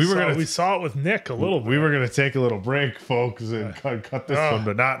 we saw it with Nick a little bit. We were gonna take a little break, folks, and cut this one,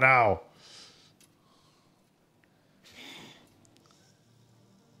 but not now.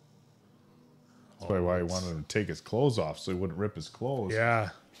 That's why he wanted him to take his clothes off so he wouldn't rip his clothes. Yeah.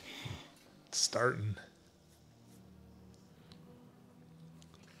 It's starting.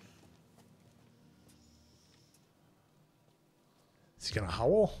 Is he gonna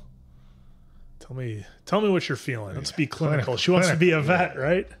howl? Tell me what you're feeling. Let's be clinical. She wants to be a vet,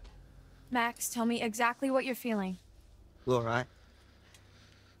 right? Max, tell me exactly what you're feeling. Alright.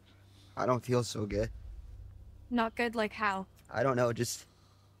 I don't feel so good. Not good like how? I don't know, just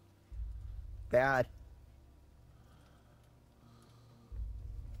bad.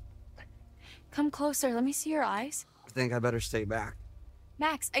 Come closer, let me see your eyes. I think I better stay back.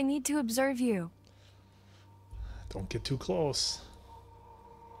 Max, I need to observe you. Don't get too close.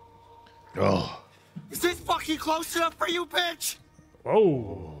 Oh. Is this fucking close enough for you, bitch?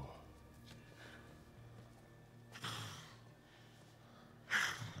 Whoa.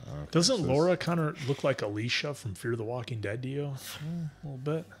 Doesn't Laura kind of look like Alicia from Fear the Walking Dead to you? A little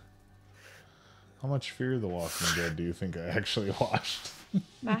bit. How much Fear the Walking Dead do you think I actually watched?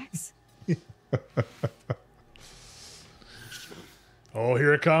 Max? Oh,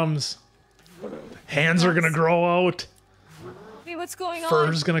 here it comes. Hands are gonna grow out. Hey, what's going on?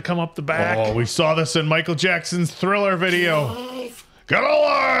 Fur's gonna come up the back. Oh, we saw this in Michael Jackson's Thriller video. Get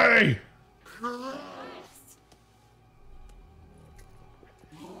away!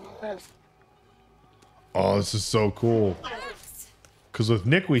 Oh, this is so cool. Because with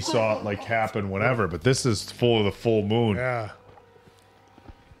Nick, we saw it like happen whenever, but this is full of the full moon. Yeah.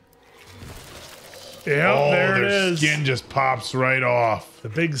 Yep, Oh, there it their is. skin just pops right off. The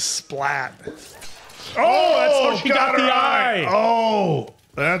big splat. Oh, that's how she got the eye. Oh,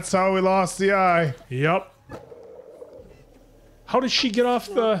 that's how we lost the eye. Yep. How did she get off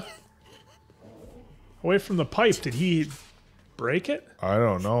the... away from the pipe? Did he break it? I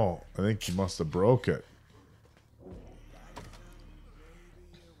don't know. I think he must have broke it.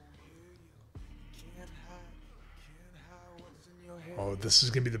 Oh, this is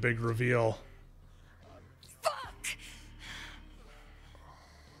going to be the big reveal.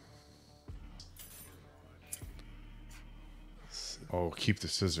 Oh, keep the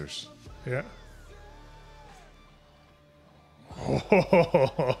scissors. Yeah.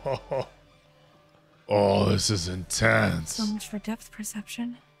 Oh, this is intense. So much for depth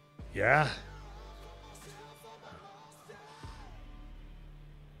perception. Yeah.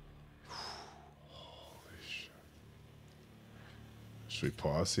 Should we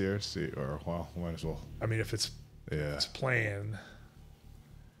pause here? See, or well, we might as well. I mean, if it's playing.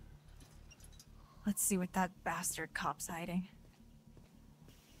 Let's see what that bastard cop's hiding.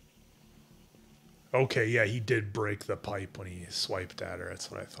 Okay, yeah, he did break the pipe when he swiped at her.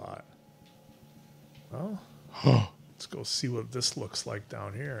 That's what I thought. Well, let's go see what this looks like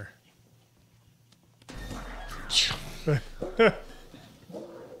down here.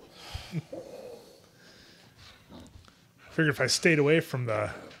 Figured if I stayed away from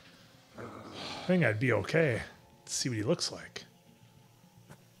the thing, I'd be okay. Let's see what he looks like.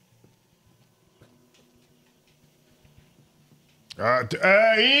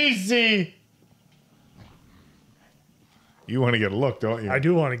 Easy. You want to get a look, don't you? I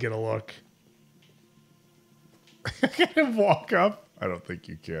do want to get a look. Walk up. I don't think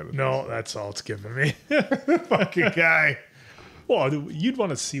you can. No, that's all it's giving me. Fucking guy. Well, you'd want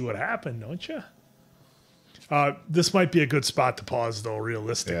to see what happened, don't you? This might be a good spot to pause, though.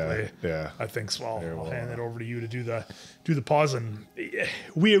 Realistically, yeah. I think so. I'll hand it over to you to do the pause. And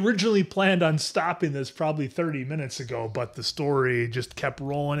we originally planned on stopping this probably 30 minutes ago, but the story just kept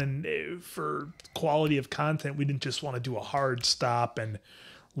rolling, and for quality of content, we didn't just want to do a hard stop and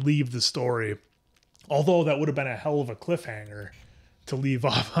leave the story. Although that would have been a hell of a cliffhanger to leave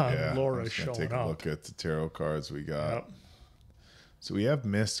off on Laura showing take up. a look at the tarot cards we got. Yep. So we have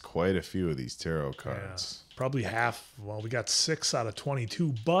missed quite a few of these tarot cards. Yeah, probably half. Well, we got 6 out of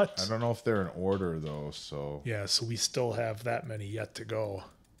 22, but I don't know if they're in order though. So yeah, so we still have that many yet to go.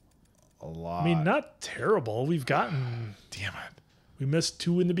 A lot. I mean, not terrible. We've gotten. Damn it. We missed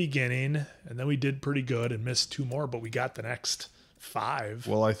 2 in the beginning, and then we did pretty good and missed 2 more, but we got the next 5.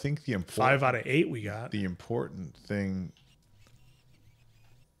 Well, I think the 5 out of 8 we got. The important thing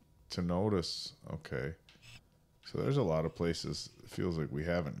to notice. Okay. So there's a lot of places it feels like we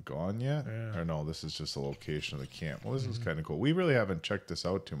haven't gone yet. Yeah. Or no, this is just a location of the camp. Well, this is kind of cool. We really haven't checked this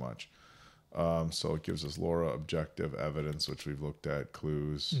out too much. So it gives us Laura objective evidence, which we've looked at,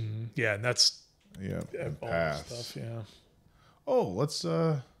 clues. Yeah, and that's and all the paths. stuff, yeah. Oh, let's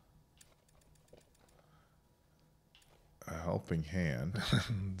a helping hand.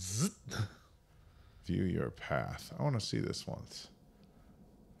 View your path. I want to see this once.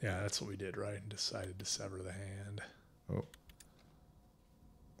 Yeah, that's what we did, right? And decided to sever the hand. Oh.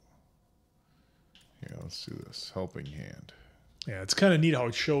 Yeah, let's do this. Helping hand. Yeah, it's kind of neat how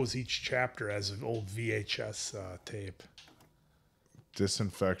it shows each chapter as an old VHS tape.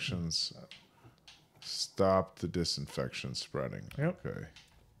 Disinfections. Stop the disinfection spreading. Yep. Okay.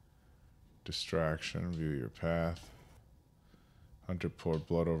 Distraction. View your path. Hunter poured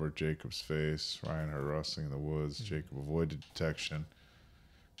blood over Jacob's face. Ryan heard rustling in the woods. Jacob avoided detection.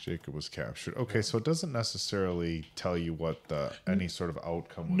 Jacob was captured. Okay, so it doesn't necessarily tell you what any sort of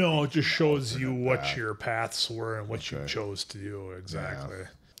outcome would No, be it just from shows that you alternate what path. your paths were and what you chose to do. Exactly. Yeah.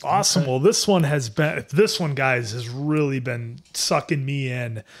 Awesome. Well, this one, guys, has really been sucking me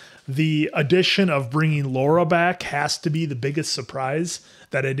in. The addition of bringing Laura back has to be the biggest surprise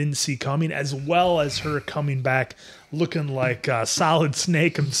that I didn't see coming, as well as her coming back looking like Solid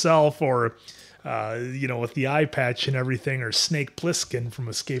Snake himself, or with the eye patch and everything, or Snake Plissken from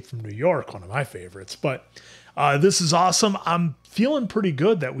Escape from New York, one of my favorites. But this is awesome. I'm feeling pretty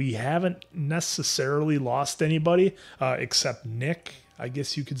good that we haven't necessarily lost anybody, except Nick, I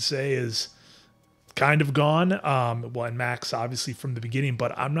guess you could say, is kind of gone. Well, and Max, obviously, from the beginning,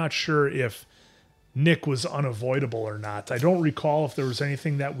 but I'm not sure if Nick was unavoidable or not. I don't recall if there was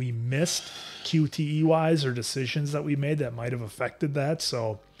anything that we missed QTE-wise or decisions that we made that might have affected that.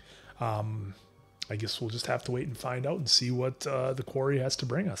 So I guess we'll just have to wait and find out and see what the Quarry has to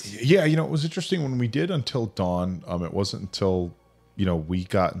bring us. Yeah, it was interesting when we did Until Dawn. It wasn't until we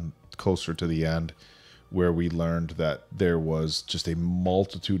got closer to the end where we learned that there was just a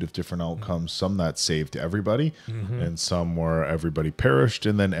multitude of different outcomes, some that saved everybody and some where everybody perished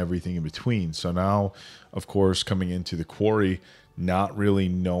and then everything in between. So now, of course, coming into the Quarry, not really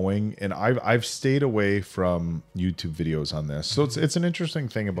knowing, and I've stayed away from YouTube videos on this. So it's an interesting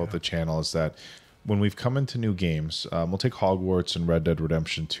thing about the channel is that when we've come into new games, we'll take Hogwarts and Red Dead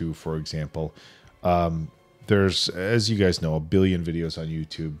Redemption 2, for example. There's, as you guys know, a billion videos on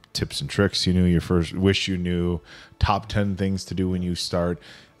YouTube, tips and tricks you knew your first, wish you knew, top 10 things to do when you start.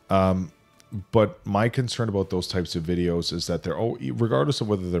 But my concern about those types of videos is that they're, regardless of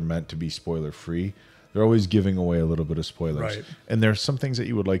whether they're meant to be spoiler free, they're always giving away a little bit of spoilers. Right. And there's some things that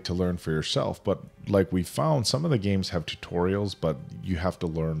you would like to learn for yourself. But like we found, some of the games have tutorials, but you have to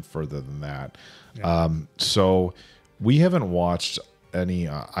learn further than that. Yeah. So we haven't watched any,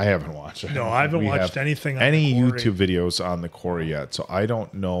 I haven't watched. No, I haven't watched anything on any the Quarry. YouTube videos on the Quarry yet. So I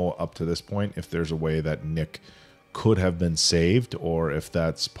don't know up to this point if there's a way that Nick could have been saved or if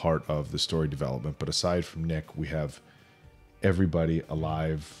that's part of the story development. But aside from Nick, we have everybody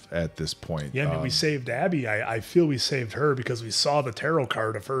alive at this point. Yeah, I mean, we saved Abby. I feel we saved her because we saw the tarot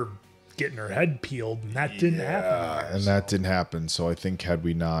card of her getting her head peeled, and that didn't happen. And that didn't happen. So I think had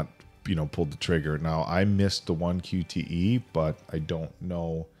we not, pulled the trigger. Now, I missed the one QTE, but I don't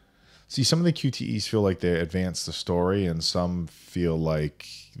know. See, some of the QTEs feel like they advance the story, and some feel like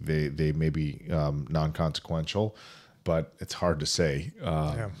they may be non-consequential, but it's hard to say.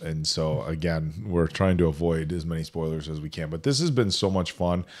 And so, again, we're trying to avoid as many spoilers as we can. But this has been so much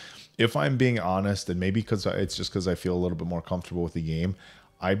fun. If I'm being honest, and maybe because it's just because I feel a little bit more comfortable with the game,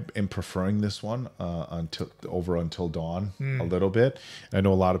 I am preferring this one Until Dawn a little bit. I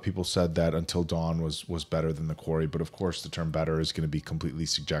know a lot of people said that Until Dawn was better than the Quarry, but of course the term better is going to be completely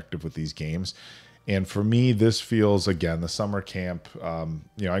subjective with these games. And for me, this feels, again, the summer camp.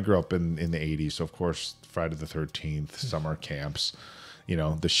 I grew up in the 80s, so of course Friday the 13th, summer camps.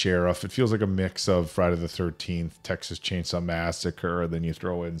 The sheriff. It feels like a mix of Friday the 13th, Texas Chainsaw Massacre, and then you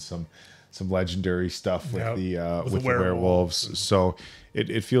throw in some legendary stuff with the werewolves. So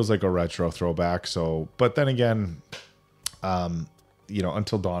it feels like a retro throwback. So, but then again,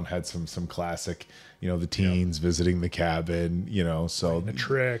 Until Dawn had some classic, the teens visiting the cabin, so a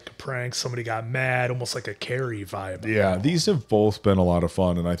trick, a prank, somebody got mad, almost like a Carrie vibe. Yeah, these have both been a lot of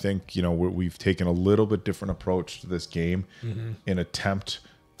fun, and I think we've taken a little bit different approach to this game in attempt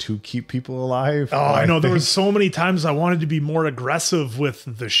to keep people alive. Oh, I know. There was so many times I wanted to be more aggressive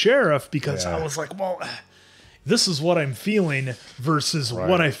with the sheriff because I was like, well, this is what I'm feeling versus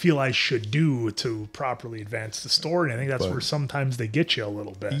what I feel I should do to properly advance the story. And I think that's where sometimes they get you a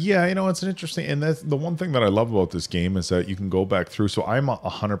little bit. Yeah, it's an interesting, and that's the one thing that I love about this game is that you can go back through. So I'm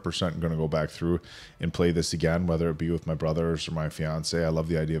 100% going to go back through and play this again, whether it be with my brothers or my fiance. I love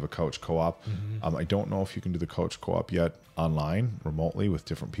the idea of a couch co-op. I don't know if you can do the couch co-op yet online, remotely, with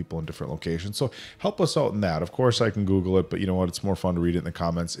different people in different locations. So help us out in that. Of course, I can Google it, but you know what? It's more fun to read it in the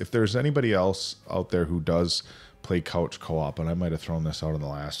comments. If there's anybody else out there who does play couch co-op, and I might have thrown this out in the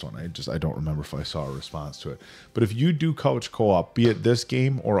last one. I don't remember if I saw a response to it. But if you do couch co-op, be it this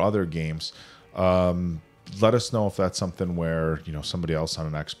game or other games, let us know if that's something where somebody else on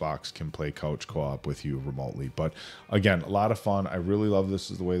an Xbox can play couch co-op with you remotely. But again, a lot of fun. I really love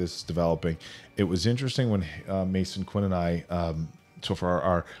this is the way this is developing. It was interesting when Mason, Quinn, and I so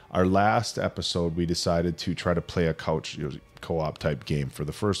for our last episode, we decided to try to play a couch co-op type game. For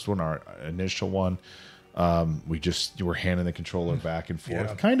the first one, our initial one, you were handing the controller back and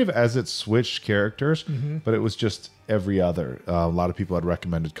forth, kind of as it switched characters, but it was just every other. A lot of people had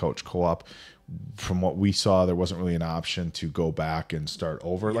recommended couch co-op. From what we saw, there wasn't really an option to go back and start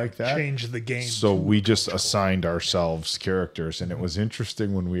over like that. Change the game. So we just assigned ourselves characters, and it was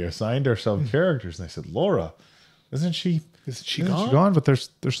interesting when we assigned ourselves characters, and I said, Laura, isn't she gone? But there's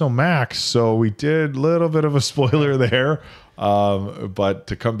no Max. So we did a little bit of a spoiler there. But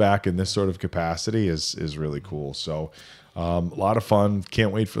to come back in this sort of capacity is really cool. So a lot of fun.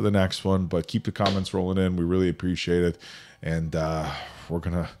 Can't wait for the next one, but keep the comments rolling in. We really appreciate it. And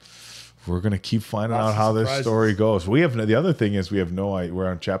we're gonna keep finding out how this story goes. We have the other thing is we have no idea. We're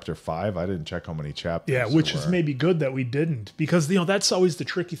on chapter 5. I didn't check how many chapters. Yeah, which is maybe good that we didn't, because that's always the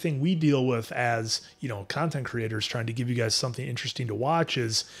tricky thing we deal with as content creators trying to give you guys something interesting to watch.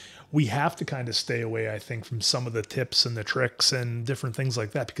 Is we have to kind of stay away, I think, from some of the tips and the tricks and different things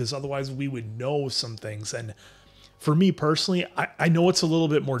like that, because otherwise we would know some things. And for me personally, I know it's a little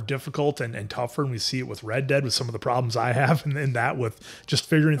bit more difficult and tougher, and we see it with Red Dead with some of the problems I have and that with just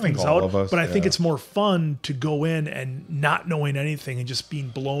figuring things out. But I think it's more fun to go in and not knowing anything and just being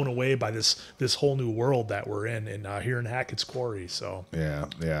blown away by this whole new world that we're in here in Hackett's Quarry. So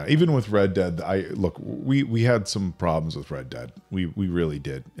yeah. Even with Red Dead, we had some problems with Red Dead. We really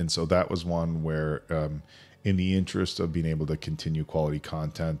did, and so that was one where, in the interest of being able to continue quality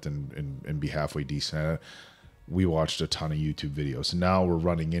content and be halfway decent at it, we watched a ton of YouTube videos. And now we're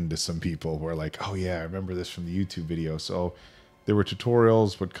running into some people who are like, oh yeah, I remember this from the YouTube video. So there were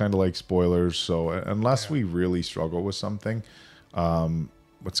tutorials, but kind of like spoilers. So unless we really struggle with something,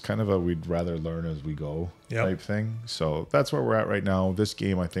 it's kind of a we'd rather learn as we go type thing. So that's where we're at right now. This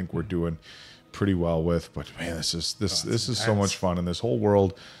game, I think we're doing pretty well with, but man, this is so much fun. And this whole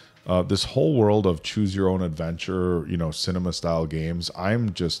world of choose your own adventure, cinema style games,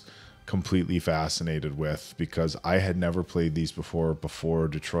 I'm just completely fascinated with, because I had never played these before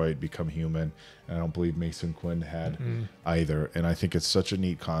Detroit Become Human, and I don't believe Mason Quinn had either. And I think it's such a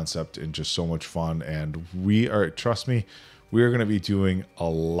neat concept and just so much fun. And trust me, we are going to be doing a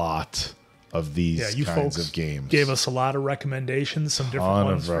lot of these kinds of games. Gave us a lot of recommendations, some different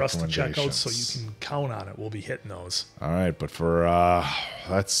ones for us to check out, so you can count on it. We'll be hitting those. All right, but for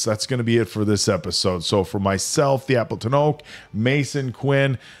that's going to be it for this episode. So for myself, the Appleton Oak, Mason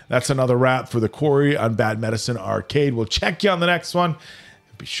Quinn, that's another wrap for the Quarry on Bad Medicine Arcade. We'll check you on the next one.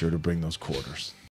 Be sure to bring those quarters.